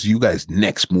 what was you guys'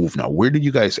 next move now? What did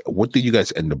you guys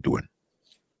end up doing?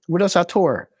 We just a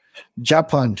tour.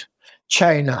 Japan,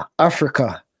 China,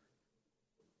 Africa.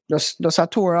 Just a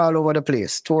tour all over the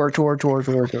place. Tour.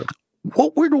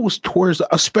 What were those tours,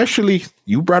 especially,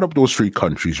 you brought up those 3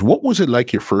 countries. What was it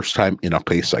like your first time in a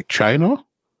place like China,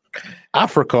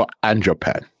 Africa, and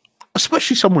Japan?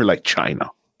 Especially somewhere like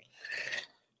China.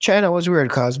 China was weird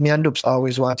because me and Dupes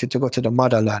always wanted to go to the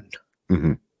motherland.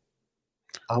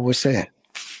 I would say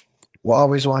we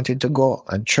always wanted to go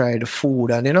and try the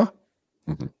food, and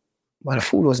but the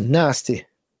food was nasty.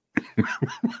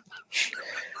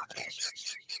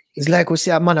 It's like we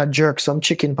see a man jerk some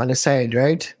chicken on the side,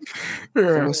 right?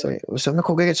 Yeah. So we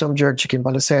could get some jerk chicken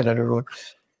on the side of the road.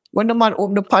 When the man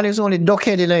opened the pan, it's only duck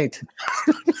head in it.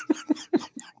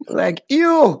 Like,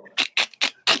 ew!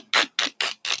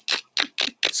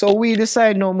 So we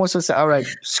decide now, most of say, all right,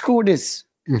 screw this.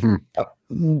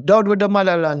 Done with the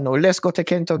motherland now. Let's go to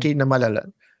Kentucky in the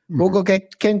motherland. We'll go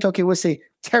get Kentucky, we'll say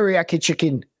teriyaki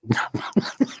chicken.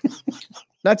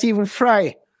 Not even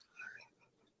fry.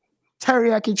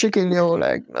 Teriyaki chicken,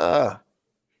 like, nah.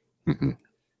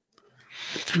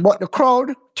 But the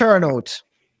crowd turnout.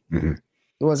 It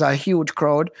was a huge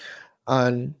crowd,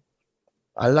 and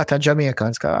a lot of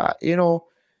Jamaicans.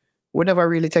 We never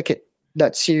really take it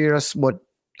that serious, but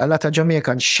a lot of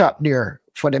Jamaicans shop there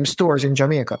for them stores in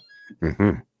Jamaica.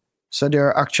 So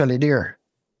they're actually there.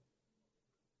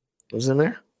 Wasn't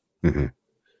there?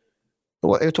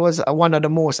 It was one of the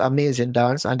most amazing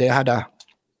dance, and they had a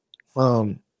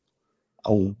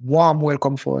warm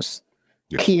welcome for us.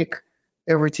 Cake,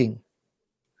 everything.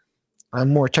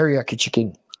 And more teriyaki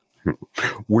chicken.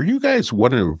 Were you guys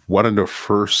one of the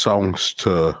first songs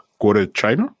to go to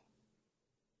China?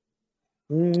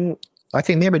 I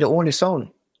think maybe the only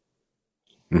song.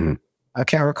 I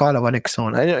can't recall our next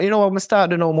song. You know what, I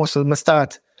start, most of them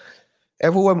start.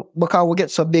 Everywhere, because we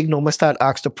get so big now, I start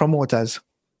ask the promoters,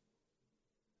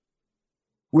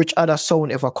 which other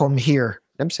sound ever come here?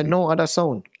 Them say no other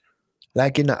sound.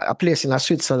 Like in a place in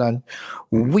Switzerland,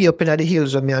 way up in the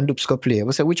hills where me and Dupes go play.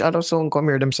 We say, which other sound come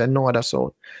here? Them say, no other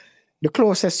sound. The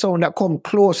closest sound that come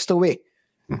close to it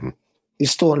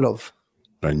is Stone Love.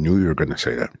 I knew you were going to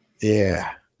say that.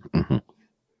 Yeah.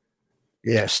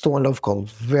 Yeah, Stone Love come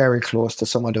very close to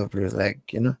some of the others,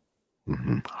 like, you know.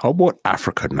 How about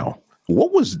Africa now?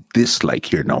 What was this like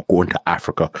here now, going to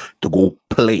Africa to go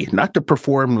play, not to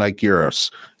perform like you're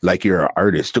an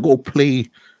artist, to go play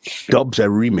dubs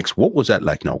and remix? What was that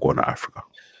like now, going to Africa?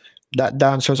 That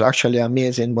dance was actually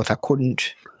amazing, but I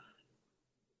couldn't,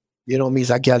 you know, me as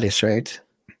a gallus, right?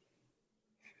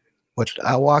 But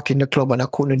I walk in the club and I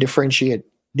couldn't differentiate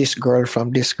this girl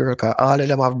from this girl, because all of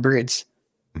them have braids.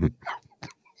 It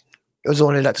was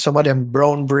only that some of them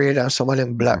brown braid and some of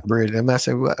them black braid. And I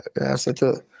said,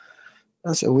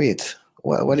 wait,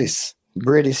 what is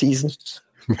braid season?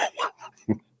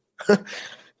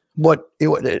 But it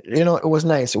was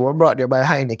nice. We were brought there by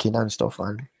Heineken and stuff.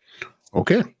 And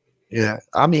okay. Yeah.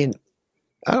 I mean,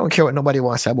 I don't care what nobody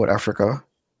wants to say about Africa.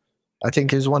 I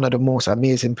think it's one of the most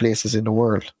amazing places in the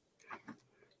world.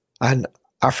 And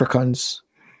Africans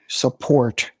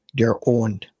support their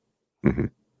own.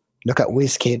 Look at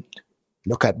Wizkid.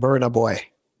 Look at Burna Boy.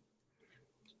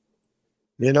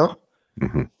 You know?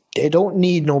 They don't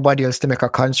need nobody else to make a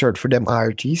concert for them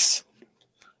artists.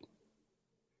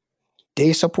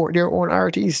 They support their own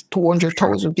artists.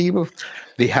 200,000 people.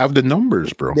 They have the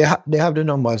numbers, bro. They have the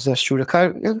numbers. That's true.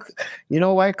 You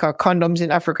know why? Because condoms in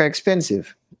Africa are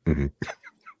expensive.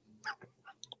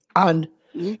 And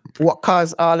what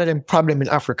caused all of them problem in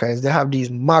Africa is they have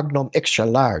these Magnum extra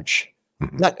large.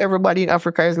 Not everybody in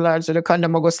Africa is large, so the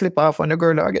condom will go slip off on the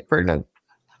girl that will get pregnant.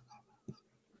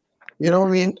 You know what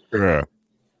I mean? Yeah.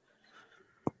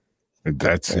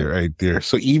 That's it right there.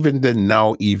 So even then,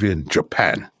 now, even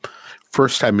Japan.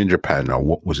 First time in Japan now,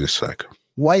 what was this like?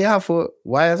 Why,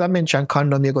 as I mentioned,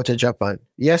 condom, you go to Japan?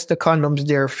 Yes, the condoms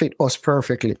there fit us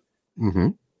perfectly.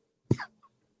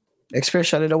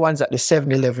 Especially the ones at the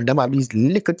 7-Eleven. Them have these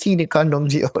little teeny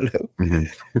condoms.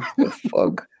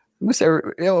 Fuck. I say,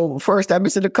 first time I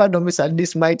see the condom, I said,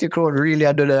 this mighty crowd really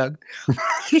I do that.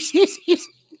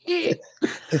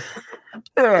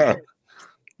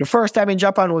 The first time in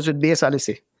Japan was with Bass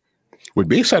Odyssey. With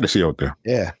Bass Odyssey out there?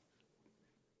 Yeah.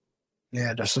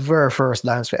 Yeah, that's the very first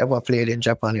dance we ever played in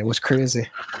Japan. It was crazy.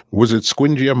 Was it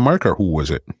Squingy and Mark, or who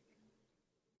was it?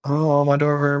 Oh, I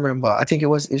don't remember. I think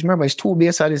it's two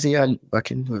Bass Odyssey back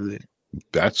in.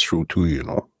 That's true too, you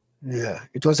know. Yeah,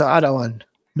 it was the other one.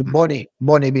 The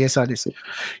Bonnie Bass Odyssey.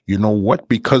 You know what?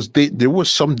 Because they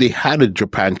had a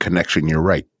Japan connection. You're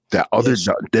right.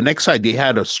 The next side, they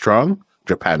had a strong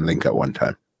Japan link at one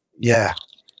time. Yeah.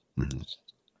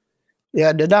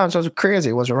 Yeah, the dance was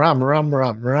crazy. It was ram.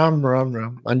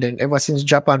 And then ever since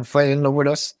Japan fell in love with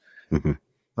us,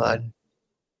 and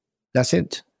that's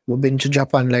it. We've been to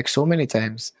Japan like so many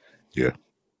times. Yeah.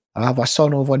 I have a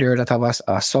son over there that have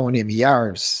a son named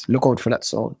Yars. Look out for that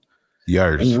son.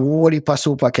 Yars. Holy pa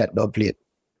Super Cat dub plate.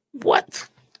 What?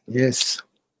 Yes.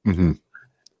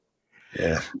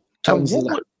 Yeah.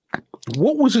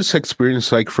 What was this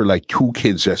experience like for like two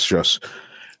kids that's just...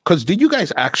 Because did you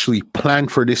guys actually plan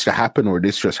for this to happen, or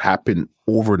this just happened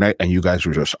overnight and you guys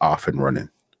were just off and running?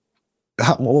 It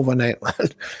happened overnight,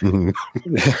 man.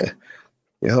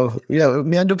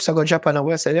 Me and Dupes go to Japan and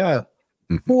we said,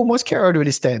 who must carry with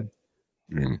this time?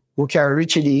 We'll carry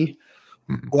Richie D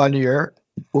 1 year.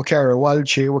 We'll carry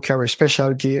Walchi. We'll carry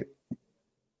Specialty.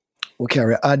 We'll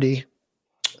carry Addy.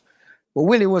 But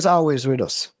Willie was always with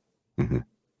us. You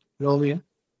know what I mean?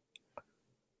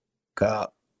 Because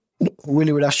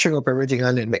Willie would have string up everything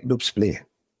and then make Dupes play.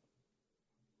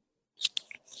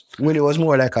 Willie was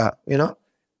more like a,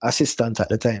 assistant at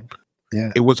the time.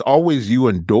 Yeah. It was always you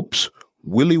and Dupes.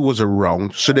 Willie was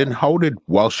around. So then how did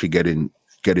Walshy get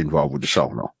involved with the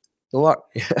song now? What?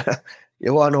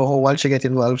 You want to know how Walshy get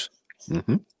involved?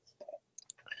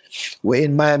 We're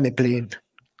in Miami playing.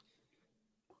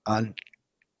 And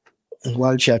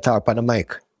Walshy talk on the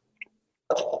mic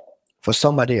for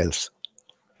somebody else.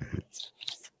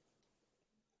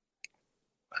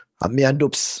 And me and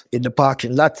Dupes in the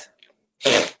parking lot.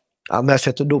 And I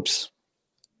said to Dupes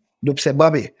said,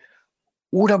 Bobby,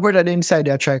 who the brother inside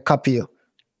there try to copy you?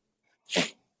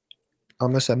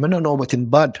 And I said, I don't know about him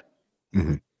bad.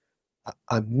 And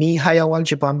me hire one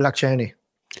chip on Black Chinese.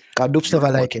 Because Dupes never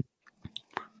like him.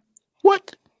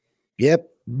 What? Yep.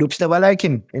 Dupes never like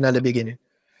him in the beginning.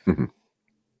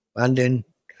 And then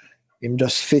him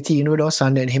just fit in with us,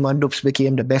 and then him and Dupes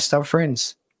became the best of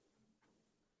friends.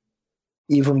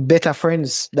 Even better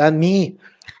friends than me.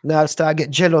 Now I'll start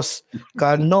get jealous.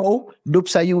 Because now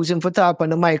Dupes are using for talk on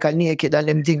the mic and naked and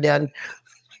them thing there.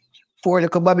 For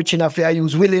the Bobby Chin, I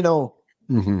use Willie now.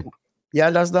 Mhm. You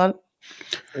understand?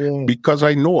 Yeah. Because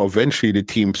I know eventually the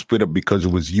team split up because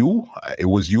it was you. It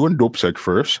was you and Dopes at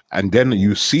first, and then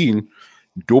you seen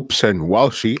Dopes and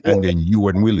Walshy, and then you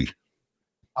and Willie.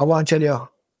 I want to tell you,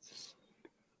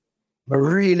 but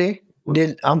really,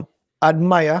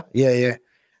 admire,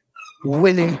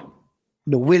 Willie,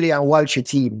 the Willie and Walshy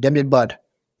team, them did bad.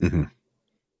 Mhm.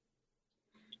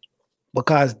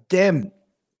 Because them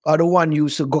are the one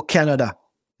used to go Canada.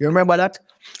 You remember that?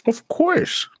 Of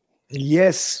course.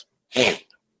 Yes.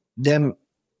 Them,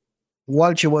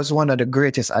 Walshy was one of the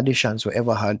greatest additions we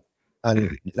ever had.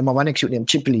 And my next shoot named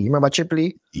Chipley. You remember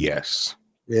Chipley? Yes.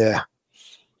 Yeah.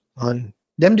 And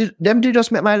them did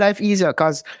just make my life easier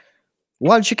because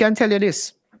Walshy can tell you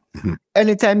this. Mhm.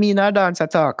 Anytime me in a dance I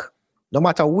talk, no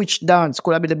matter which dance,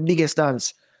 could have been the biggest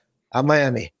dance at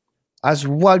Miami. As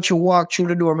Walshy walk through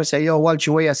the door, I say, yo,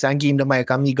 Walshy, where you say? And give him the mic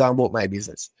and me go about my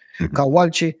business. Mhm. Because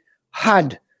Walshy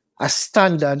had a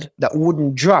standard that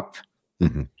wouldn't drop.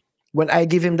 Mhm. When I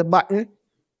give him the button,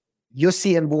 you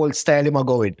see him bold style him a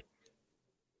going.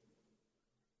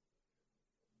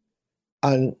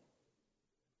 And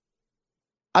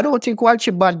I don't think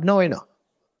Walshy bad now, you know.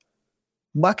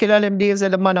 Back in them days,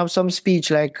 the man have some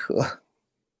speech like,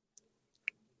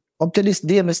 up to this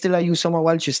day, I still use some of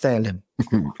Walshy style him.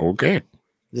 Okay.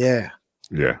 Yeah.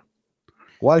 Yeah.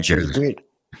 Walshy is Yes. great.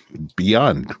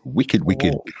 Beyond wicked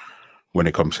Oh. when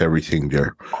it comes to everything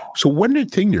there. So when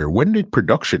did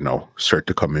production now start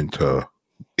to come into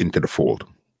the fold?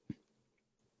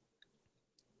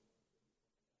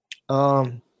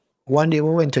 One day we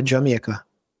went to Jamaica.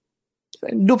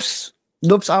 Dupes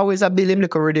always a bill him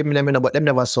like a rhythm, them, you know, but them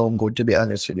never sound good, to be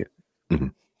honest with you.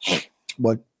 Mhm.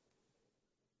 But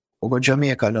we go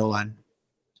Jamaica now and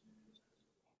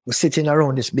we're sitting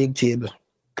around this big table,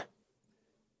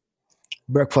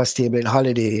 breakfast table in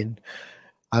Holiday Inn,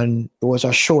 and it was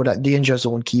a show that Danger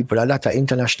Zone keep with a lot of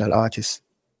international artists.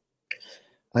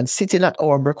 And sitting at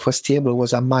our breakfast table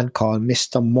was a man called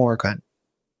Mr. Morgan,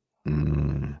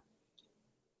 Mm.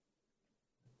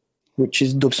 which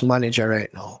is Dupes' manager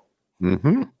right now.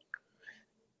 Mm-hmm.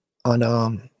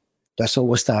 And that's how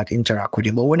we start interact with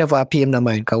him. But whenever I pay him the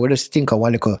mind, because we just think of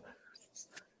one like a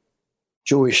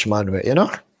Jewish man, you know?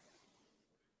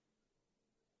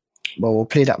 But we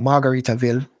played at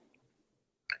Margaritaville,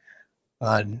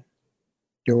 and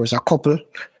there was a couple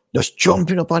just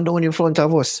jumping up and down in front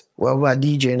of us while we were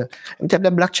DJing. And tell the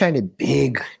Black China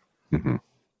big. Mm-hmm.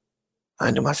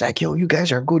 And they was like, yo, you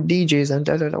guys are good DJs.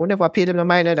 And whenever I pay them the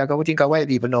mind, I go think of white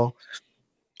people now.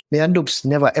 Me and Dupes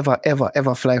never, ever, ever,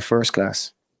 ever fly first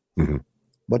class. Mm-hmm.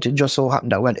 But it just so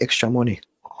happened that we had extra money.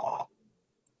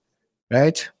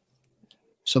 Right?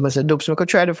 So I said, Dupes, we could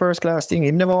try the first class thing.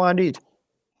 He never wanted it.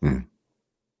 Mm.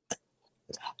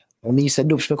 And he said,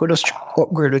 Dupes, we could just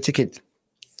upgrade the ticket.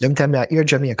 Them time at Air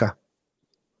Jamaica.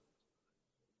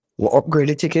 We upgrade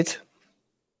the ticket.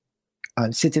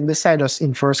 And sitting beside us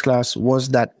in first class was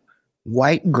that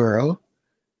white girl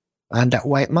and that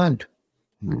white man.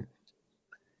 Mm.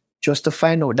 Just to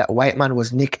find out that white man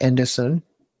was Nick Anderson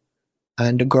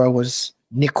and the girl was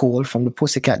Nicole from the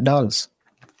Pussycat Dolls.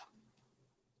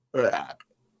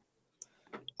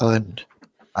 And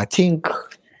I think,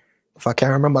 if I can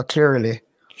remember clearly,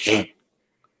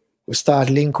 we start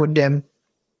link with them.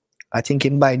 I think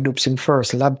him buy Dupes in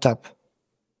first laptop.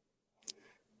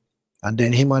 And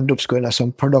then him and Dupes going to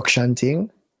some production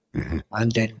thing. Mm-hmm.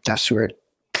 And then that's where it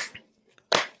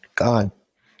gone.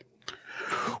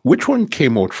 Which one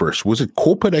came out first? Was it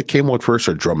Copa that came out first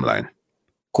or Drumline?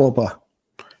 Copa.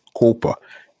 Copa.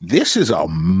 This is a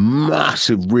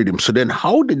massive rhythm. So then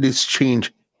how did this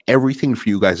change everything for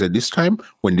you guys at this time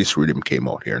when this rhythm came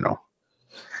out here now?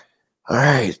 All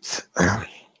right.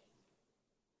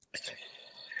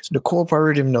 The Copa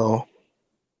rhythm now.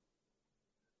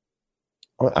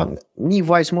 Me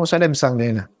voice most of them song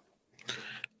then.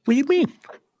 What do you mean?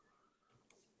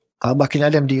 Back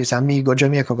in them days, and me go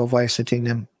Jamaica go voice the thing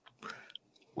them.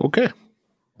 Okay.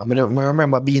 I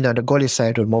remember being at the gully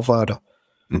side with my father.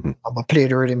 Mm-hmm. I play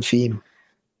the rhythm theme.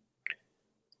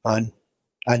 And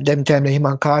at them time, him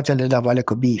and Carter did have a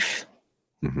little beef.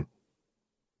 Mm-hmm.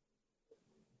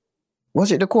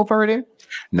 Was it the Copa rhythm?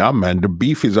 Nah, man, the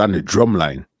beef is on the drum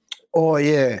line. Oh,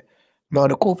 yeah. No,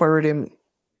 the Copa rhythm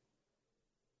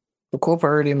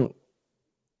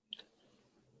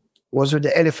was with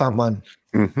the Elephant Man.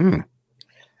 Mm-hmm.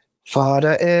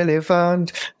 Father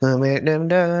Elephant, make them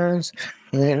dance,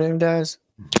 make them dance.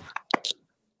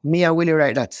 Me and Willie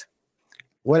write that.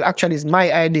 Well, actually, it's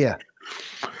my idea.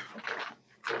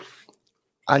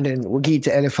 And then we give it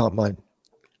to Elephant Man.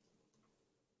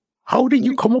 How did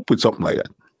you come up with something like that?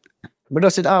 But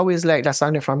does it always like that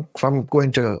song from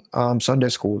going to Sunday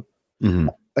school? Mhm.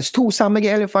 It's two songs make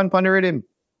elephant on the rhythm.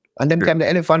 And then came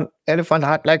the elephant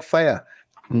hot like fire.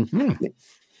 Mhm.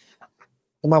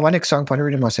 My next song on the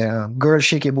rhythm I say Girl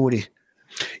Shake Your Booty.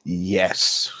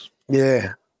 Yes.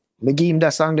 Yeah. Me give him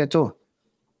that song there too.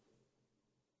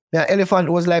 Yeah, Elephant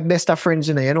was like best of friends,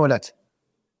 you know that.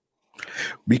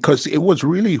 Because it was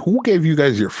really, who gave you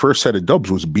guys your first set of dubs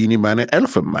was Beanie Man and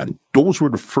Elephant Man. Those were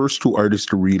the first two artists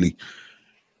to really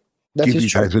That give is you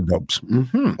true. guys the dubs.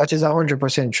 Mhm. That is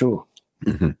 100% true.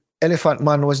 Mhm. Elephant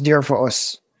Man was there for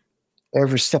us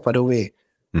every step of the way.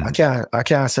 Mhm. I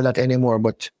can't say that anymore,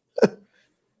 but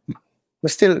I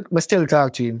still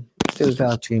talk to him. Still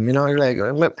talk to him. You know, like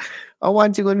I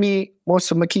want to with me,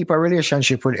 most of me keep a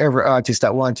relationship with every artist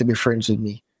that want to be friends with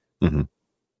me. Mhm.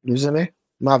 You see me?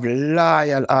 I have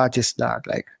loyal artists that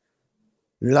like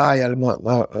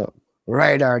loyal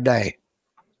ride or die.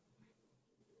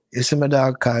 You see me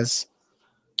dog, cause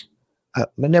I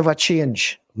never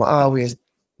change. I always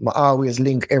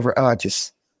link every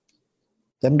artist.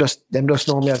 Them just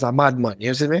know me as a madman.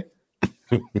 You see me?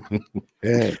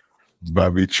 Yeah.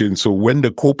 Bobby Chin. So when the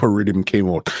Copa rhythm came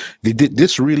out, did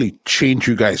this really change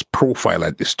you guys' profile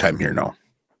at this time here now?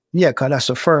 Yeah, because that's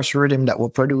the first rhythm that we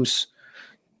produce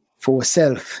for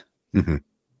self. Mhm.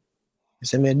 You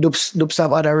see me? Dupes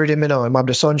have other rhythm, you know. I have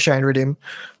the Sunshine rhythm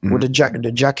with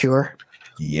the Jacure,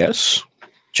 Yes.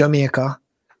 Jamaica.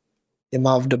 You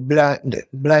have the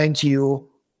blind to you.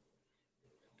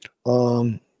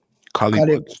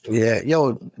 Hollywood. Yeah,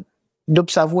 yo,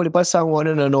 Dupes have one of song one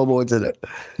and I know about it.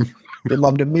 You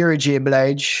have the Mary J.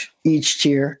 Blige, Each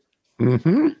Cheer.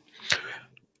 Mm-hmm.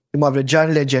 You have the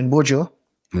John Legend, Bojo.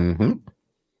 Mm-hmm.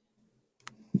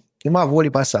 You have one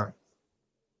of song.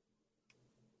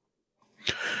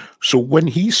 So when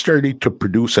he started to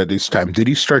produce at this time, did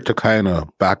he start to kind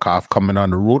of back off coming on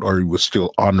the road, or he was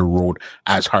still on the road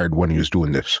as hard when he was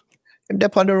doing this? Him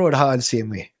dep on the road hard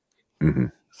same way. Mm-hmm.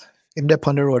 Him dep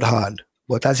on the road hard.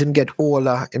 But as him get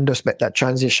older, him just make that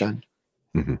transition.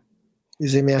 Mm-hmm. You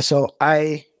see me? So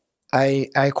I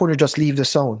couldn't just leave the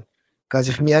sound. Because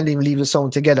if me and him leave the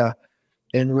sound together,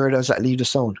 then where does that leave the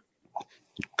sound?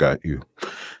 Got you.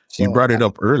 So, You brought it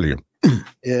up earlier.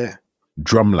 Yeah.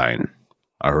 Drumline.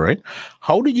 All right.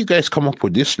 How did you guys come up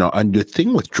with this now? And the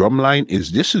thing with Drumline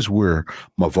is this is where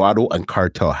Mavado and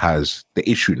Cartel has the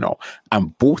issue now.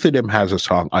 And both of them has a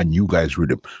song on you guys'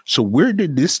 rhythm. So where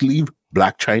did this leave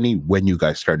Black Chinese when you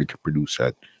guys started to produce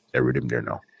that rhythm there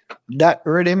now? That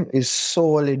rhythm is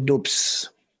solely Dupes.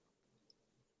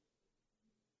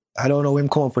 I don't know him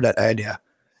come up with that idea.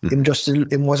 Him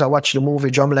was I watch the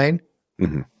movie Drumline.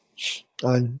 Mm-hmm.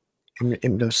 And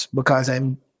him just because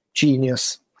I'm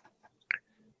genius.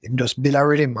 Him just build a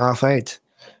rhythm half it.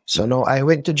 So now I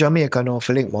went to Jamaica now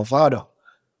for link my father.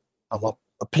 I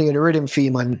play the rhythm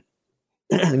theme and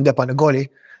him up on the gully.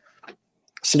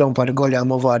 Sit down on the gully and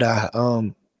my father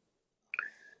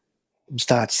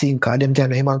start seeing cause them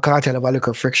tell him and Cartel have a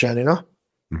little friction, you know.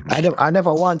 Mm-hmm. I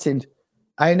never wanted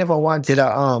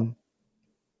a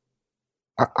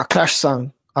clash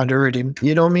song on the rhythm.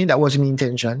 You know what I mean? That wasn't my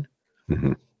intention.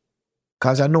 Mm-hmm.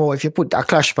 Because I know if you put a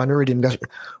clash on the rhythm,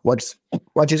 what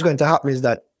is going to happen is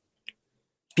that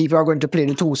people are going to play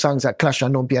the two songs that clash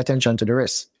and don't pay attention to the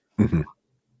rest. Mm-hmm.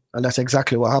 And that's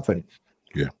exactly what happened.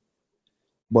 Yeah.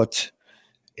 But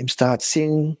him start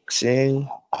sing, then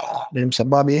him say,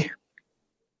 Bobby,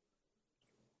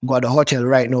 got a hotel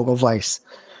right now, go voice.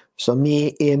 So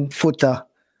me, him, Footer,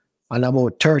 and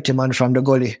about 30 man from the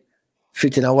gully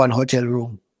fit in a one hotel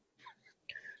room.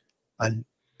 And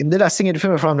him did I sing it for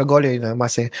me from the gully, you know, I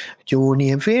say, you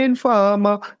name Finn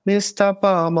Farmer, Mr.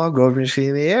 Palmer, Governor for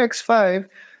me X5.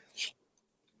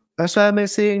 That's why I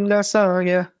sing that song,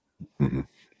 yeah. Mm-hmm.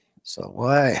 So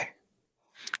why?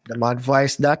 Them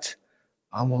advice that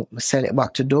I'm gonna send it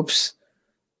back to Dupes.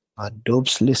 And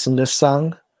Dupes listen to the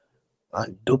song.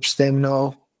 And Dupes them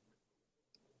now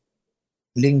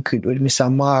link it with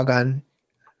Mr. Morgan.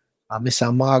 And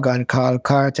Mr. Morgan call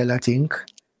Cartel, I think.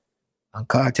 And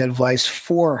Cartel voice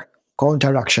 4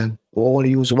 counteraction. We only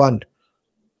use 1.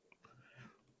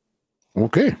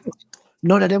 Okay.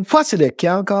 None of them fussy they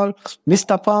can't call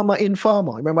Mr. Palmer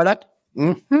Informer. Remember that?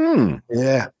 Mm-hmm.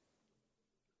 Yeah.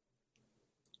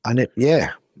 And it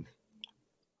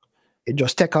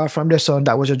just take off from the song.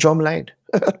 That was a drum line.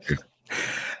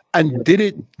 And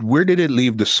where did it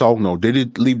leave the song now? Did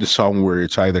it leave the song where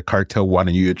it's either Cartel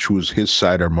wanting you to choose his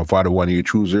side or Mavado wanting you to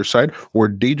choose their side? Or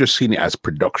they just seen it as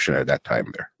production at that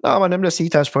time there? No, man, them just see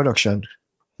it as production.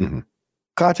 Mm-hmm.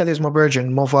 Cartel is my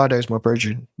virgin. Mavado is my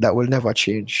virgin. That will never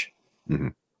change. Mm-hmm.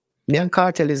 Me and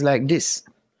Cartel is like this.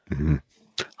 Mm-hmm.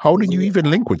 How did you even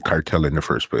link with Cartel in the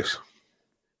first place?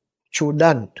 Through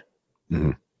Dan.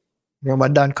 Mhm. Remember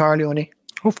Dan Carleone?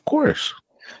 Of course.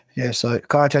 Yeah, so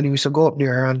Cartel used to go up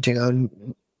there and thing.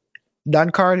 And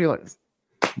Dan Carleone,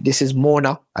 this is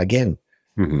Mona again.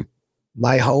 Mhm.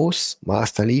 My house,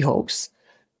 Master Lee house,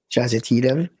 Jazzy T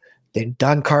them. Then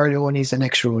Dan Carleone is the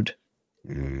next road.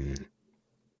 Mm.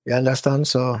 You understand?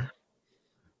 So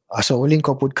we link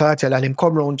up with Cartel and him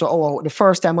come round to the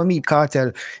first time I meet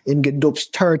Cartel, him get dubs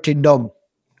 30 dub.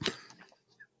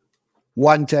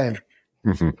 One time.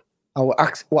 Mhm. I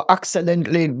was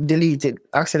accidentally deleted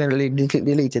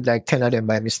like 10 of them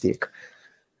by mistake.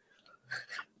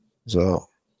 So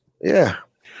yeah.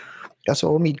 That's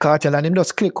how we meet Cartel and him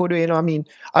just click with you know what I mean?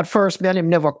 At first me and him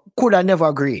never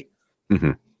agree.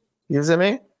 Mhm. You see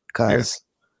me? Because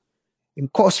him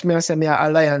cost me and say me an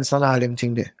alliance and all them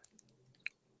thing there.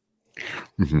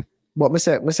 Mhm. But me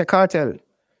say Cartel,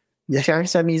 you can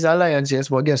say me is alliance, yes,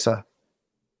 but guess what?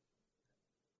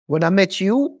 When I met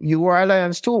you, you were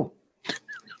alliance too.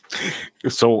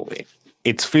 So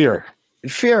it's fear.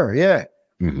 Fear, yeah.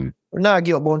 Mhm. We're not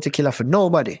give a Bounty Killer for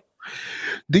nobody.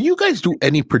 Did you guys do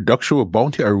any production with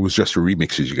Bounty, or it was just the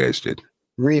remixes you guys did?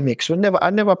 Remix. I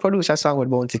never produced a song with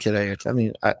Bounty Killer yet. I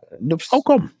mean, How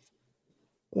come?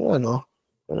 I don't know.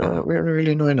 We don't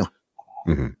really know, you know.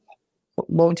 Mhm.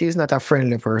 Bounty is not a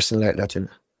friendly person like that, you know.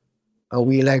 And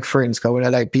we like friends because we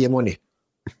don't like pay money.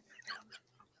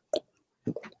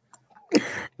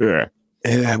 Yeah,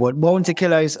 Yeah, but Bounty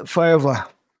Killer is forever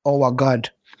our God.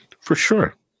 for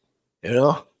sure. You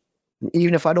know?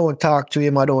 Even if I don't talk to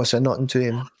him, I don't say nothing to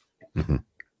him. Mhm.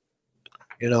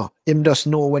 You know, him just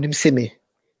know when him see me,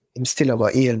 him still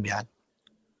about heal me. And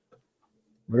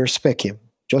we respect him,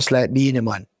 just like being a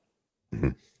man.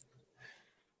 Mhm.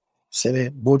 See me,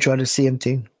 both are the same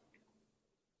thing.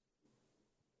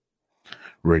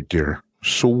 Right there.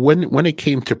 So when it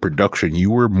came to production,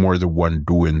 you were more the one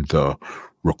doing the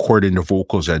recording the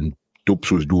vocals, and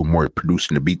Dopes was doing more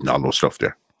producing the beat and all those stuff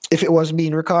there. If it was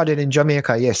being recorded in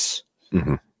Jamaica, yes.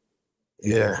 Mhm.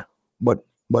 Yeah.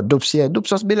 But Dupes, yeah, Dupes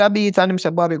just build a beat and him say,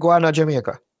 Bobby, go on to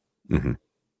Jamaica. Mhm.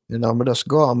 You know, I'm just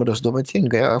go, I'm just do my thing.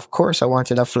 Yeah, of course, I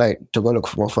wanted a flight to go look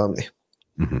for my family.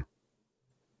 Mhm.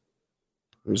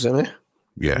 You see me?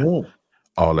 Yeah, Mm.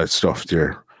 all that stuff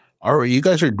there. All right, you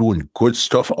guys are doing good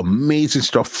stuff, amazing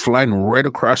stuff, flying right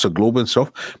across the globe and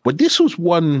stuff. But this was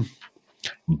one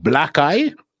black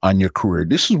eye on your career.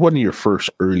 This is one of your first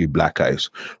early black eyes.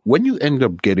 When you end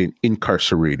up getting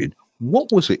incarcerated,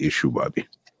 what was the issue, Bobby?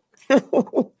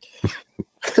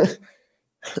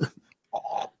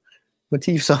 But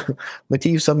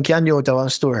if some candy out of one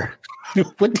store.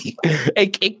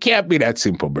 It can't be that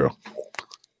simple, bro.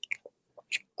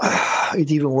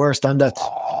 It's even worse than that.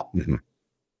 Mhm.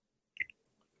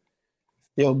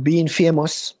 You know, being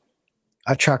famous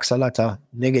attracts a lot of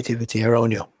negativity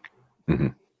around you.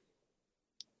 Mhm.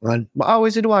 And but I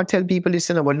always did want to tell people this,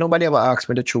 but nobody ever asked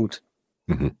me the truth.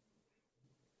 Mhm.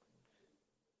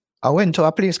 I went to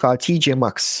a place called TJ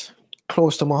Maxx,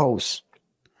 close to my house,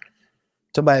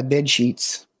 to buy bed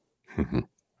sheets. Mhm.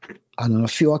 And on a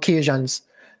few occasions,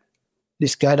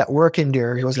 this guy that worked in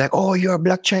there, he was like, "Oh, you're a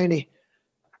Black Chinese.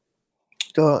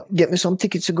 So get me some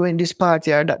tickets to go in this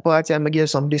party or that party, and I give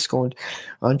some discount."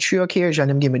 On 3 occasions,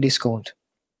 him give me discount.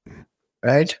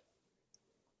 Right?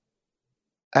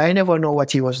 I never know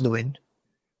what he was doing,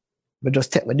 but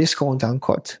just take my discount and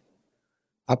cut.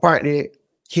 Apparently,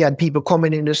 he had people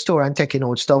coming in the store and taking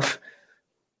out stuff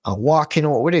and walking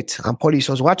out with it, and police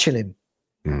was watching him.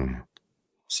 Mhm.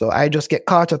 So I just get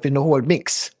caught up in the whole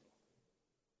mix.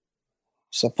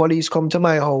 So police come to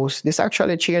my house. This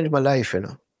actually changed my life, you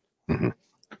know. Mhm.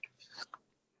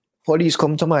 Police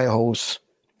come to my house.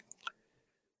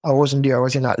 I wasn't there. I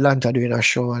was in Atlanta doing a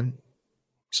show, and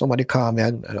somebody called me,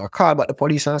 and I called back the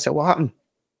police, and I said, "What happened?"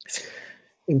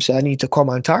 Him said, "I need to come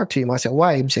and talk to him." I said,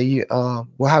 "Why?" Him said,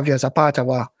 "We have you as a part of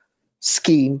a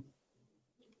scheme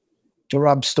to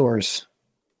rob stores."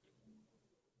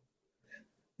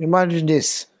 Imagine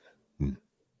this. Hmm.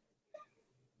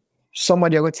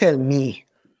 Somebody will tell me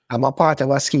I'm a part of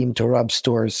a scheme to rob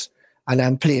stores, and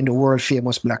I'm playing the world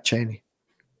famous Black Chinese.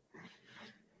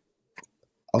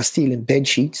 I was stealing bed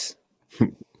sheets.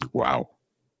 Wow.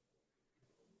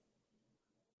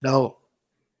 Now,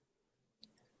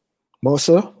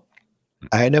 Mosa,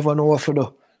 I never know what to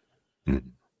do. Mhm.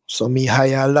 So me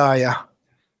hire a lawyer.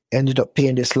 Ended up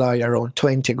paying this lawyer around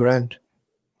 20 grand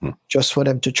just for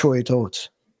them to throw it out.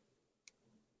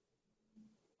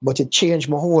 But it changed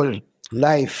my whole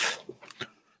life.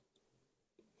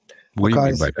 What do you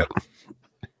mean Because by that?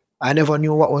 I never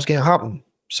knew what was going to happen.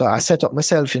 So I set up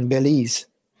myself in Belize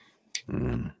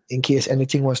Mm. in case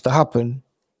anything was to happen.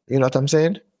 You know what I'm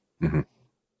saying? Mhm.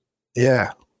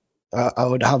 Yeah. I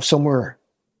would have somewhere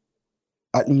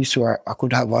at least where I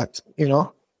could have a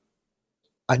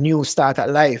new start at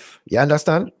life. You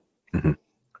understand? Mhm.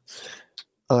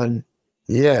 And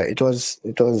yeah, it was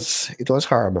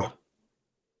horrible.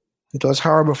 It was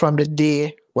horrible from the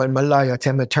day when my lawyer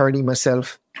tell me to turn in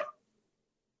myself.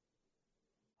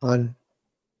 And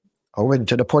I went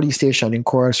to the police station in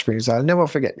Coral Springs. I'll never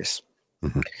forget this.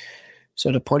 Mhm.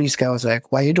 So the police guy was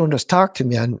like, "Why you don't just talk to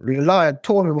me?" And the lawyer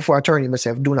told me before I turned in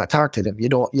myself, "Do not talk to them. You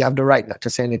have the right not to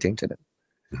say anything to them."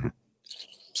 Mhm.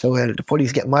 So the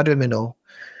police get mad with me now.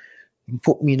 He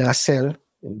put me in a cell,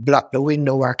 block the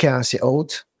window where I can't see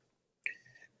out.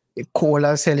 He call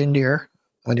a cell in there,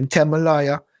 and him tell my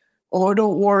lawyer, "Oh,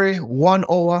 don't worry, 1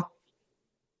 hour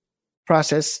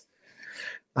process,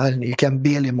 and you can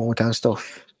bail him out and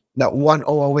stuff." That 1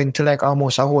 hour went to like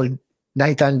almost a whole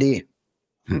night and day.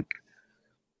 Hmm.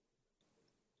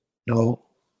 No,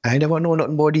 I never know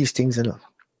nothing about these things, you know.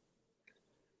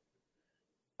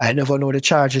 I never know the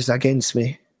charges against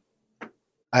me.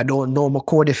 I don't know my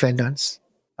co-defendants.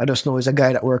 I just know it's a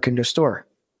guy that work in the store.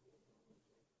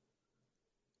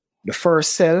 The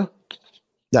first cell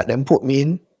that them put me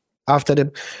in, after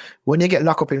them, when you get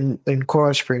locked up in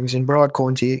Coral Springs in Broad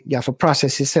County, you have to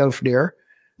process yourself there.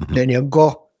 Mhm. Then you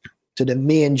go to the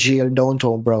main jail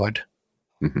downtown Broad.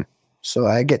 Mhm. So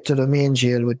I get to the main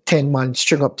jail with 10 men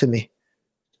string up to me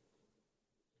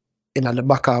in the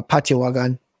back of a patio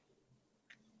wagon.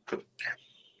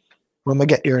 When I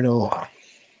get there now,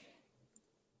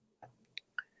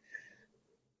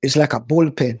 it's like a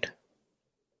bullpen.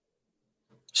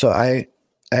 So I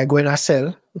go in a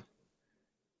cell,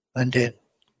 and then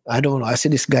I don't know. I see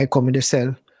this guy come in the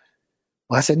cell.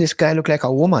 I said, "This guy look like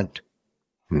a woman."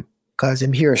 Hmm. Because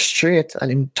him here straight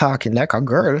and him talking like a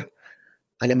girl.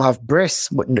 And him have breasts,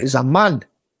 but he's a man.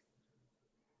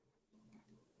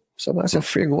 So I said,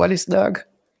 "Frig, what is dog?"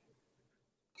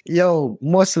 Yo,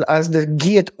 muscle as the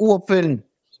gate open.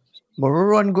 I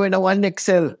run going to one next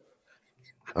cell.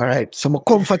 All right, so I'm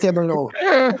comfortable now.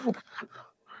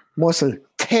 Muscle,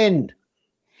 10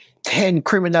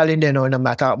 criminal in there now, no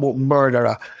matter about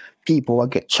murderer. People will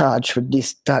get charged for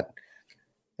this, that.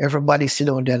 Everybody sit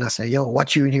down there and I say, "Yo,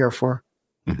 what you in here for?"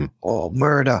 Mhm. "Oh,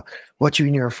 murder." "What you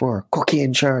in here for?"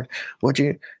 "Cocaine charge." "What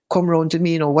you come round to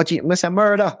me, you know, what you miss a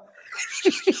murder?"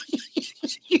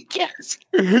 You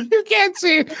can't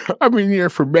say I'm in here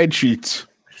for bed sheets.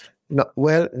 No,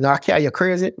 well, knock yeah, you're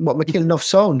crazy, but we kill enough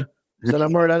sound. So I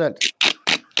murder that.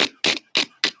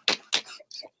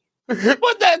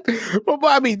 But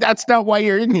Bobby, that's not why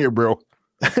you're in here, bro.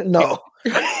 No.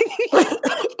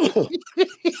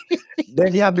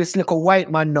 Then you have this little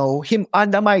white man now, him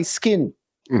under my skin.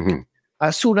 Mhm.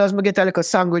 As soon as me get a little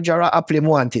sandwich or a apple, him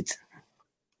want it.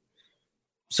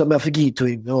 So I have to give it to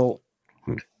him. No.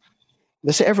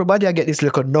 They say everybody I get this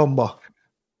little number.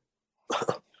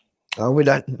 And with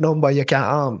that number you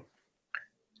can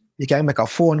make a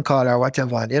phone call or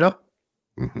whatever, you know?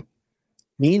 Mhm.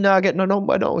 Me not get no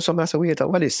number now. So I say, "Wait,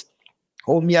 what is?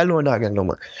 Oh, me alone not get no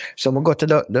number." So I go to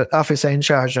the officer in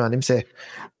charge and him say,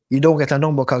 "You don't get a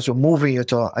number because we're moving you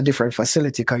to a different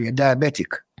facility because you're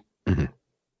diabetic." Mhm.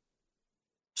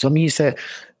 So me said,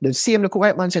 the same little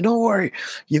white man said, "Don't worry,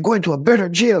 you're going to a better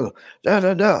jail." Da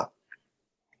da da.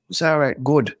 It's all right,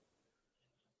 good.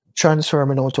 Transfer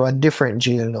me now to a different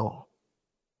jail now.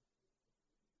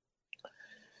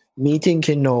 Me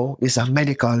thinking now is a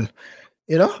medical,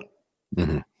 you know?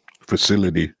 Mhm.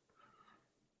 Facility.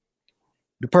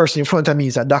 The person in front of me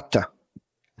is a doctor.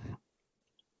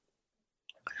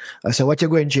 I said, "What you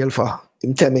going to jail for?"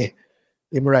 Him tell me,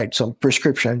 him write some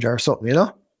prescription or something, you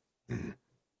know? Mhm.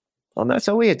 And I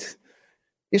said, "Wait,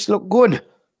 this look good.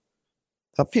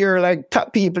 Appear like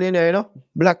top people in there, you know?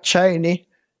 Black Chinese,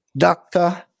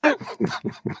 doctor,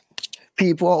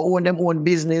 people who own them own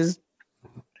business."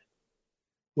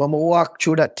 When I walk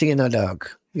through that thing in a dog,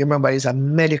 you remember it's a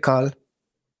medical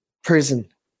prison,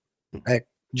 like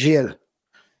jail.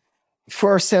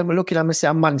 First time I looking at me, say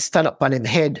a man stand up on him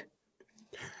head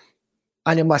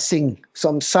and he must sing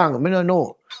some song. I don't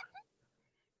know.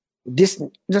 This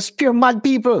just pure mad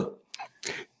people.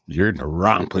 You're in the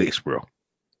wrong place, bro.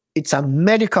 It's a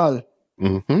medical,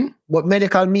 Mm-hmm. but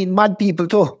medical mean mad people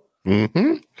too.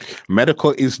 Mm-hmm.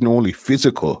 Medical isn't only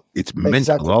physical, it's mental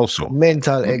Exactly. also.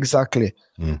 Mental, exactly.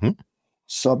 Mm-hmm.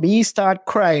 So me start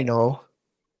crying now.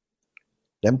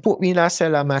 Them put me in a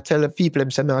cell and I tell the people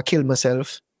them say I kill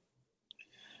myself.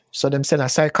 So them send a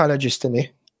psychologist to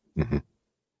me. Mm-hmm.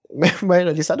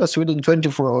 Remember, this is within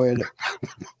 24 hours.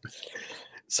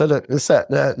 So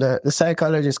the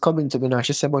psychologist coming to me now,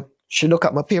 she said, but she look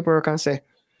at my paperwork and say,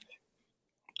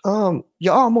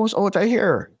 You're almost out of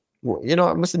here. You know,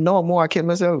 I must no more. I killed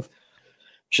myself.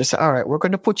 She said, all right, we're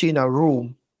going to put you in a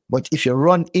room. But if you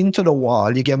run into the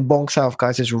wall, you get bounce off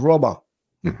because it's rubber.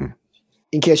 Mhm.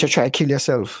 In case you try to kill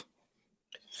yourself.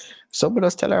 Somebody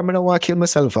just tell her, I don't want to kill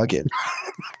myself again.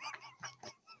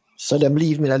 So them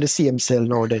leave me in the same cell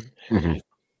now then. Mhm.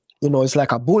 You know, it's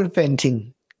like a bullpen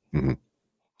thing. Mhm.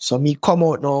 So me come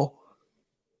out now.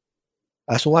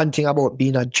 That's one thing about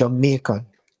being a Jamaican,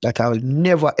 that I will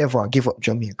never ever give up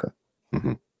Jamaica.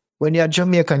 Mhm. When you're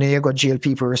Jamaican and you go jail,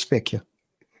 people respect you.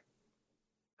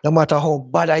 No matter how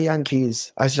bad a Yankee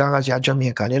is, as long as you're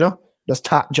Jamaican, you know? Just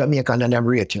talk Jamaican and them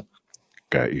rate you.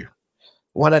 Got you.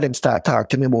 One of them start talking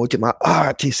to me about him, an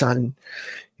artist, and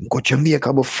he go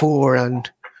Jamaica before, and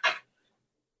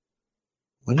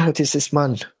we notice this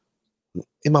man,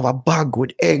 him have a bag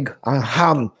with egg and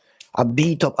ham, a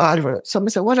beat up all over. So I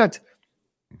say, what that?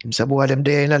 He said, boy, them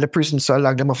there in the prison so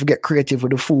long, them have to get creative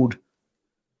with the food.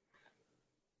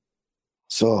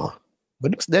 So,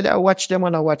 but then I watch them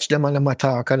and them a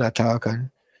talk and I talk, and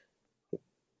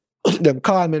them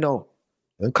call me now.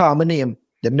 Them call my name.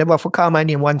 Them never for call my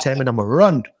name one time and I'm a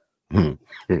run. Mhm.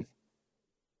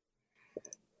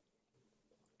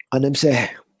 And them say,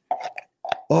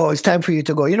 oh, it's time for you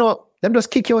to go. You know, them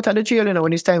just kick you out of the jail, you know,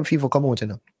 when it's time for you to come out, you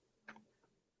know.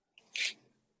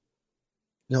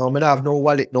 No, I don't have no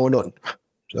wallet, no nothing.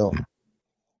 So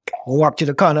I walk to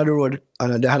the corner of the road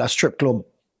and they had a strip club.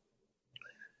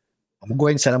 I'm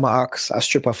going inside and I ask a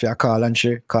stripper for a call and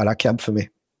she call a cab for me.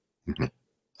 Mhm.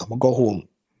 I'm gonna go home.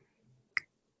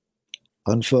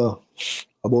 And for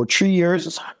about 3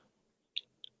 years,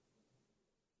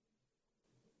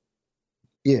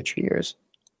 3 years.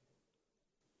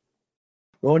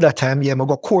 Around that time, I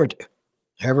go court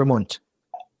every month.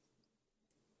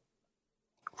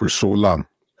 For so long.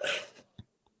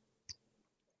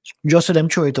 Just so them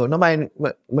throw it out. No mind,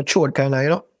 matured kind of, you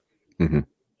know. Mhm.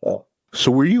 So,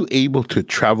 So were you able to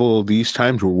travel these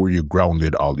times, or were you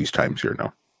grounded all these times here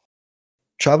now?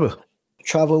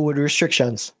 travel with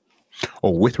restrictions. Oh,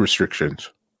 with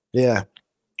restrictions. Yeah.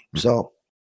 So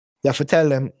you have to tell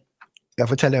them.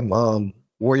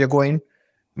 Where you're going.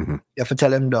 Mhm. You have to tell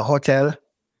them the hotel.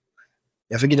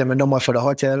 You have to give them a number for the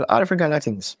hotel. All different kind of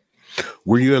things.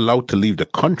 Were you allowed to leave the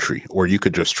country, or you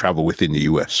could just travel within the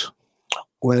U.S.?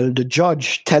 Well, the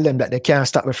judge tell them that they can't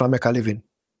stop me from make a living.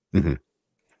 Mhm.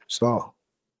 So,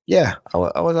 yeah, I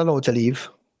was allowed to leave.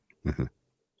 Mhm.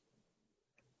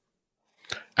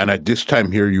 And at this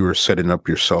time here, you were setting up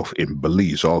yourself in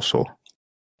Belize also.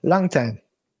 Long time.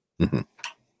 Mhm.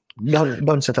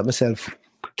 Done set up myself.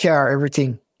 Car,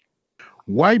 everything.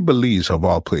 Why Belize of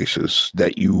all places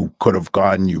that you could have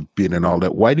gone, you've been and all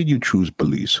that? Why did you choose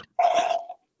Belize?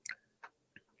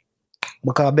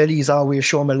 Because Belize always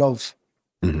show me love.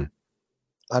 Mhm.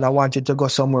 And I wanted to go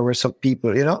somewhere with some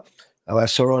people, you know? I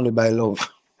was surrounded by love.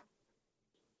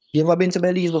 You ever been to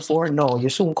Belize before? No, you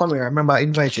soon come here. I remember I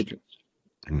invited you.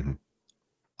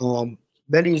 Mhm.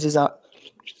 Belize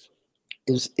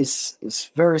is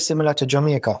very similar to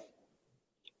Jamaica.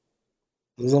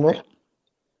 Isn't it?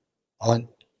 And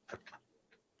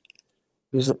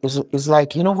it's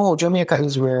like, you know how Jamaica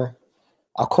is, where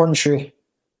a country,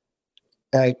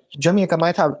 like Jamaica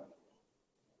might have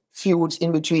feuds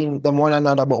in between them one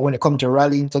another, but when it comes to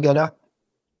rallying together,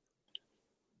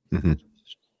 Mhm.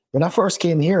 when I first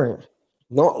came here,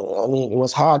 no, I mean, it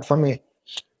was hard for me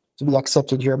to be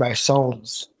accepted here by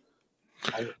Sounds.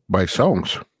 By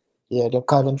songs. Yeah, they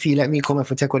call them feel like me coming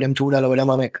for take with them $2 with them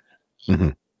I make.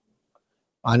 Mhm.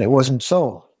 And it wasn't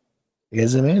so. You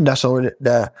see me? That's how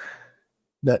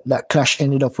that clash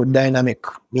ended up with Dynamic,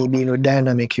 me being with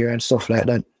Dynamic here and stuff like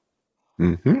that.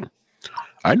 Mhm.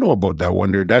 I know about that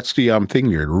one there. That's the thing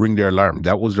here, Ring the Alarm.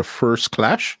 That was the first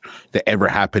clash that ever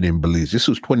happened in Belize. This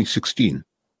was 2016.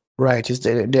 Right.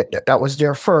 That was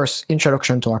their first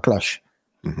introduction to a clash.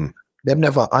 Mhm. They've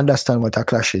never understand what a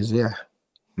clash is, yeah.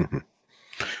 Mhm.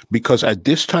 Because at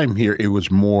this time here, it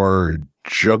was more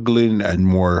juggling and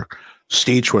more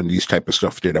stage one, these type of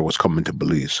stuff there that was coming to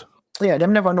Belize. Yeah,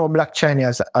 them never know Black China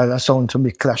as a sound to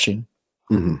be clashing.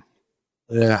 Mhm.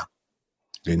 Yeah.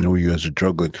 They know you as a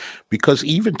juggling. Because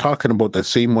even talking about that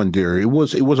same one there, it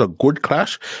was a good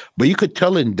clash, but you could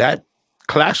tell in that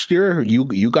clash there,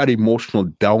 you got emotional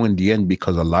down in the end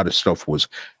because a lot of stuff was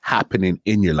happening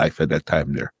in your life at that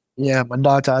time there. Yeah, my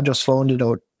daughter, I just found it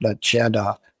out that she had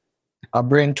a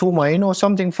brain tumor. You know,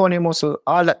 something funny, Muscle,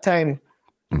 all that time,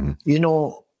 Mhm. you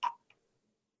know,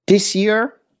 this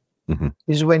year Mhm.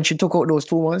 is when she took out those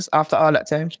tumors after all that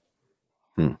time.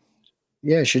 Hmm.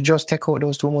 Yeah, she just took out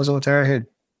those tumors out of her head.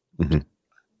 Mhm.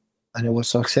 And it was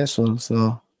successful.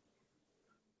 So,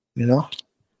 you know.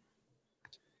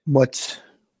 But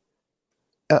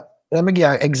let me give you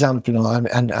an example now,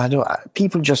 and I don't,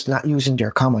 people just not using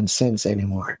their common sense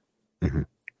anymore. Mhm.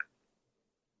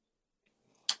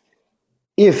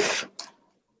 If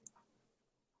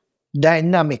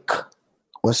Dynamic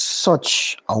was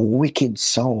such a wicked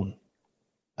sound,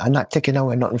 I'm not taking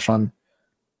away nothing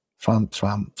from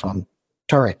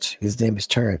Turret. His name is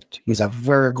Turret. He's a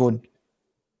very good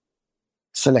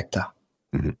selector.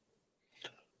 Mhm.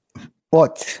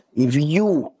 But if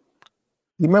you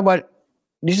remember,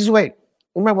 this is why.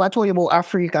 Remember, I told you about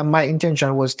Africa, and my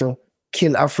intention was to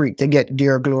kill Africa to get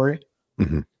their glory.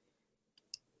 Mhm.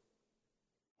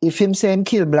 If him saying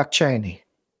kill Black China,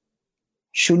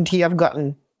 shouldn't he have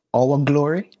gotten our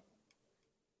glory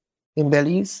in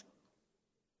Belize?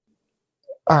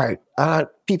 All right,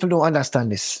 people don't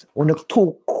understand this. When they're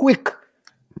too quick,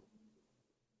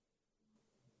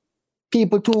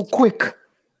 people too quick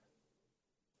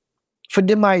for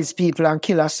demise people and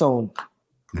kill a sound.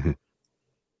 Mhm.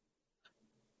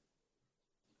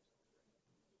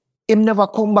 Him never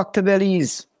come back to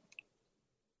Belize.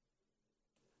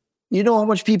 You know how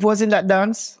much people was in that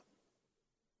dance?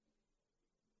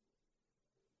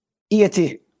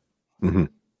 80. Mhm.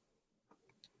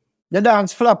 The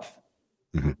dance flop.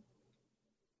 Mhm.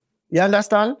 You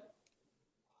understand?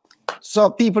 So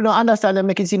people don't understand and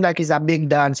make it seem like it's a big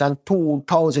dance and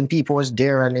 2,000 people was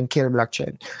there and then kill Black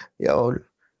China. Yo,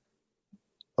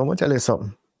 I'm gonna tell you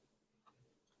something.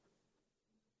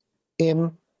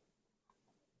 Him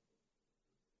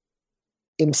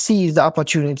sees the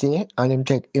opportunity and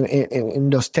him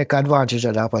just take advantage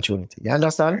of the opportunity. You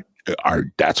understand?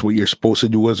 That's what you're supposed to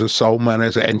do as a soul man,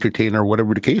 as an entertainer,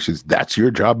 whatever the case is. That's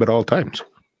your job at all times.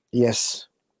 Yes.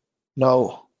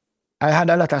 Now, I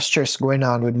had a lot of stress going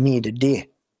on with me today.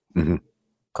 Mhm.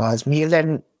 Because me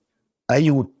then I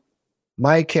youth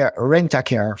my car, rent a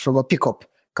car for go pick up.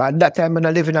 Because at that time when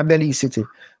I live in a Belize City, I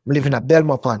live in a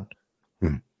Belmopan.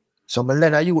 Mhm. So I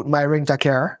lend a youth my rent a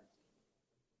car.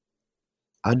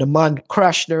 And the man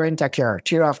crashed the rent a car,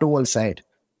 tear off the whole side.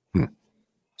 Hmm.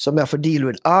 So I have to deal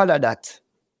with all of that.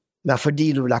 I have to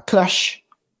deal with a clash.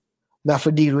 I have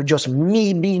to deal with just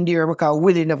me being there because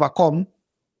Willie never come.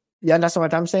 You understand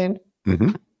what I'm saying?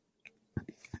 Mhm.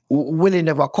 Willie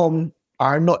never come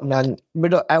or nothing. And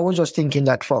I was just thinking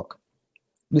that fuck.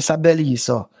 This a Belize,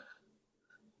 so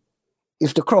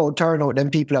if the crowd turn out,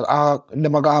 then people are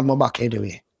never gonna have my back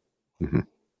anyway. Mhm.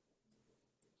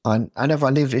 And I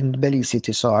never lived in Belize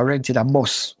City, so I rented a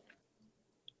bus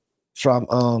from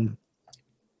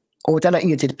out of the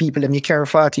 80 people and you carry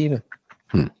 40, you know.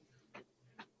 Hmm.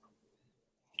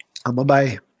 I'm gonna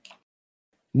buy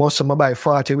most of them buy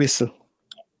 40 whistle.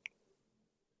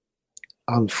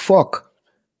 And fuck.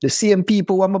 The same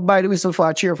people who I'm gonna buy the whistle for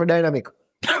a cheer for Dynamic.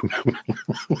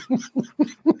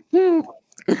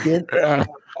 Yeah.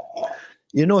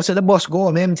 You know, so the bus go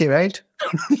home empty, right?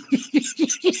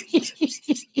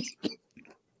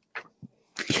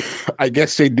 I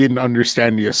guess they didn't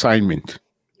understand the assignment.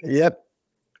 Yep.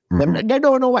 Mhm. They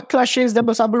don't know what clash is, they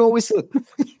must have blow whistle.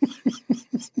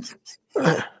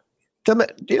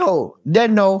 Yo,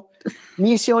 then now,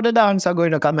 me see how the dance are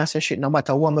going to come and say shit no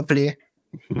matter what I play.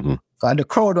 Mhm. Because the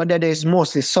crowd what there is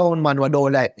mostly sound man who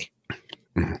don't like me.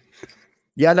 Mhm.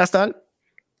 You understand?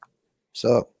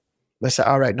 So I say,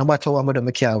 all right, no matter what I do,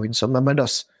 I can't win. So I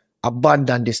just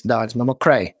abandon this dance. I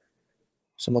cry.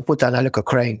 So I put on a little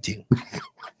crying thing.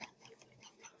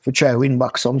 To try win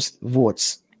back some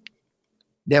votes.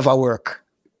 Never work.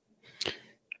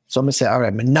 So I say, all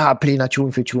right, I'm not playing a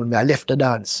tune for tune. I left the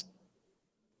dance.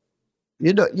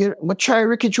 I try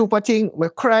Ricky Chupa thing, I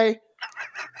cry.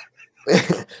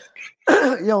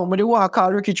 Yo, I walk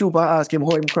call Ricky Chupa and ask him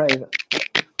how him crying.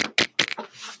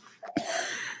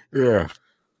 Yeah.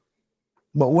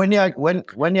 But when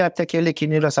you take your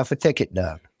licking, you just have to take it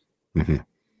down. Mhm.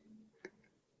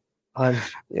 And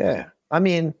yeah, I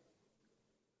mean,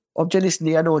 up to this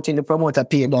day, I don't think the promoter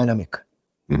pay Dynamic.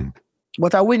 Mhm.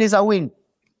 But a win is a win.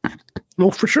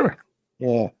 No, for sure.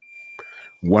 Yeah.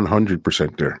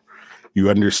 100% there. You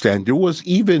understand? There was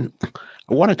even,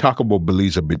 I want to talk about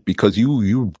Belize a bit because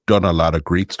you've done a lot of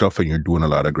great stuff and you're doing a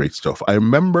lot of great stuff. I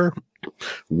remember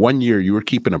one year you were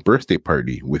keeping a birthday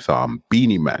party with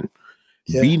Beanie Man.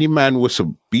 Yeah. Beanie Man was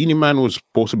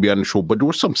supposed to be on the show, but there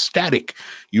was some static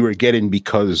you were getting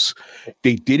because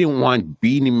they didn't want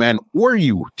Beanie Man or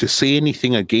you to say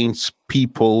anything against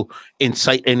people,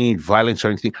 incite any violence or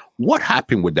anything. What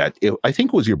happened with that? I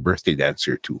think it was your birthday dance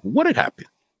here too. What had happened?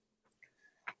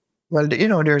 Well, you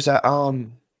know, there's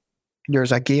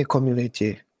a gay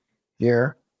community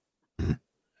here. Mhm.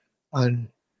 And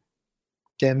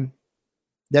them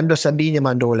just a Beanie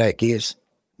Man don't like gays.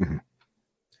 Mhm.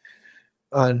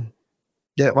 And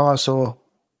they also,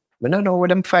 I don't know where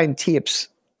them find tapes.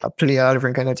 I play all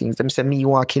different kind of things. Them say me you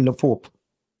want to kill the Pope.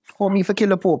 For me for kill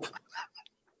the Pope.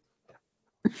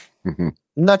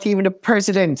 Not even the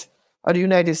president of the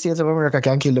United States of America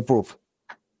can kill the Pope.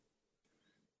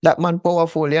 That man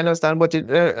powerful, you understand? But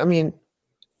I mean,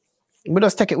 we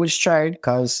just take it with stride,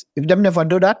 because if them never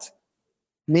do that,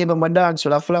 maybe my dance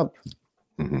will have flop.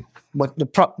 But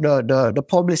the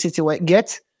publicity we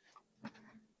get,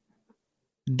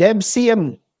 them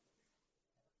same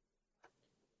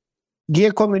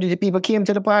gay community people came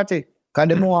to the party because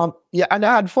they know and they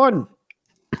had fun.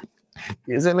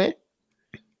 You see me?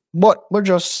 But we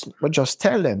just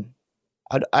tell them,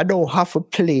 I don't have to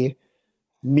play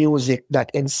music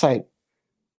that incite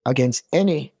against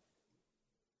any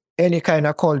kind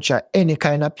of culture, any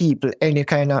kind of people, any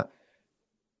kind of,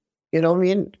 you know what I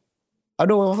mean? I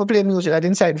don't have to play music that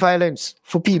incite violence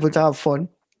for people to have fun.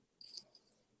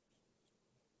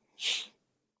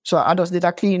 So I just did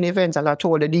a clean event and I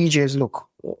told the DJs, look,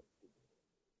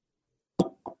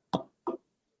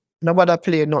 nobody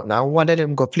play nothing. And one of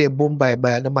them go play Boom Bye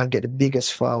Bye and the man get the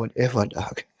biggest forward ever,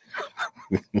 dog.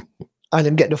 And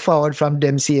them get the forward from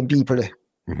them same people.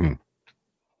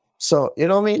 So, you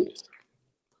know what I mean?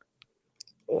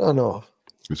 I don't know.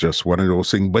 It's just one of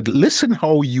those things. But listen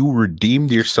how you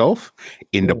redeemed yourself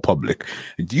in the public.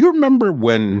 Do you remember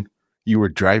when you were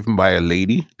driving by a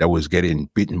lady that was getting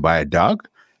bitten by a dog?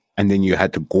 And then you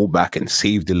had to go back and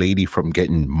save the lady from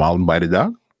getting mauled by the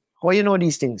dog? How you know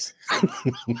these things?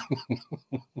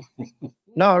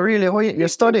 No, really, how you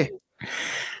study?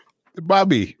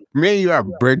 Bobby, may you have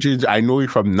bridges. I know you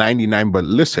from 99, but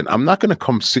listen, I'm not going to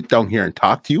come sit down here and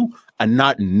talk to you and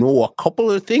not know a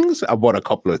couple of things about a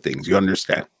couple of things. You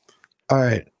understand? All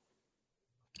right.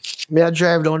 May I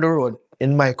drive down the road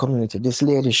in my community. This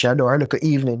lady, she had her little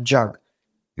evening jog.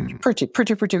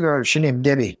 Pretty girl. She named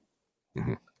Debbie.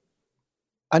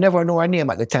 I never know her name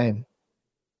at the time.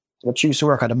 But she used to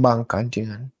work at the bank and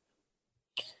thing.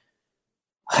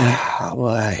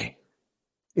 Why?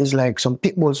 It's like some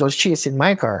pit bulls was chasing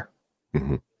my car.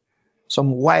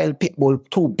 Some wild pit bull,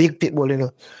 2 big pit bull, you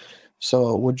know.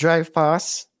 So we drive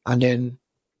past and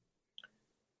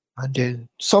then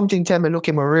something tell me look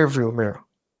in my rearview mirror.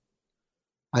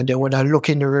 And then when I look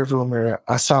in the rearview mirror,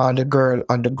 I saw the girl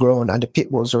on the ground and the pit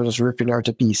bulls were just ripping her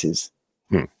to pieces.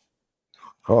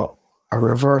 So I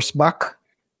reversed back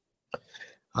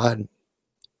and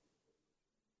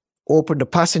opened the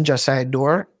passenger side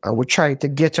door and we tried to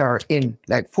get her in,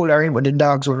 like pull her in, but the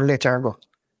dogs wouldn't let her go.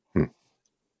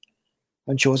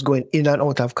 And she was going in and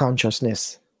out of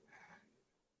consciousness.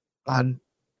 And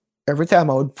every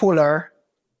time I would pull her,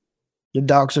 the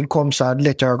dogs would come, so I'd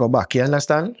let her go back. You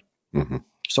understand?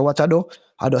 So what I do,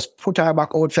 I just put her back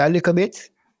out for a little bit.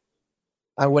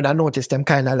 And when I noticed them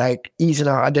kind of like easing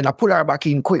her, and then I pull her back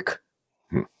in quick.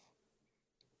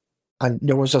 And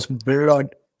there was just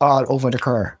blood all over the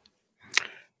car.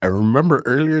 I remember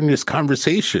earlier in this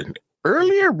conversation,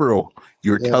 bro,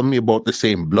 you were telling me about the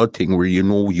same blood thing where you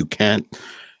know you can't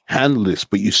handle this,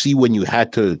 but you see when you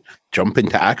had to jump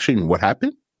into action, what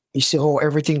happened? You see how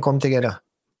everything come together.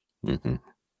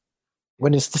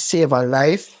 When it's to save a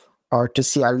life or to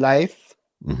see a life,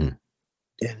 then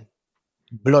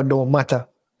blood don't matter.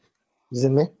 You see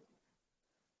me?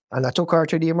 And I took her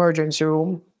to the emergency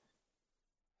room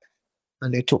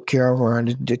and they took care of her, and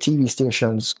the TV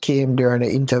stations came there and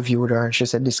they interviewed her and she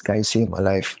said, this guy saved my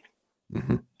life.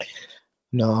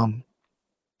 No,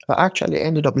 I actually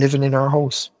ended up living in her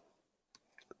house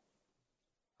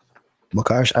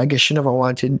because I guess she never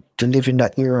wanted to live in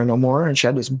that area no more, and she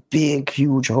had this big,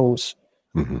 huge house.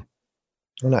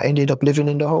 And I ended up living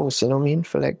in the house, you know what I mean,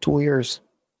 for like 2 years.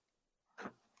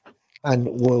 And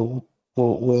we'll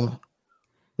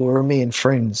remain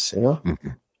friends, you know.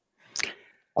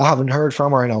 I haven't heard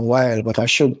from her in a while, but I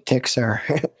should text her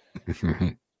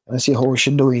and see how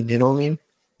she's doing, you know what I mean?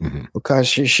 Because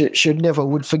she never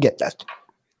would forget that.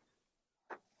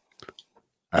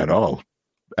 At all.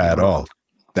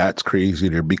 That's crazy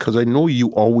there, because I know you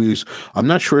always, I'm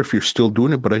not sure if you're still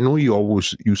doing it, but I know you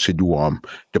always used to do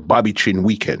the Bobby Chin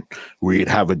weekend where you'd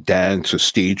have a dance, a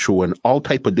stage show, and all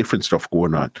type of different stuff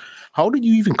going on. How did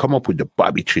you even come up with the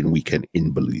Bobby Chin weekend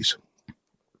in Belize?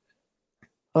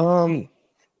 We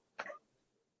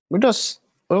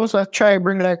also try to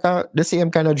bring like the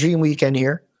same kind of dream weekend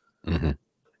here.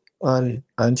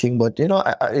 And thing, but you know,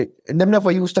 them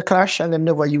never used to clash, and them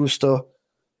never used to,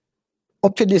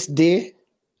 up to this day,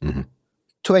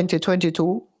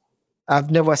 2022,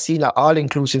 I've never seen an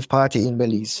all-inclusive party in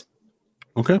Belize.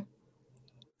 Okay.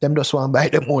 Them just want to buy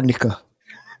them own liquor.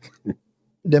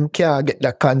 Them can't get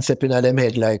that concept in them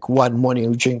head like one money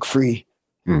you drink free.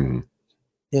 Mm.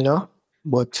 you know.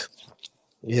 But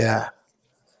yeah,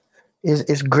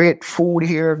 it's great food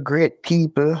here, great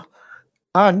people,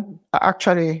 and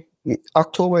actually,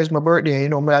 October is my birthday. You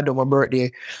know, I do my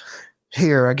birthday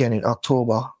here again in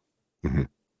October, Mhm.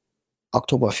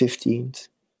 October 15th,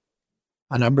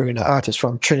 and I'm bringing an artist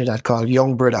from Trinidad called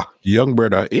Young Brother. Young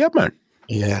brother, yeah, man.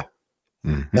 Yeah,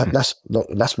 Mhm.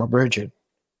 that's my virgin.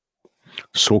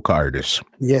 Soca artist.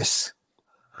 Yes,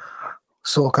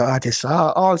 soca artist.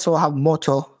 I also have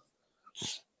Motto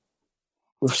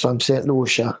with some St.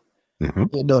 Lucia.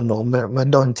 Mhm. You don't know, I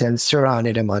don't tell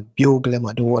Serrani them and Bugle them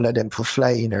and all of them for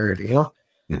flying early, you know?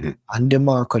 Mhm. And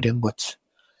DeMarco them, but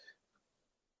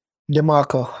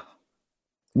DeMarco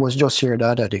was just here the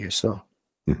other day, so.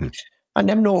 Mhm. And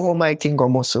them know how my thing go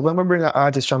muscle. When we bring an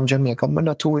artist from Jamaica, I'm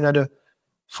not too in the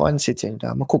fancy thing.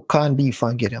 I cook canned beef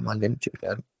and get them and them thing.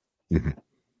 And Mhm.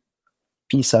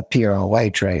 piece of pear or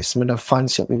white rice. I'm not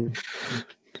fancy.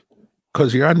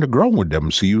 Because you're on the ground with them,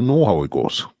 so you know how it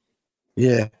goes.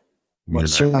 Yeah. You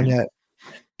But know what I mean?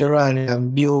 Serrani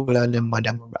and Bugle and them,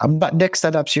 madam. I'm back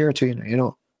Dexter that's here too, you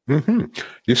know. Mhm.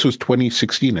 This was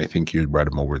 2016, I think you brought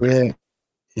him over there. Yeah.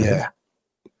 Yeah.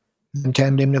 And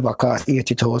time them never cost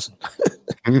 80,000.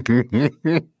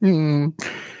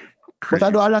 But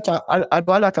I do a lot of I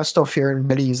do a lot of stuff here in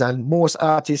Belize, and most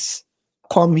artists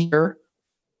come here.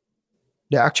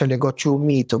 They actually go through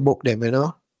me to book them, you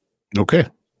know. Okay.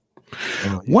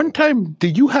 Oh, One time,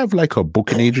 did you have like a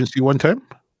booking agency one time?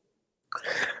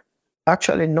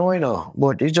 Actually, no, you know,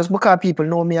 but it's just because people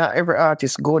know me. Every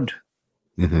artist good.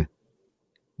 Mhm.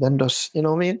 Then just you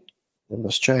know what I mean. Then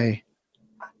just try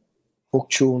book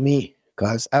through me,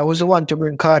 because I was the one to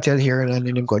bring Cartel here and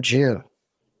then him go jail.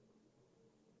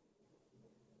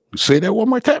 Say that one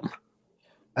more time.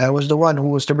 I was the one who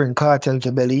was to bring Cartel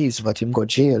to Belize, but him go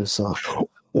jail. So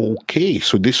Okay,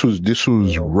 so this was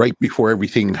right before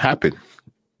everything happened.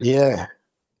 yeah.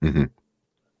 Mhm.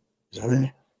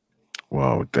 Sorry.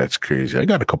 Wow, that's crazy. I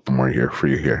got a couple more here for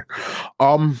you here.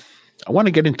 I want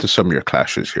to get into some of your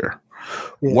clashes here.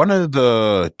 Yeah. One of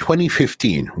the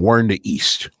 2015 War in the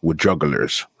East with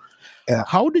Jugglers. Yeah.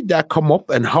 How did that come up,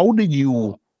 and how did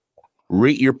you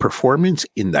rate your performance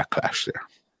in that clash there?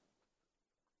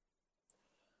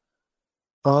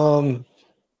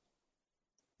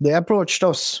 They approached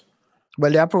us.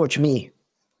 Well, they approached me,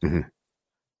 Mhm.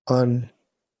 and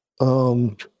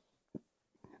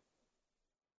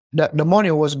the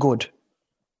money was good,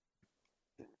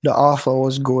 the offer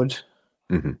was good,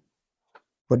 Mhm.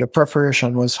 but the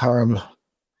preparation was horrible.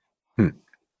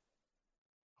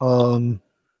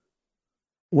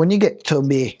 When you get to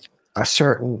be a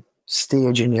certain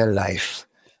stage in your life,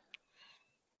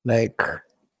 like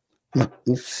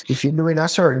if you're doing a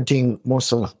certain thing,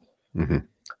 muscle, Mhm.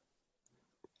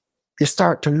 you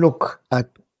start to look at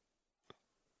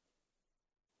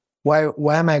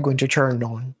why am I going to turn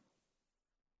down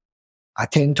a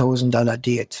 $10,000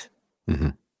 date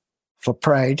Mhm. for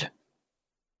pride?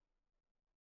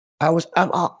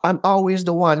 I'm always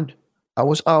the one. I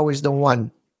was always the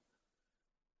one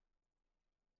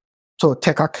to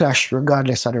take a clash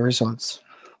regardless of the results.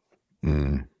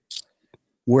 Mm.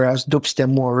 Whereas Dupes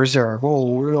them more reserved. Oh,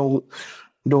 we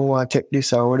don't want to take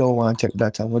this, or we don't want to take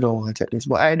that, and we don't want to take this.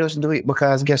 But I just do it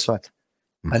because guess what?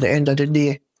 At the end of the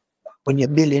day, when you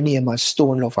build your name as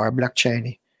Stone Love or Black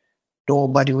Chiney,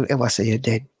 nobody will ever say you're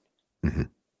dead Mhm.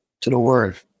 to the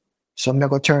world. So I'm not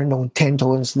gonna turn down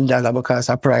 $10,000 because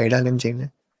of pride and them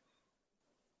thing.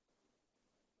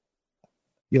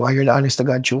 You want to hear the honest to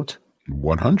God truth?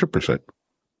 100%.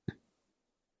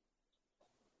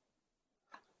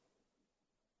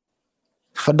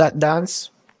 For that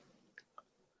dance,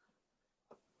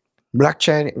 Black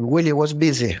Chiney, Willie was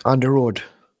busy on the road.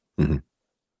 Mhm.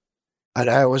 And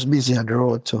I was busy on the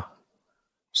road too.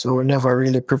 So we never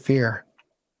really prepared.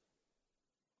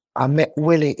 I met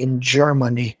Willie in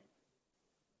Germany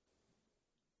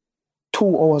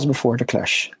 2 hours before the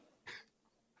clash.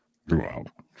 Wow.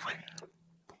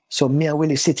 So me and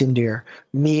Willie sitting there,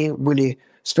 me, Willie,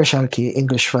 Special Key,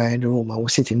 English Fire in the room, and we're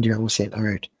sitting there and we're saying, all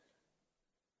right,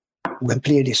 we can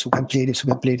play this, we can play this,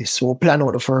 we can play this. So we'll plan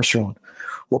out the first round.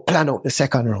 We'll plan out the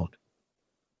second round.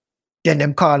 Then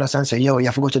them call us and say, yo, you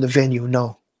have to go to the venue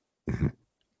now. Mhm.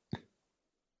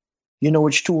 You know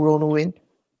which 2 rounds we win?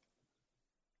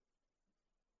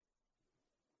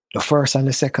 The first and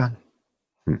the second.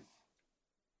 Hmm.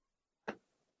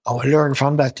 I will learn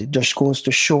from that. It just goes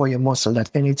to show your muscle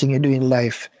that anything you do in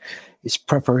life is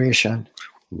preparation.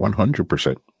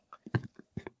 100%.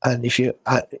 And if you,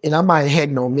 in my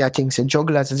head now, me I think say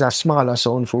Jugglers is a smaller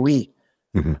sound for we.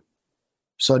 Mhm.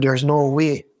 So there's no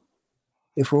way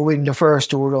if we win the first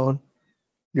 2 rounds,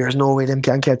 there's no way them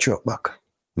can catch you up back.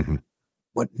 Mm-hmm.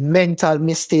 But mental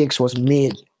mistakes was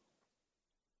made.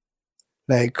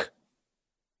 Like,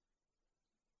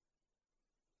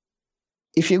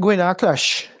 if you go in a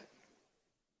clash,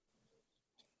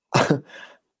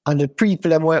 and the people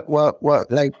them were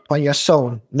like on your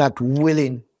sound, not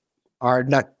willing or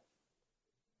not,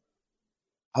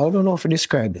 I don't know if to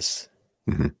describe this.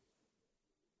 Mm-hmm.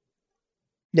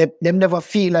 Them never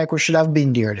feel like we should have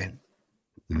been there then.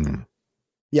 Mm-hmm.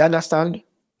 You understand?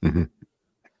 Mm-hmm.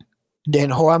 Then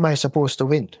how am I supposed to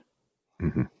win?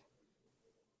 Mm-hmm.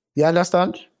 You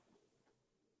understand?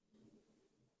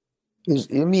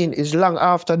 You mean it's long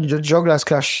after the jugglers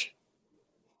clash,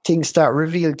 things start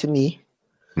revealed to me.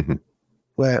 Mm-hmm.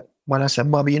 Where when I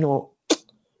said, Bobby,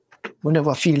 we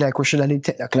never feel like we should have did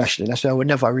take the clash. That's why we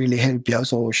never really help you,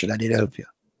 so we should have did help you.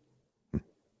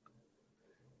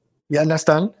 You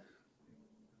understand?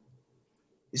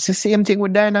 It's the same thing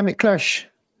with Dynamic Clash.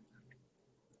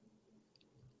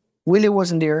 Willie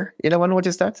wasn't there. You never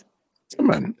noticed that?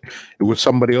 Man, it was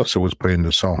somebody else who was playing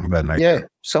the song that night. Yeah,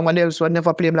 someone else would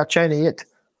never play Black China yet.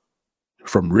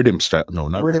 From Rhythm Style. No,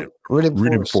 not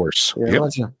Rhythm Force.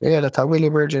 Yeah, that's a Willie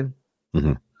Virgin.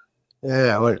 Mm-hmm.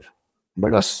 Yeah, well,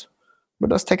 but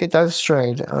let's take it as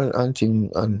stride and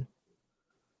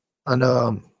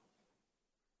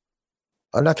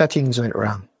a lot of things went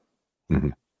wrong. Mm-hmm.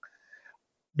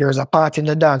 There was a part in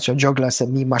the dance where Juggler said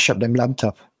me mash up them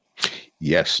laptop.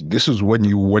 Yes, this is when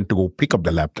you went to go pick up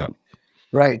the laptop.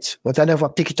 Right, but I never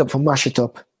pick it up for mash it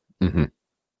up. Mm-hmm.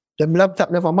 Them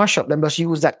laptop never mash up, them just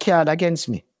use that card against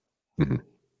me. Mm-hmm.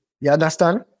 You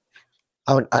understand?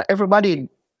 And everybody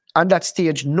on that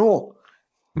stage know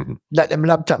that them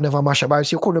laptop never mash up,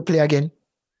 else you couldn't play again.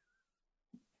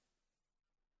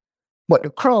 But the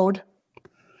crowd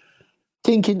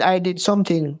thinking I did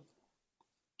something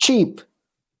cheap.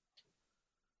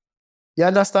 You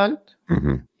understand?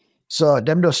 Mm-hmm. So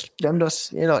them just,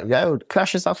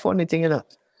 Clash is a funny thing,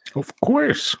 Of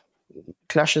course.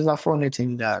 Clash is a funny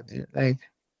thing, dog. Like,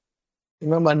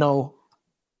 remember now,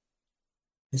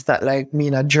 it's not like me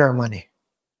in Germany.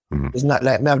 Mm-hmm. It's not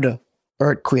like me have the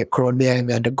earthquake crowd behind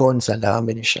me and the guns and the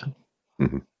ammunition.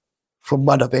 Mm-hmm. For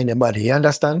bad up anybody, you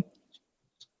understand?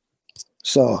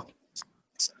 So,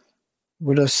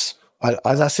 we just,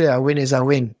 as I say, a win is a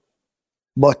win.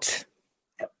 But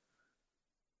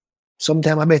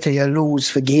sometimes I better you lose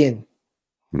for gain.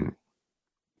 I'm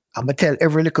going to tell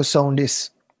every little sound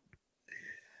this.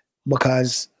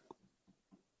 Because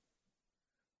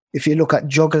if you look at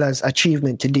Juggler's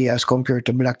achievement today as compared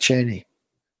to Black Cheney,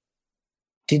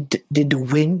 did the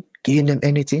win gain them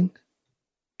anything?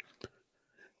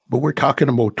 But we're talking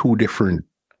about two different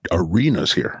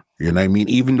arenas here. You know what I mean?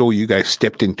 Even though you guys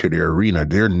stepped into their arena,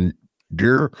 their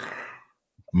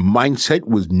mindset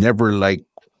was never like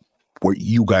what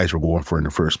you guys were going for in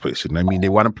the first place. And I mean, they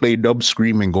want to play dub,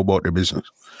 scream, and go about their business.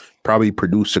 Probably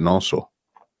producing also.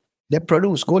 They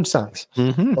produce good songs.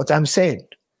 Mm-hmm. But I'm saying,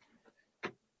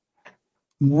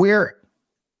 where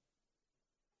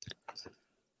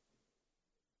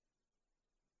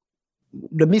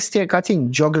the mistake I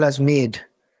think Jugglers made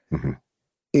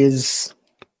is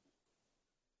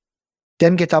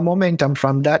them get a momentum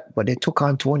from that, but they took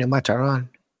on Tony Mataran.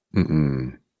 Mm-hmm.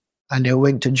 And they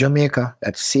went to Jamaica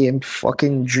that same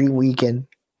fucking dream weekend.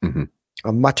 Mm-hmm.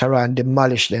 And Mataran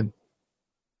demolished them.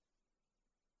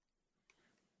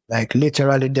 Like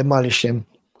literally demolished them.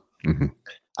 Mm-hmm.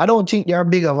 I don't think they're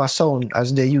big of a sound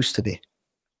as they used to be.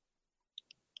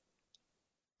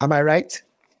 Am I right?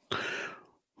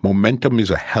 Momentum is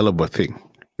a hell of a thing.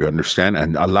 You understand?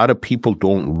 And a lot of people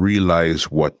don't realize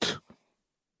what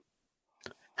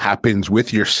happens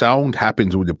with your sound,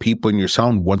 happens with the people in your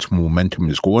sound once momentum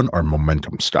is going or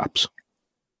momentum stops.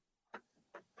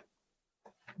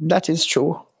 That is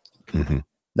true. Mm-hmm.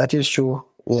 That is true.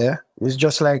 Yeah. It's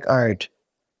just like art.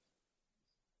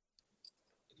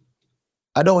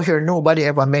 I don't hear nobody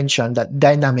ever mention that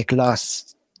Dynamic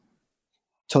lost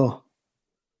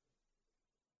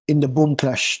in the Boom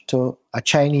Clash to a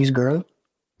Chinese girl,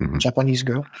 Japanese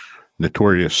girl.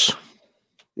 Notorious.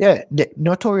 Yeah, the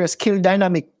Notorious killed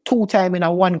Dynamic 2 times in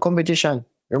a one competition.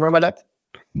 Remember that?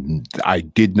 I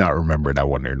did not remember that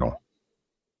one there, no.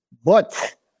 But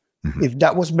if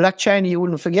that was Black China, you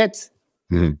wouldn't forget.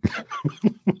 You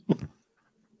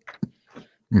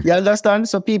understand?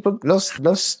 So people, I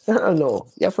don't know.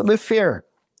 You have to be fair.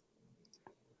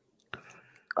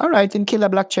 All right, him kill a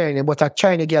Black China, but a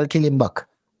China girl kill him back.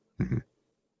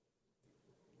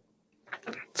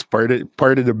 It's part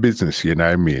of the business, you know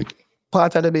what I mean?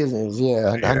 Part of the business,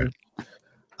 yeah.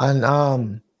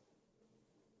 And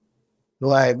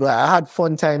like I had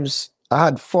fun times. I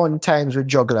had fun times with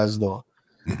Jugglers though.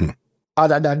 Mhm.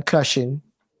 other than clashing,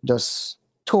 just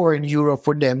touring Europe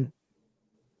with them.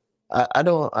 I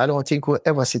don't think we'll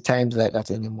ever see times like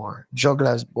that anymore.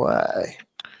 Jugglers, boy.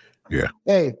 Yeah.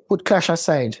 Hey, put Clash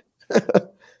aside.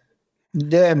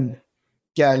 Them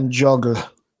can juggle.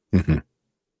 Mhm.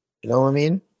 You know what I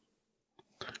mean?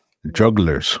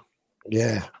 Jugglers.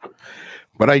 Yeah.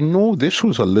 But I know this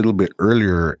was a little bit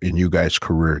earlier in you guys'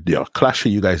 career. The clash that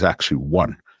you guys actually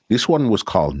won. This one was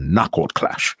called Knockout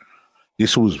Clash.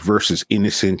 This was versus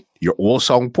Innocent, your old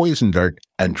song Poison Dart,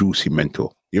 and Juicy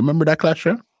Mental. You remember that clash,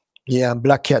 yeah? Yeah, and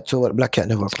Black Cat too. Black Cat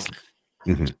never come.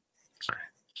 Mm-hmm.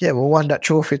 Yeah, we won that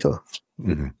trophy too.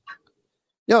 Mm-hmm.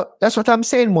 Yo, that's what I'm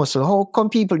saying, Muscle. How come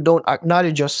people don't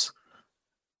acknowledge us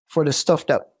for the stuff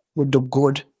that we do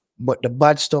good, but the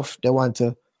bad stuff they want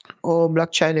to, oh,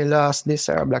 Black China lost this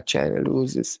or Black China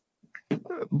loses.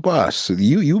 Boss,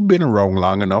 you've been around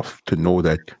long enough to know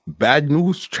that bad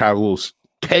news travels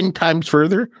 10 times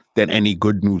further than any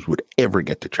good news would ever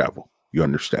get to travel. You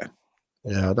understand?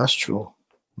 Yeah, that's true.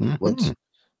 Mhm.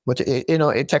 But you know,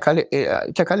 it take a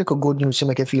little good news to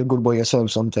make you feel good about yourself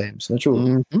sometimes. Not true.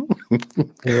 Mhm.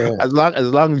 Yeah. As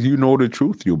long as you know the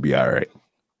truth, you'll be all right.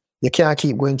 You can't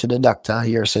keep going to the doctor and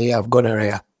here say you have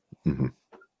gonorrhea. Mhm.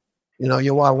 You know,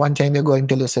 you want one time you go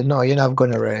until they say, no, you don't have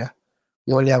gonorrhea.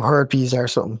 You only have herpes or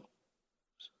something.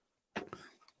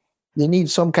 You need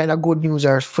some kind of good news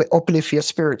or uplift your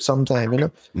spirit sometime, you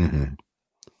know? Mhm.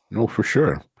 No, for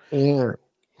sure. Yeah.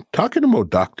 Talking about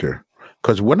doctor,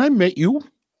 because when I met you,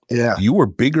 Yeah. you were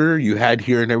bigger, you had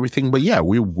hair and everything, but yeah,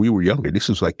 we were younger. This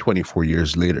was like 24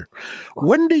 years later.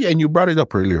 When did, and you brought it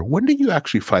up earlier, when did you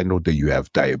actually find out that you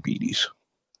have diabetes?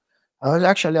 I was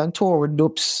actually on tour with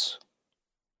Dupes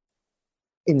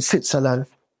in Switzerland.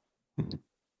 Mhm.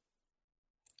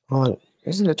 Oh,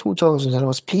 it's in the 2000s and I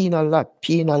was peeing a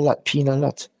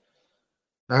lot.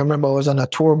 I remember I was on a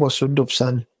tour bus with Dupes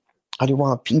and I didn't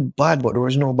want to pee bad, but there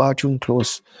was no bathroom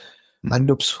close. And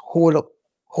Dupes hold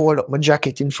up my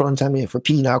jacket in front of me for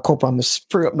peeing a cup and I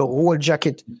spray up the whole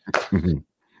jacket. Mhm.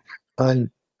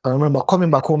 And I remember coming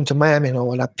back home to Miami and I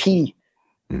want to pee.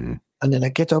 Mhm. And then I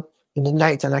get up in the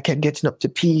night and I kept getting up to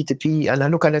pee. And I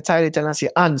look at the toilet and I see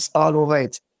ants all over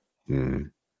it.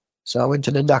 Mhm. So I went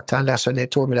to the doctor and that's when they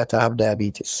told me that I have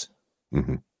diabetes.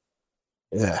 Mhm.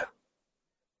 Yeah.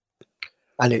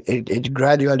 And it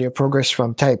gradually progressed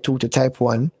from type 2 to type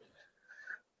 1,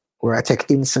 where I take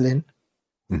insulin.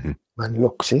 Mhm. And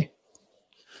look, see,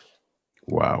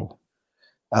 Wow.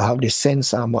 I have this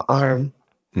sensor on my arm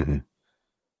Mhm.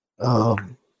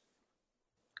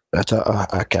 that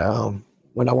I can,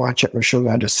 when I want to check my sugar,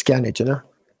 I just scan it, you know,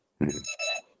 Mhm.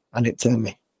 and it tell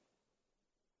me.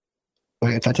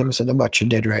 But it tell me, so the battery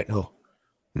dead right now.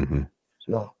 Mhm.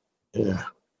 So, yeah.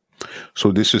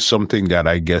 So this is something that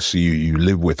I guess you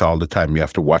live with all the time. You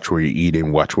have to watch where you're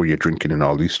eating, watch where you're drinking, and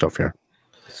all these stuff here.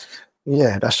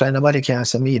 Yeah, that's why nobody can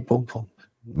say me eat pum pum.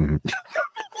 Mhm.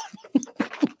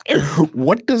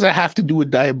 What does that have to do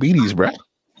with diabetes, bruh?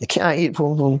 You can't eat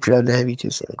pum pum if you have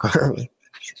diabetes.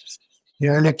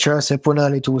 Your lecturer said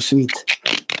punani too sweet.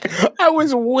 I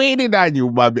was waiting on you,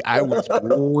 Bobby. I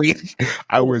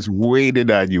was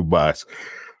waiting on you, boss.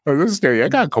 Let's tell you, I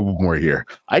got a couple more here.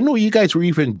 I know you guys were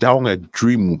even down at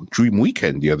Dream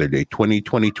Weekend the other day,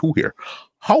 2022 here.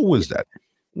 How was that?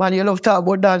 Man, you love talk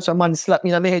about dance, a man slap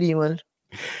me in the head, man.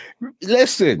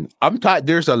 Listen, I'm tired.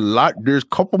 There's a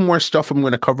couple more stuff I'm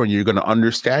going to cover, and you're going to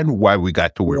understand why we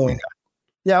got to where we got.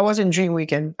 Yeah, I was in Dream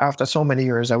Weekend after so many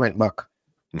years. I went back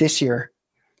this year,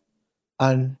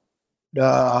 and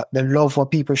the love for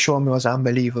people showing me was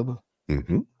unbelievable.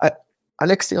 Mm-hmm. The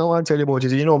next thing I want to tell you about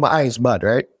is, you know, my eye is bad,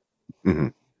 right? Mm-hmm.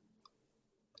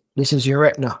 This is your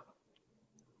retina.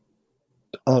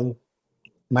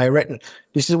 My retina.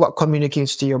 This is what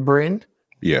communicates to your brain.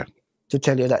 Yeah. To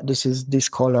tell you that this is this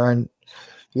color, and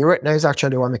your retina is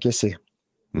actually what make you see.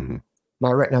 Mm-hmm.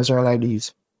 My retinas are like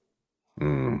these.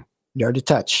 Mm. They're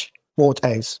detached, both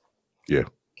eyes. Yeah.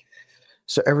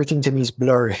 So everything to me is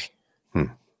blurry.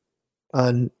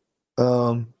 And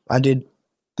I did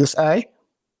this eye.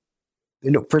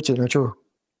 It looked pretty, not true.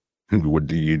 What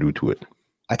do you do to it?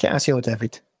 I can't see out of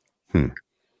it. Hmm.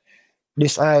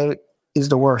 This eye is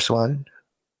the worst one.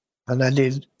 And I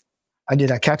did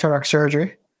a cataract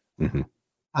surgery. Mm-hmm.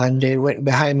 And they went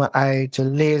behind my eye to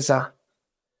laser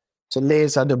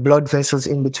the blood vessels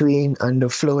in between and the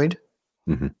fluid.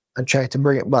 Mm-hmm. And try to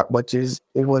bring it back, but it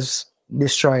was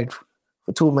destroyed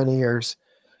for too many years.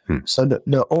 So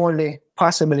the only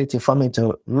possibility for me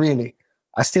to really,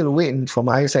 I'm still waiting for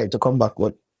my eyesight to come back,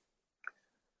 but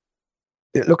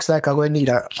it looks like I'm going to need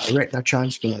a retina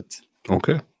transplant.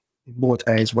 Okay. Both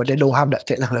eyes, but they don't have that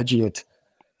technology yet.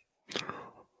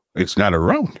 It's not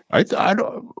around. I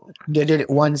don't. They did it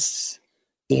once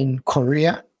in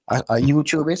Korea. I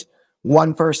YouTube it.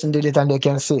 One person did it and they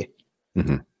can see.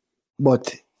 Mhm.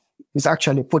 But it's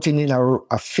actually putting in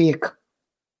a fake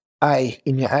eye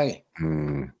in your eye.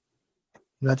 Mm.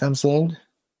 You know what I'm saying?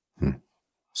 Hmm.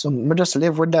 So we just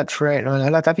live with that for right now. And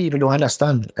a lot of people don't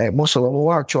understand. Like most of them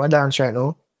walk through a dance right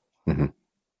now. Mhm.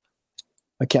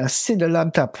 I can see the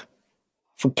laptop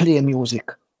for play music.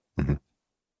 Mhm.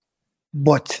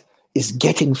 But it's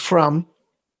getting from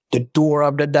the door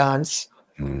of the dance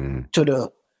Mm. to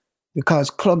the, because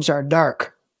clubs are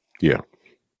dark Yeah.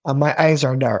 and my eyes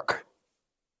are dark.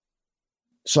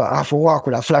 So I have to walk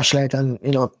with a flashlight and,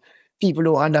 people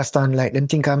don't understand, like, them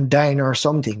think I'm dying or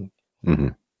something,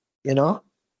 Mhm. you know?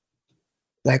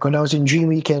 Like when I was in Dream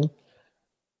Weekend,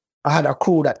 I had a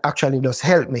crew that actually just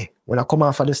helped me when I come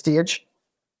off of the stage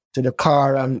to the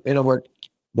car and, but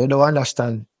they don't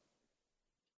understand.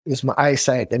 It's my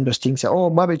eyesight. Them just think, say, oh,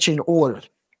 Bobby Chin old.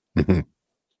 Mhm.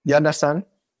 You understand?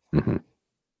 Mhm.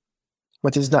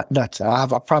 But it's not that. I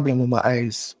have a problem with my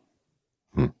eyes.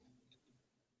 Hmm.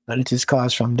 And it is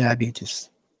caused from diabetes.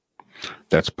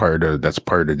 That's part of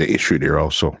the issue there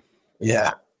also.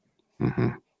 Yeah.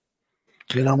 Mhm.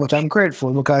 But I'm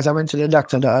grateful because I went to the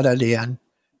doctor the other day and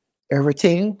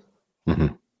everything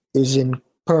Mhm. is in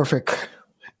perfect.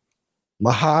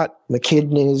 My heart, my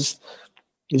kidneys,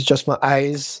 it's just my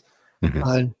eyes Mhm.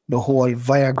 and the whole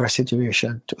Viagra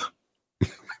situation too.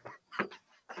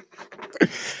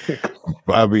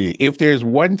 Bobby, if there's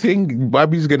one thing,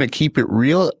 Bobby's gonna keep it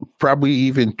real, probably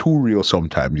even too real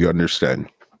sometimes. You understand?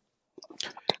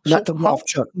 Not So to go how?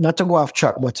 off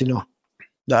track, but the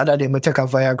other day I take a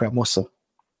Viagra muscle.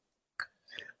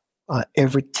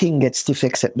 Everything gets stiff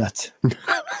except that.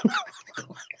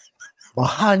 My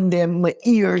hand, them, my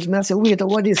ears, man, I say, wait,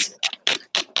 what is?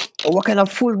 What kind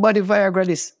of full body Viagra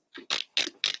this?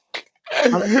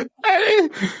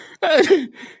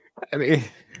 And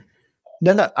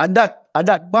then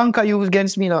that banker use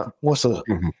against me now, muscle.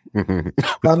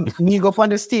 Me go up on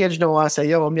the stage now and say,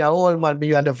 yo, me a old man, me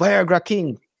you are the Viagra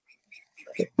king.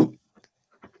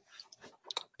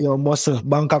 Yo, muscle,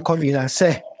 banker come in and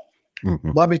say,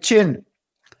 Bobby Chin,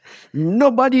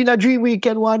 nobody in a Dream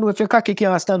Weekend one with your cocky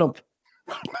can't stand up.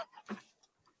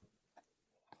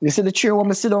 You see the chair when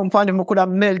I sit down upon him, I could have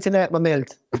melt tonight, my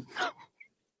melt.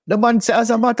 The man say,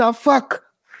 as a matter of fact,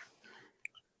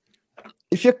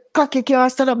 if your cocky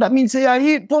can't stand up, that means you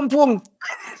eat pum pum.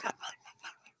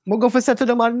 I go for say to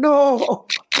the man, no.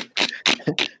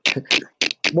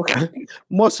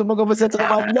 Most of them go for say to the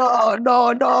man,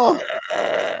 no.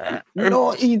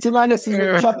 No eating man, this is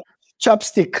a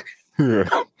chopstick. Yeah.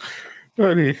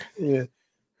 Funny. Yeah.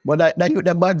 But that you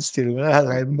the bad still.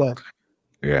 But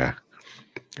Yeah.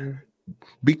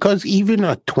 Because even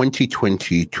a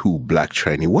 2022 Black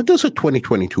Chinese, what does a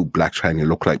 2022 Black Chinese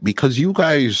look like? Because you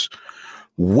guys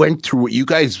went through it. You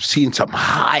guys seen some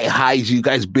highs. You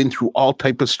guys been through all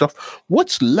type of stuff.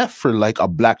 What's left for like a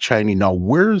Black Chinese now?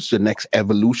 Where's the next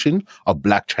evolution of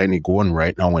Black Chinese going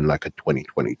right now in like a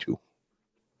 2022?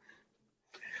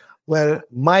 well,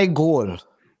 my goal,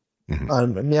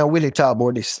 and me and Willie talk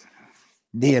about this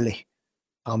daily,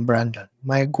 and Brandon,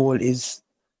 my goal is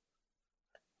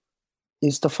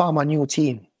to form a new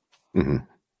team. Mhm.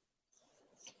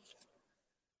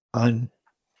 And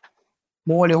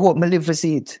I only hope I live to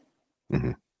see it.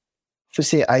 Mhm. To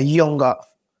see a younger,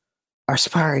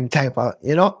 aspiring type of,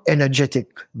 energetic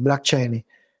Black Chinese.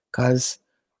 Because,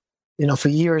 for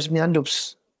years, me and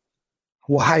Dubs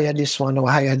will hire this one or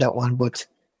hire that one, but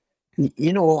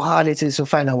you know how hard it is to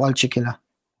find a wild chicken.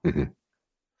 Mhm.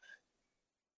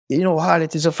 You know how hard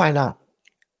it is to find a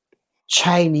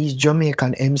Chinese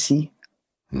Jamaican MC.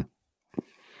 Hmm.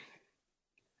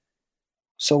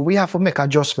 So we have to make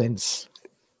adjustments.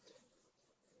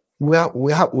 We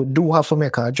do have to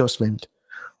make an adjustment.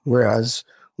 Whereas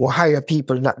we hire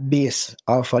people not based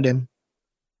off of them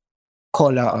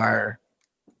color or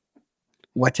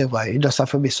whatever. It just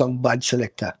have to be some bad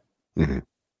selector Mhm.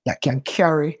 that can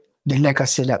carry the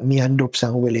legacy that me and Dupes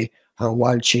and Willie and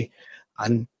Walchi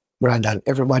and Brandon,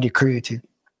 everybody created.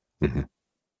 Mhm.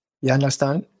 You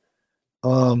understand?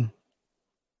 I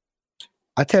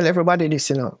tell everybody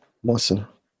this, Muscle.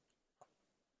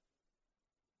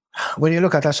 When you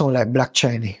look at a song like Black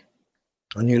Chinese,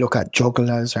 when you look at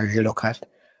Jugglers or you look at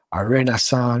a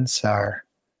Renaissance or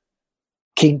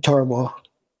King Turbo,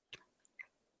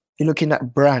 you're looking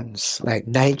at brands like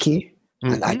Nike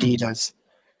and Adidas.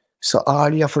 So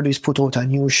all you have to do is put out a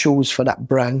new shoes for that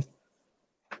brand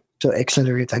to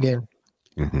accelerate again.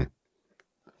 Mhm.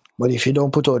 But if you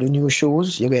don't put out the new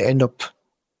shoes, you're going to end up,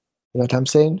 you know what I'm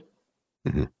saying?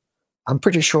 Mhm. I'm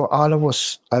pretty sure all of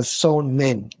us as sound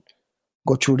men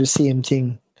go through the same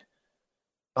thing.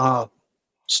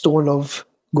 Stone Love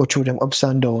go through them ups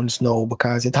and downs now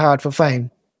because it's hard to find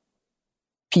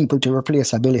people to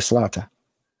replace a Billy Slaughter.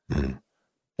 Mhm.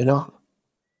 You know,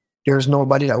 there's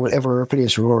nobody that will ever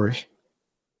replace Rory.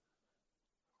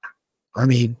 I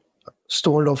mean,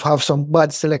 Stone Love have some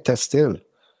bad selectors still,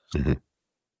 Mhm.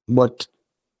 but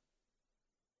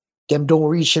them don't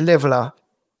reach the level of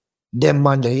them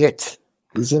man there yet.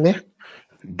 Isn't it?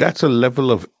 That's a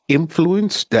level of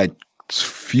influence that's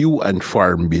few and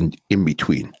far in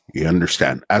between. You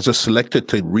understand? As a selector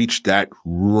to reach that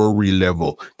Rory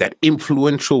level, that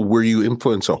influential where you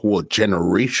influence a whole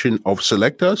generation of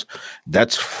selectors,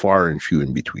 that's far and few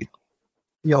in between.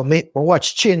 Yo, mate,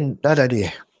 watch Chin the other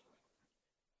day.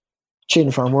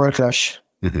 Chin from World Clash.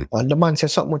 Mhm. And the man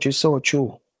said something which is so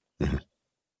true. Mhm.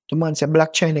 The man said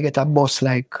Black China get a bus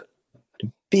like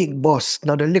the big bus,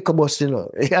 not the little bus, you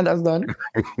know. You understand?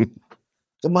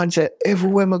 The man said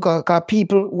everywhere we go, because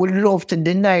people would love to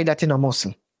deny that in a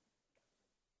muscle.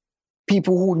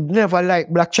 People who never like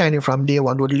Black China from day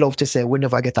one would love to say we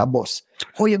never get a bus.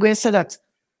 How you going to say that?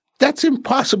 That's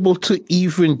impossible to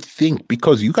even think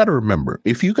because you got to remember,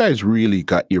 if you guys really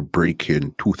got your break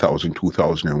in 2000,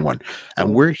 2001,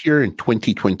 and we're here in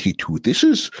 2022, this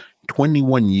is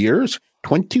 21 years,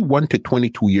 21 to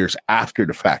 22 years after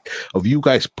the fact of you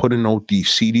guys putting out these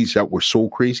CDs that were so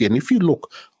crazy. And if you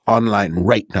look online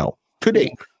right now,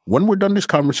 today, when we're done this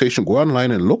conversation, go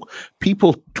online and look,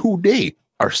 people today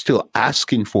are still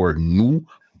asking for new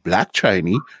Black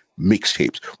Chinese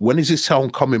mixtapes. When is this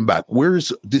sound coming back?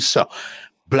 Where's this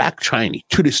Black Chinese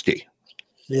to this day?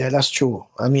 Yeah, that's true.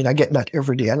 I mean, I get that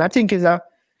every day. And I think it's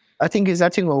a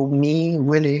thing of me,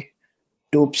 Willie,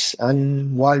 Dopes,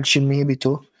 and Walchin maybe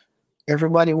too.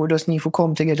 Everybody would just need to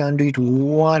come together and do it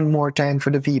one more time for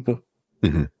the people.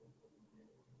 Mhm.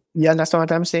 You understand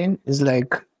what I'm saying? It's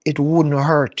like it wouldn't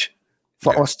hurt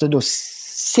for Yeah. us to do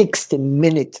 60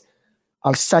 minutes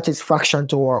of satisfaction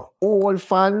to our old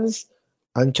fans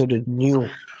and to the new.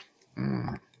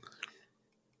 Mm.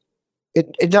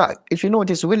 If you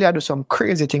notice, Willie I do some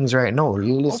crazy things right now.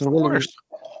 You Of listen, Willie, course.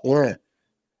 yeah.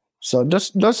 So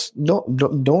just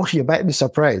don't you might be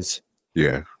surprised.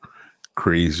 Yeah.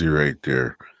 Crazy right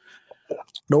there.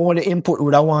 The only input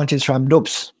would I want is from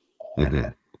Dubs.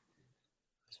 Mhm.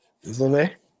 Isn't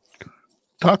it?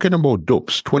 Talking about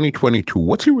Dopes, 2022,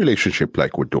 what's your relationship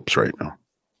like with Dopes right now?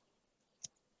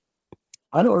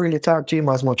 I don't really talk to him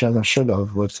as much as I should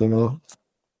have, but you know,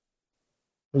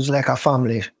 it's like a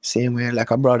family, same way,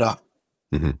 like a brother.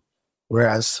 Mhm.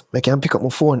 Whereas I can pick up my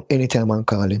phone anytime I'm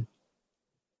calling.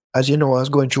 As you know, I was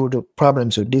going through the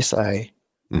problems with this eye,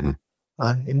 Mhm.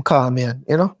 and him call me, and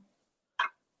you know,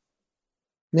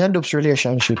 me and Dub's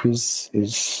relationship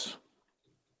is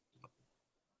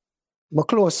more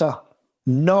closer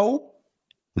now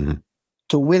Mhm.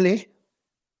 to Willie,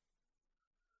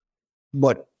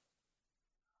 but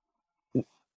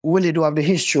Willie do have the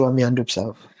history of me and Dubs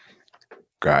have.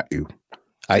 Got you.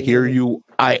 I hear you.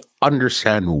 I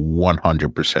understand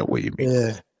 100% what you mean.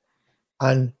 Yeah.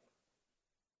 And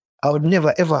I would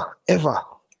never, ever, ever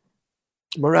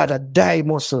rather die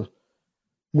muscle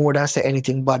more than say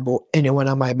anything bad about any one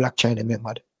of my Black China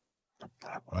members.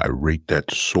 I rate that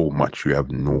so much. You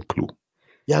have no clue.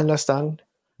 You understand?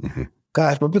 Mhm.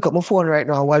 Guys, if I pick up my phone right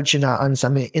now while she not answer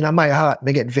me, in my heart,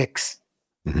 me get vexed.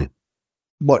 Mhm.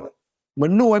 But I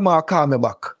know him will call me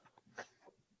back.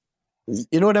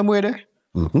 You know them way there?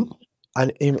 Mhm.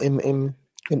 And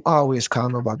him always call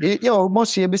me back. Yo,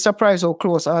 must you be surprised how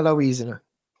close all are we, you know?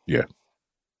 Yeah.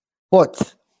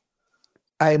 But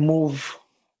I move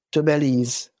to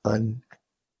Belize and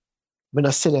I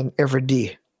don't see them every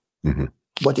day. Mhm.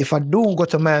 But if I do go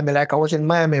to Miami, like I was in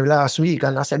Miami last week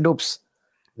and I said, Dubs,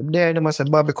 there they must say,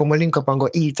 Bobby, come link up and go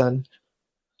eat. And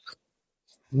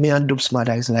me and Dubs'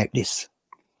 mother is like this.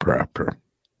 Proper.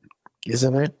 You see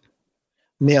me?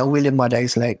 Me and Willie mother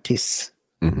is like this.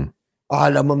 Mhm.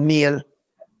 All of my meal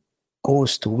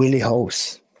goes to Willie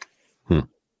house. Hmm.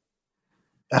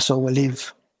 That's how we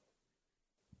live.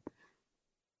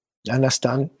 You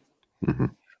understand?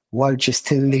 Mhm. Walsh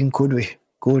still link good we.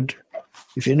 Good.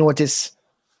 If you notice,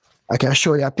 I can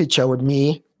show you a picture with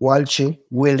me, Walsh,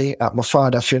 Willie at my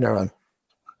father's funeral.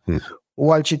 Hmm.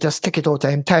 Walsh just take it out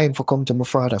in time for come to my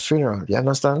father's funeral. You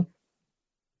understand?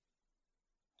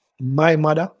 My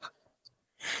mother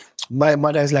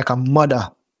is like a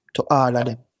mother to all of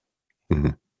them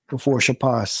Mhm. before she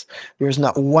passed. There's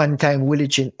not one time Willie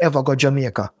Chin ever go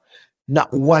Jamaica.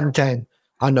 Not one time.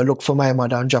 And I look for my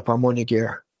mother and drop her money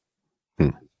gear. Hmm.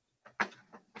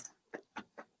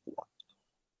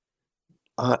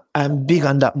 I'm big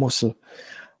on that muscle.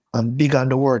 I'm big on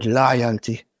the word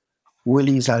loyalty.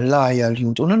 Willie's a loyal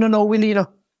youth. Oh, no, Willie, no.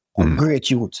 A great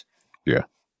youth. Yeah.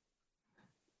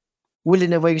 Willie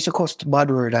never used to cuss the bad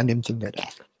word and them thing like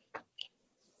that.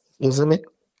 You see me?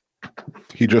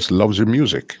 He just loves your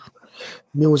music.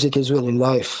 Music is really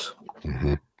life.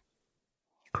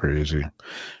 Crazy.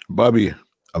 Bobby,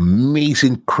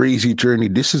 amazing, crazy journey.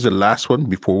 This is the last one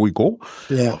before we go.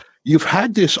 Yeah. You've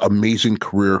had this amazing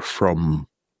career from,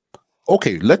 we're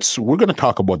going to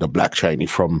talk about the Black Chiney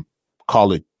from,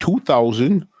 call it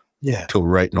 2000 till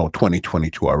right now,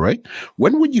 2022, all right?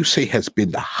 When would you say has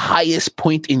been the highest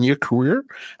point in your career,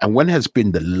 and when has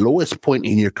been the lowest point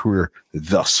in your career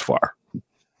thus far?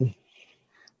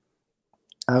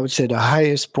 I would say the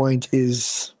highest point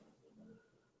is,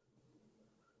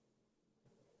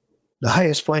 the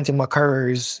highest point in my career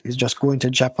is just going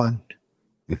to Japan.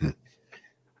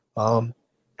 I'm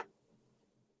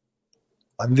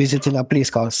visiting a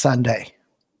place called Sendai,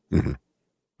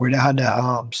 where they had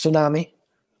a tsunami.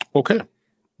 Okay.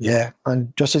 Yeah,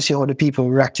 and just to see how the people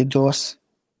reacted to us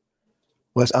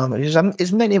was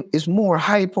it's more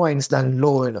high points than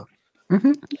low, you know.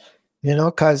 You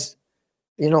know, because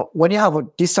when you have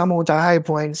this amount of high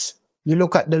points, you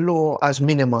look at the low as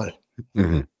minimal.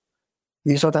 You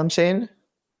see what I'm saying?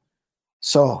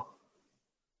 So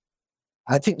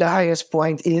I think the highest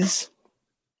point is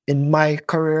in my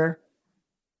career.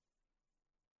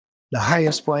 The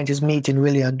highest point is meeting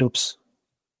Willie and Dupes.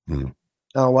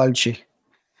 Walchi.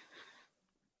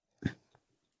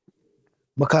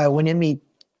 Because when you meet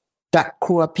that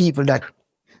crew of people that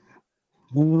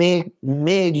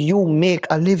made you make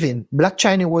a living, Black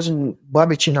Chiney wasn't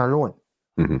Bobby Chin alone.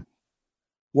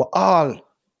 We all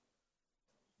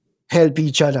help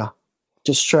each other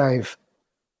to strive.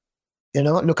 You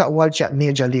know, look at Walchi at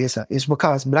Major Lazer. It's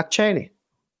because Black Chiney.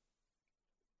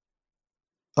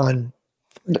 And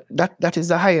that is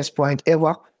the highest point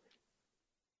ever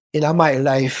in my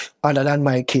life, other than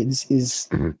my kids, is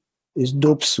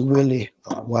Dupes, Willie,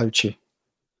 and Walchi.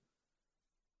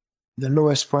 The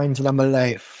lowest point in my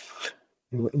life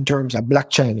in terms of Black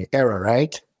Chiney era,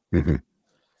 right?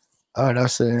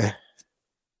 That's the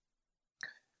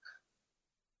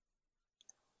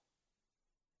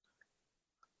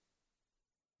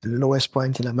lowest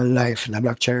point in my life in the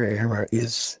Black Chiney era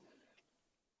is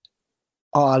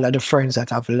all of the friends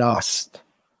that I've lost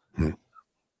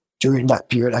during that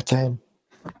period of time.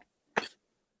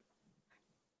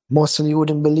 Mostly you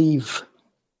wouldn't believe.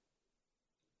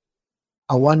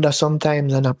 I wonder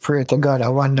sometimes, and I pray to God, I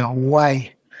wonder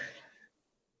why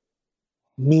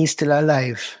me still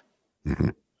alive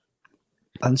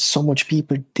and so much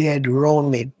people dead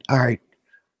around me. All right,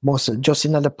 mostly just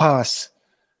in the past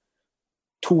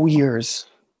 2 years,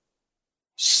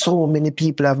 so many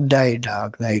people have died,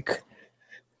 dog. Like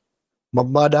my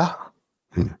mother,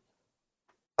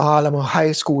 all of my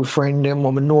high school friends, them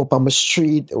I know up on the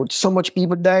street, so much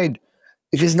people died.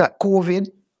 If it's not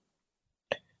COVID,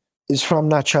 it's from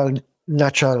natural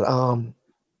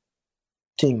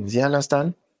things. You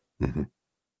understand?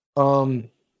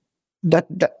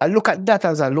 That I look at that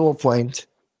as a low point.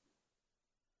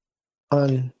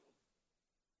 And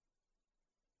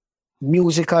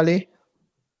musically,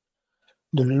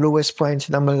 the lowest point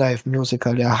in my life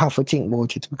musically, I have to think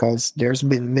about it because there's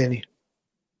been many.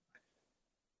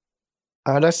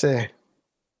 I'd say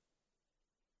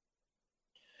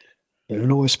the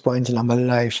lowest point in my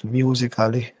life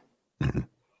musically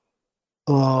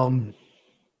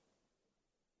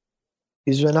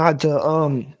is when I had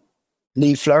to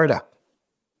leave Florida.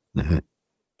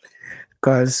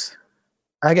 Because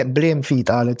I get blame feet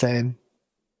all the time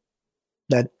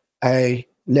that I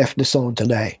left the sound to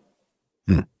die.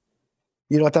 You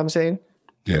know what I'm saying?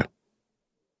 Yeah.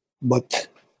 But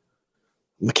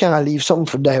we can't leave something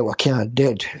for die, we can't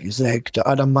dead. It's like the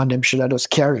other man them should have just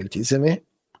carry it, you see me?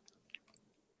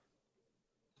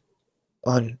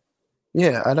 And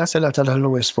yeah, and that's a lot of the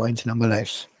lowest point in my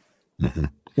life.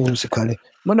 Musically.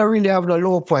 But I really have no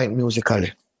low point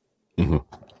musically.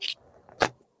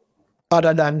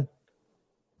 Other than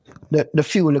the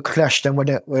few the clash them where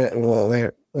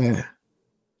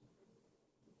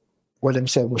them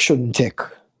say we shouldn't take.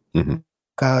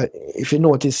 Because if you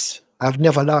notice, I've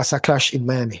never lost a clash in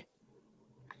Miami.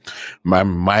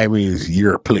 Miami is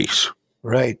your place.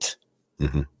 Right.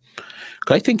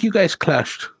 I think you guys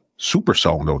clashed Super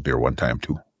Sound out there one time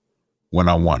too.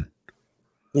 1-on-1.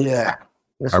 Yeah.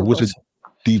 Or was it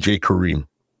DJ Kareem?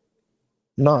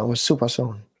 No, it was Super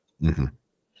Sound.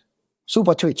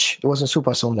 Super Twitch. It wasn't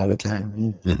Super Sound at the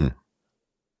time.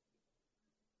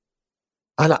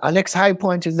 And our next high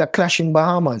point is the clash in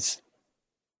Bahamas.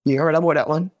 You heard about that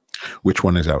one? Which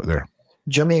one is out there?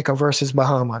 Jamaica versus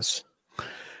Bahamas.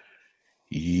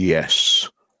 Yes.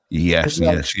 Yes.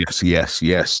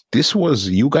 This was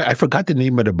you guys. I forgot the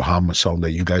name of the Bahamas song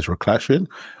that you guys were clashing.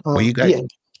 But you guys,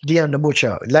 D and the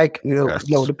Butcher. Like, yes.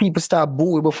 The people start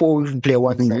booing before we even play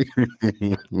one song.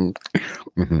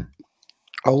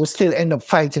 I will still end up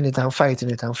fighting it and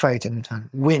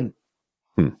win.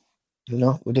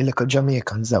 With the little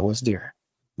Jamaicans that was there.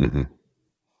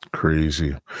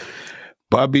 Crazy.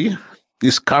 Bobby,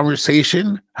 this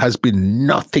conversation has been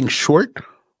nothing short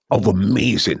of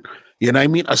amazing. You know what I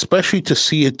mean? Especially to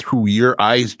see it through your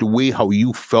eyes, the way how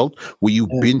you felt, where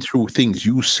you've been through things,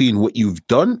 you've seen what you've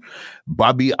done.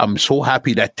 Bobby, I'm so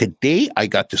happy that today I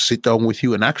got to sit down with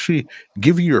you and actually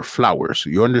give you your flowers.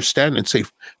 You understand? And say,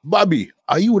 Bobby,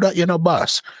 are you that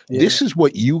boss? Yeah. This is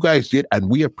what you guys did, and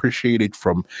we appreciate it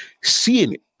from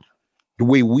seeing it the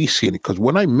way we see it. Because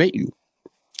when I met you,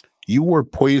 you were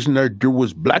Poisoner. There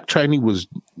was Black Chiney was,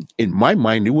 in my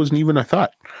mind, it wasn't even a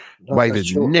thought. By the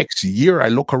next year, I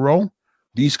look around,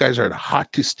 these guys are the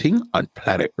hottest thing on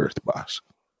planet Earth, boss.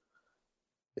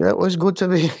 Yeah, it was good to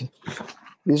be.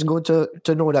 It's good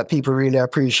to know that people really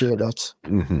appreciate that.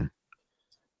 I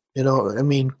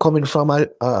mean, coming from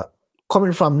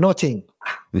nothing.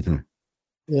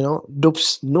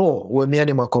 Dupes know where me and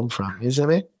him come from. You see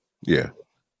me? Yeah.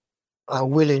 I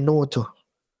really know to.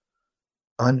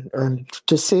 And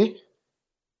to see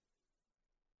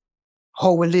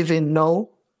how we're living now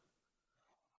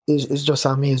is just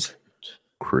amazing.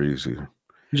 Crazy.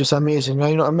 Just amazing.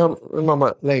 I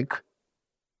remember like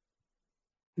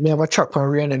me have a track for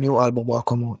Rihanna new album will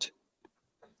come out.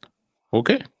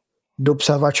 Okay. Dubs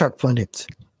have a track on it.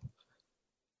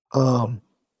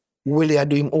 Willie are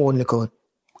doing own little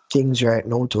things right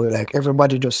now too. Like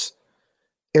everybody's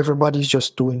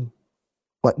just doing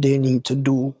what they need to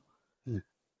do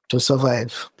to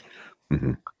survive.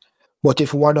 But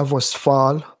if one of us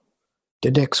fall, the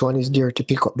next one is there to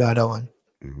pick up the other one.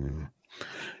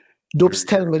 Dubs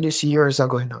tell me this years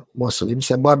ago now, Muscle. He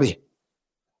said, Bobby,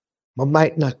 I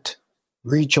might not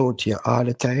reach out to you all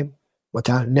the time, but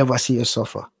I'll never see you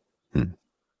suffer. You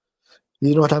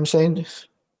know what I'm saying?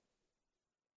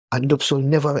 And Dubs will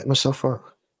never make me suffer.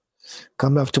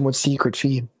 Because I have too much secret for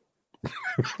him.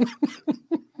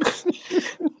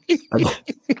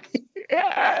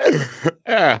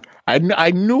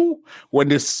 I knew when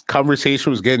this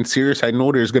conversation was getting serious, I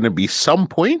know there's going to be some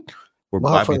point where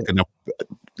Bobby's going to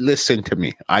listen to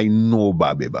me. I know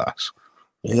Bobby, boss.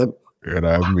 Yep. You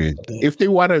know what I mean? If they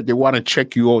want to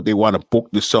check you out, they want to book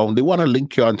the song, they want to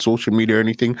link you on social media or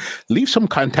anything, leave some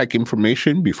contact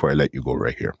information before I let you go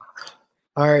right here.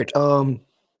 All right. I'm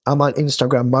on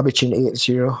Instagram,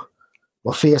 BobbyChin80.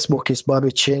 My Facebook is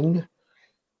Bobby Chin.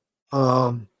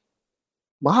 I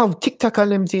have TikTok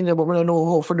and them things, but I don't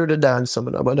know how to do the dance.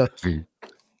 But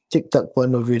TikTok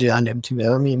one no video and them things.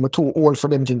 I mean, I'm too old for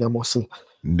them things, Muscle.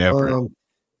 Never.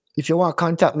 If you want to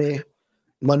contact me,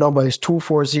 my number is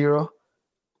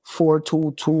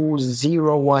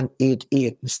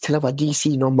 240-422-0188. I still have a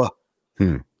DC number.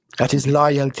 That is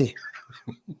loyalty.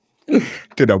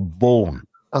 To the bone.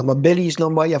 And my Belly's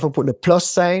number, you have to put the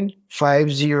 +sign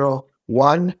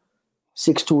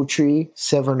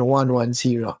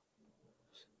 501-623-7110.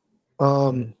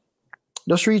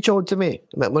 Just reach out to me.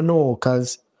 Let me know,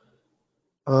 because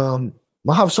I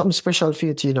have something special for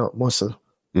you, Muscle.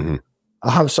 I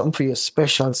have something for you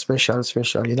special.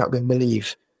 You're not going to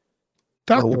believe.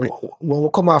 When we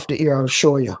come off the air, I'll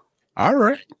show you. All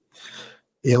right.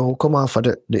 Yeah, we'll come off of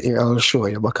the air, I'll show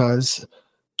you, because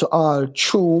to all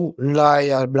true,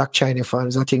 loyal Black Chinese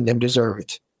fans, I think them deserve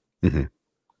it. You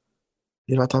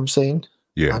know what I'm saying?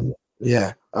 Yeah. And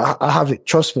I have it.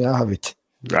 Trust me, I have it.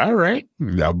 All right.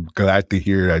 I'm glad to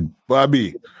hear that.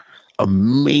 Bobby,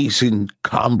 amazing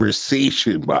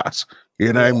conversation, boss.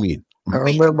 You know what I mean?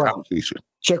 Remember,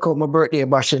 check out my birthday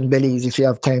bash in Belize if you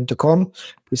have time to come.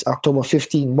 It's October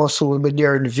 15. Muscle will be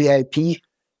there in the VIP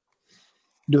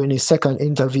doing his second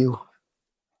interview.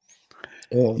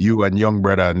 You and young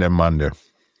brother and them man there.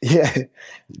 Yeah.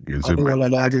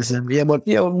 But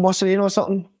Muscle, you know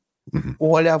something? We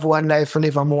only have one life to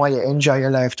live, and more you enjoy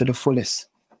your life to the fullest.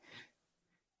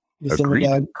 You see me,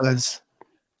 dad? Because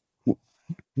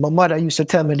my mother used to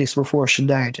tell me this before she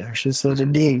died. She said,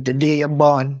 the day you're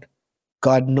born,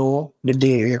 God know the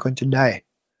day you're going to die.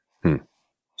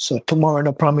 So tomorrow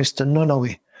no promise to none of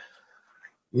it.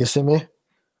 You see me?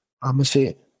 I'm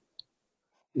say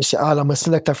all of my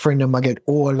selector friend them I get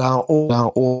older and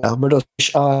older. I just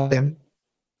wish all of them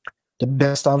the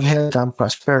best of health and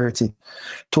prosperity.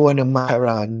 Tony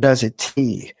Myron, Dazzy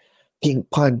T,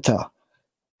 Pink Panther,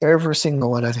 every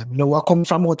single one of them. I come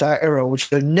from out an era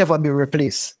which will never be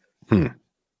replaced. Hmm.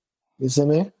 You see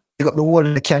me? Pick up the whole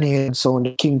of the Canadian sound,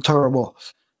 the King Turbo.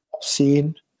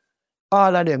 Scene.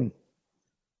 All of them.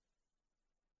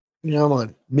 Yeah,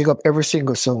 man. Big up every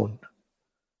single sound.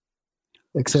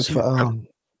 Except for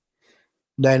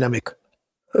Dynamic.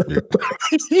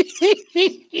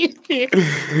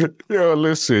 Yo,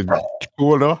 listen,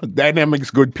 Dynamic's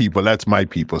good people. That's my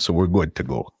people, so we're good to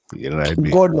go. You know what I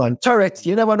mean? Good one. Turret.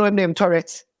 You never know him name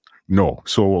Turret. No,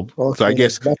 so Okay,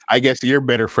 I guess you're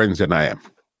better friends than I am.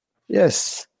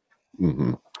 Yes.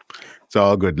 Mm-hmm. It's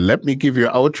all good. Let me give you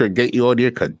an outro and get you out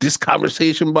here, because this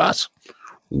conversation, boss,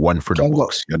 one for the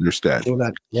books. You understand? Do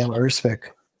that. Yeah, my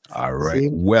respect. All right.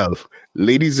 Well,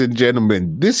 ladies and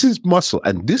gentlemen, this is Muscle,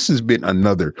 and this has been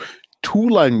another Two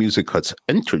Line Music Hut's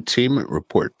Entertainment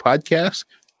Report podcast,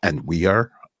 and we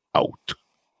are out.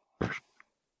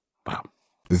 Wow.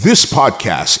 This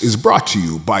podcast is brought to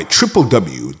you by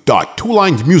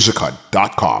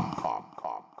www.twolinedmusichut.com.